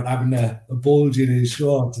bragging about having a bulge in his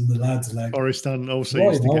shorts, and the lads are like, Forrest Dunn also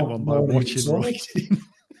used to get one by watching Roy.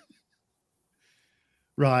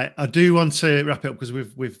 Right, I do want to wrap it up because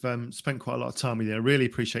we've spent quite a lot of time with you. I really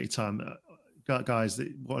appreciate your time. guys.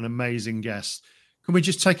 What an amazing guest. Can we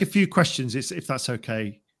just take a few questions, if that's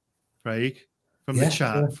okay, Craig, from the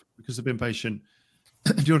chat, sure, because I've been patient.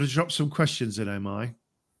 Do you want to drop some questions in, Omai?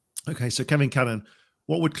 Okay, so Kevin Cannon,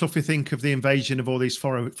 what would Clough think of the invasion of all these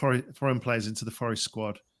foreign players into the Forest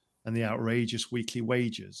squad and the outrageous weekly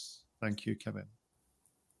wages? Thank you, Kevin.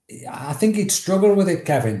 I think he'd struggle with it,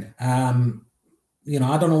 Kevin. You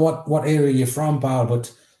know, I don't know what area you're from, pal,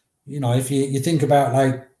 but, you know, if you think about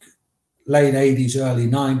like late 80s, early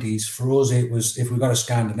 90s, for us, it was if we got a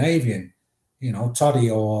Scandinavian, you know, Toddy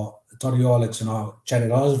Orlickson or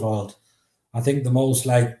Cheddar Oswald. I think the most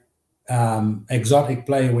like exotic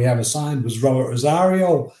player we ever signed was Robert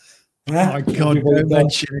Rosario. Oh my God, don't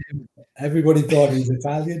mention him. Everybody thought he was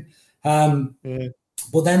Italian.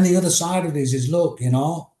 But then the other side of this is, look, you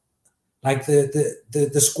know, like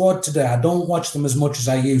the squad today, I don't watch them as much as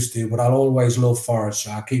I used to, but I'll always love Forest,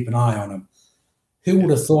 so I keep an eye on them. Who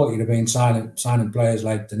would have thought you'd have been signing players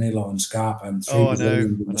like Danilo and Scarpa and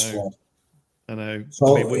in the squad? I know.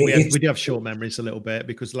 So we do have short memories a little bit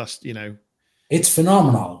because it's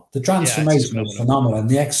phenomenal. The transformation is phenomenal, and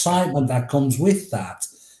the excitement that comes with that.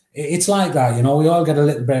 It's like that, you know. We all get a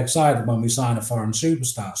little bit excited when we sign a foreign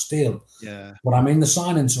superstar still. Yeah. But I mean, they're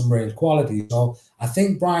signing some real quality. So I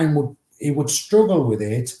think Brian would struggle with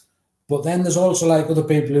it. But then there's also like other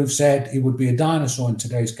people who've said he would be a dinosaur in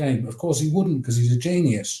today's game. Of course he wouldn't, because he's a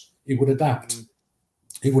genius. He would adapt.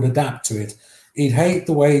 He would adapt to it. He'd hate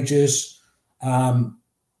the wages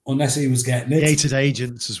unless he was getting it. He hated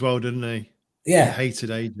agents as well, didn't he? Yeah. He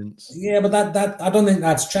hated agents. Yeah, but that I don't think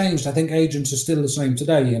that's changed. I think agents are still the same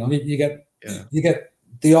today. You know, you get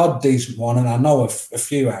the odd decent one, and I know a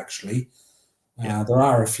few actually. There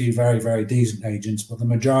are a few very, very decent agents, but the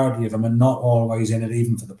majority of them are not always in it,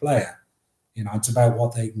 even for the player. You know, it's about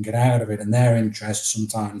what they can get out of it, and their interests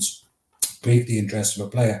sometimes beat the interest of a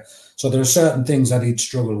player. So there are certain things that he'd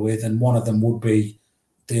struggle with, and one of them would be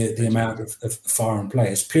the amount of foreign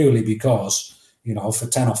players, purely because, you know, for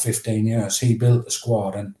 10 or 15 years, he built the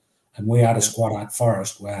squad, and we had a squad at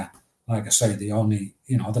Forest where, like I say, the only,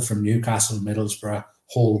 you know, they're from Newcastle, Middlesbrough,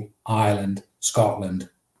 Hull, Ireland, Scotland,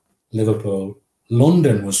 Liverpool.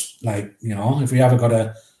 London was like, you know, if we ever got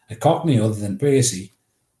a Cockney other than Percy,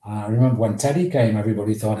 I remember when Teddy came,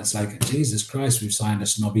 everybody thought it's like, Jesus Christ, we've signed a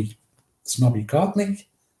snobby Cockney.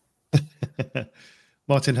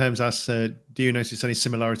 Martin Holmes asks, do you notice any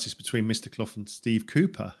similarities between Mr. Clough and Steve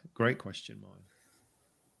Cooper? Great question,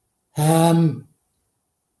 Martin.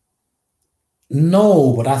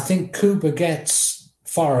 No, but I think Cooper gets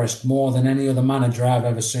Forest more than any other manager I've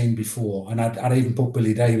ever seen before. And I'd even put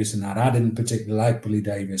Billy Davis in that. I didn't particularly like Billy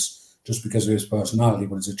Davis just because of his personality,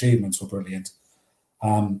 but his achievements were brilliant.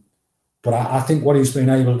 But I think what he's been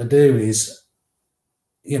able to do is,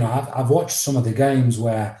 you know, I've watched some of the games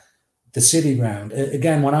where the City Ground,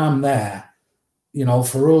 again, when I'm there, you know,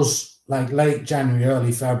 for us, like late January,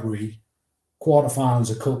 early February,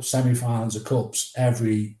 quarterfinals of cups, semi-finals of cups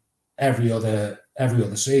every other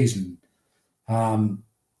season.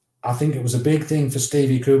 I think it was a big thing for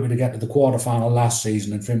Stevie Cooper to get to the quarterfinal last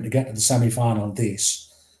season and for him to get to the semi-final this.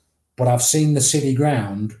 But I've seen the City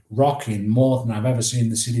Ground rocking more than I've ever seen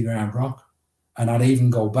the City Ground rock. And I'd even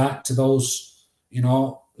go back to those, you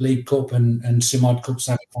know, League Cup and Simod Cup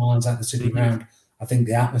semi-finals at the City Ground. I think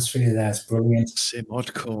the atmosphere there is brilliant.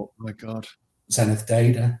 Simod Cup, my God. Zenith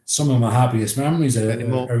Data. Some of my happiest memories are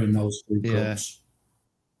in those two cups.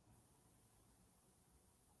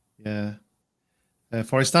 Yeah.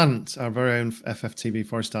 Forest Ant, our very own FFTV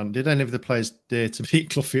Forest Ant. Did any of the players dare to beat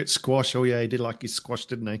Clough at squash? Oh yeah, he did like his squash,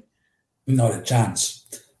 didn't he? Not a chance.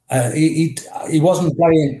 He wasn't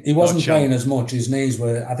playing. He wasn't playing as much. His knees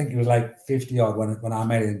were. I think he was like 50 odd when I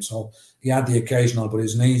met him. So he had the occasional, but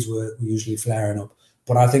his knees were usually flaring up.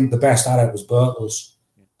 But I think the best at it was Birtles,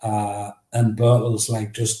 and Birtles,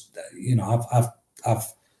 like, just, you know,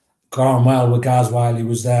 I've got on well with Gaz while he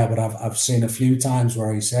was there, but I've seen a few times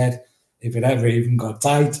where he said, if it ever even got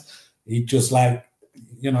tight, he'd just, like,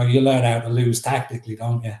 you know, you learn how to lose tactically,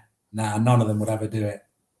 don't you? Nah, none of them would ever do it.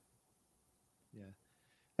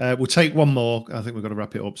 Yeah. We'll take one more. I think we've got to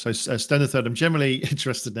wrap it up. So, Stone the Third, I'm generally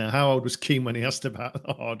interested now. How old was Keane when he asked about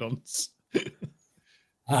the hard-ons?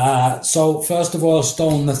 So, first of all,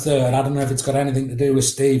 Stone the Third, I don't know if it's got anything to do with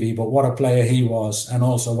Stevie, but what a player he was, and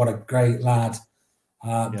also what a great lad.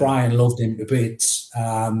 Brian loved him to bits.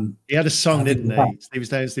 He had a song, didn't he? Stevie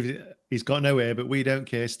Stone, he's got nowhere, but we don't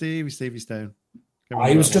care. Stevie Stone.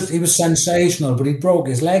 He was sensational, but he broke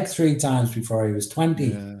his leg 3 times before he was 20.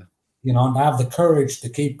 Yeah. You know, and to have the courage to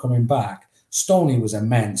keep coming back. Stoney was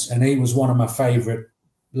immense, and he was one of my favourite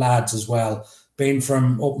lads as well. being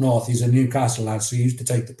from up north, he's a Newcastle lad, so he used to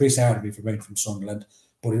take the piss out of me for being from Sunderland,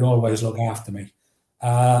 but he'd always look after me.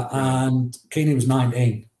 And Keeney was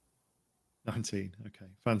 19. 19, okay,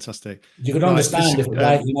 fantastic. You could understand if it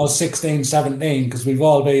was like, 16, 17, because we've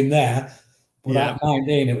all been there, but at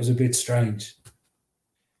 19, it was a bit strange.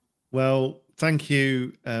 Well, thank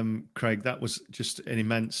you, Craig. That was just an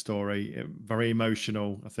immense story, very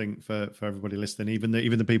emotional, I think, for everybody listening. Even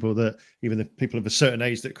the people of a certain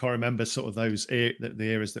age that can't remember sort of the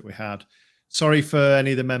eras that we had. Sorry for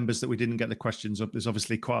any of the members that we didn't get the questions up. There's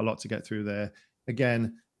obviously quite a lot to get through there.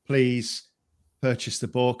 Again, please purchase the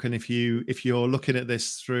book, and if you're looking at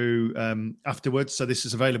this through afterwards, so this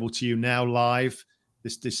is available to you now live.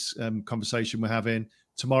 This conversation we're having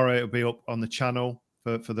tomorrow, it'll be up on the channel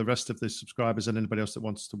for the rest of the subscribers and anybody else that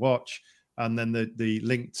wants to watch. And then the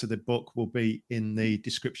link to the book will be in the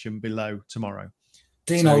description below tomorrow.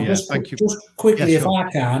 Dino, just quickly, if I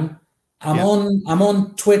can, I'm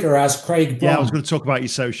on Twitter as Craig Brom. Yeah, I was going to talk about your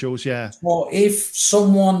socials. Yeah. So if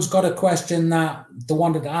someone's got a question that they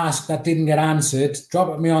wanted to ask that didn't get answered, drop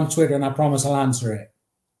it me on Twitter, and I promise I'll answer it.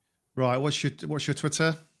 Right. What's your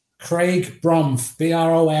Twitter? Craig Bromf,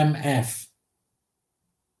 Bromf.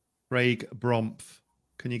 Craig Bromf.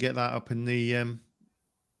 Can you get that up in the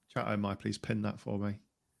chat? Oh my, please pin that for me.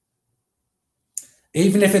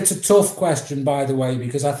 Even if it's a tough question, by the way,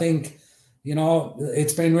 because I think,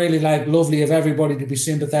 it's been really lovely of everybody to be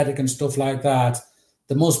sympathetic and stuff like that.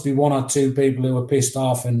 There must be one or two people who are pissed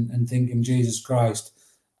off and thinking, Jesus Christ.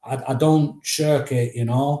 I don't shirk it,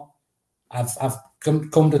 I've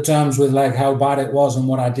come to terms with how bad it was and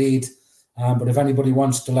what I did. But if anybody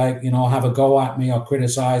wants to have a go at me or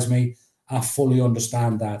criticize me, I fully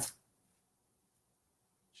understand that.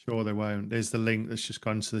 Sure, they won't. There's the link that's just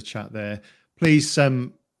gone to the chat there. Please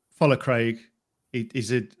follow Craig.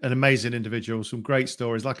 He's an amazing individual, some great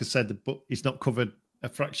stories. Like I said, the book, he's not covered a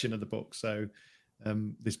fraction of the book, so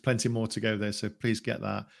there's plenty more to go there. So please get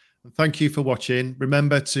that. And thank you for watching.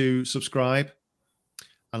 Remember to subscribe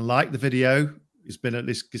and like the video. It's been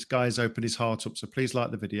this guy's opened his heart up, so please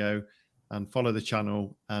like the video and follow the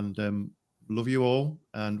channel. And love you all,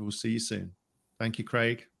 and we'll see you soon. Thank you,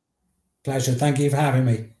 Craig. Pleasure. Thank you for having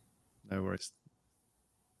me. No worries.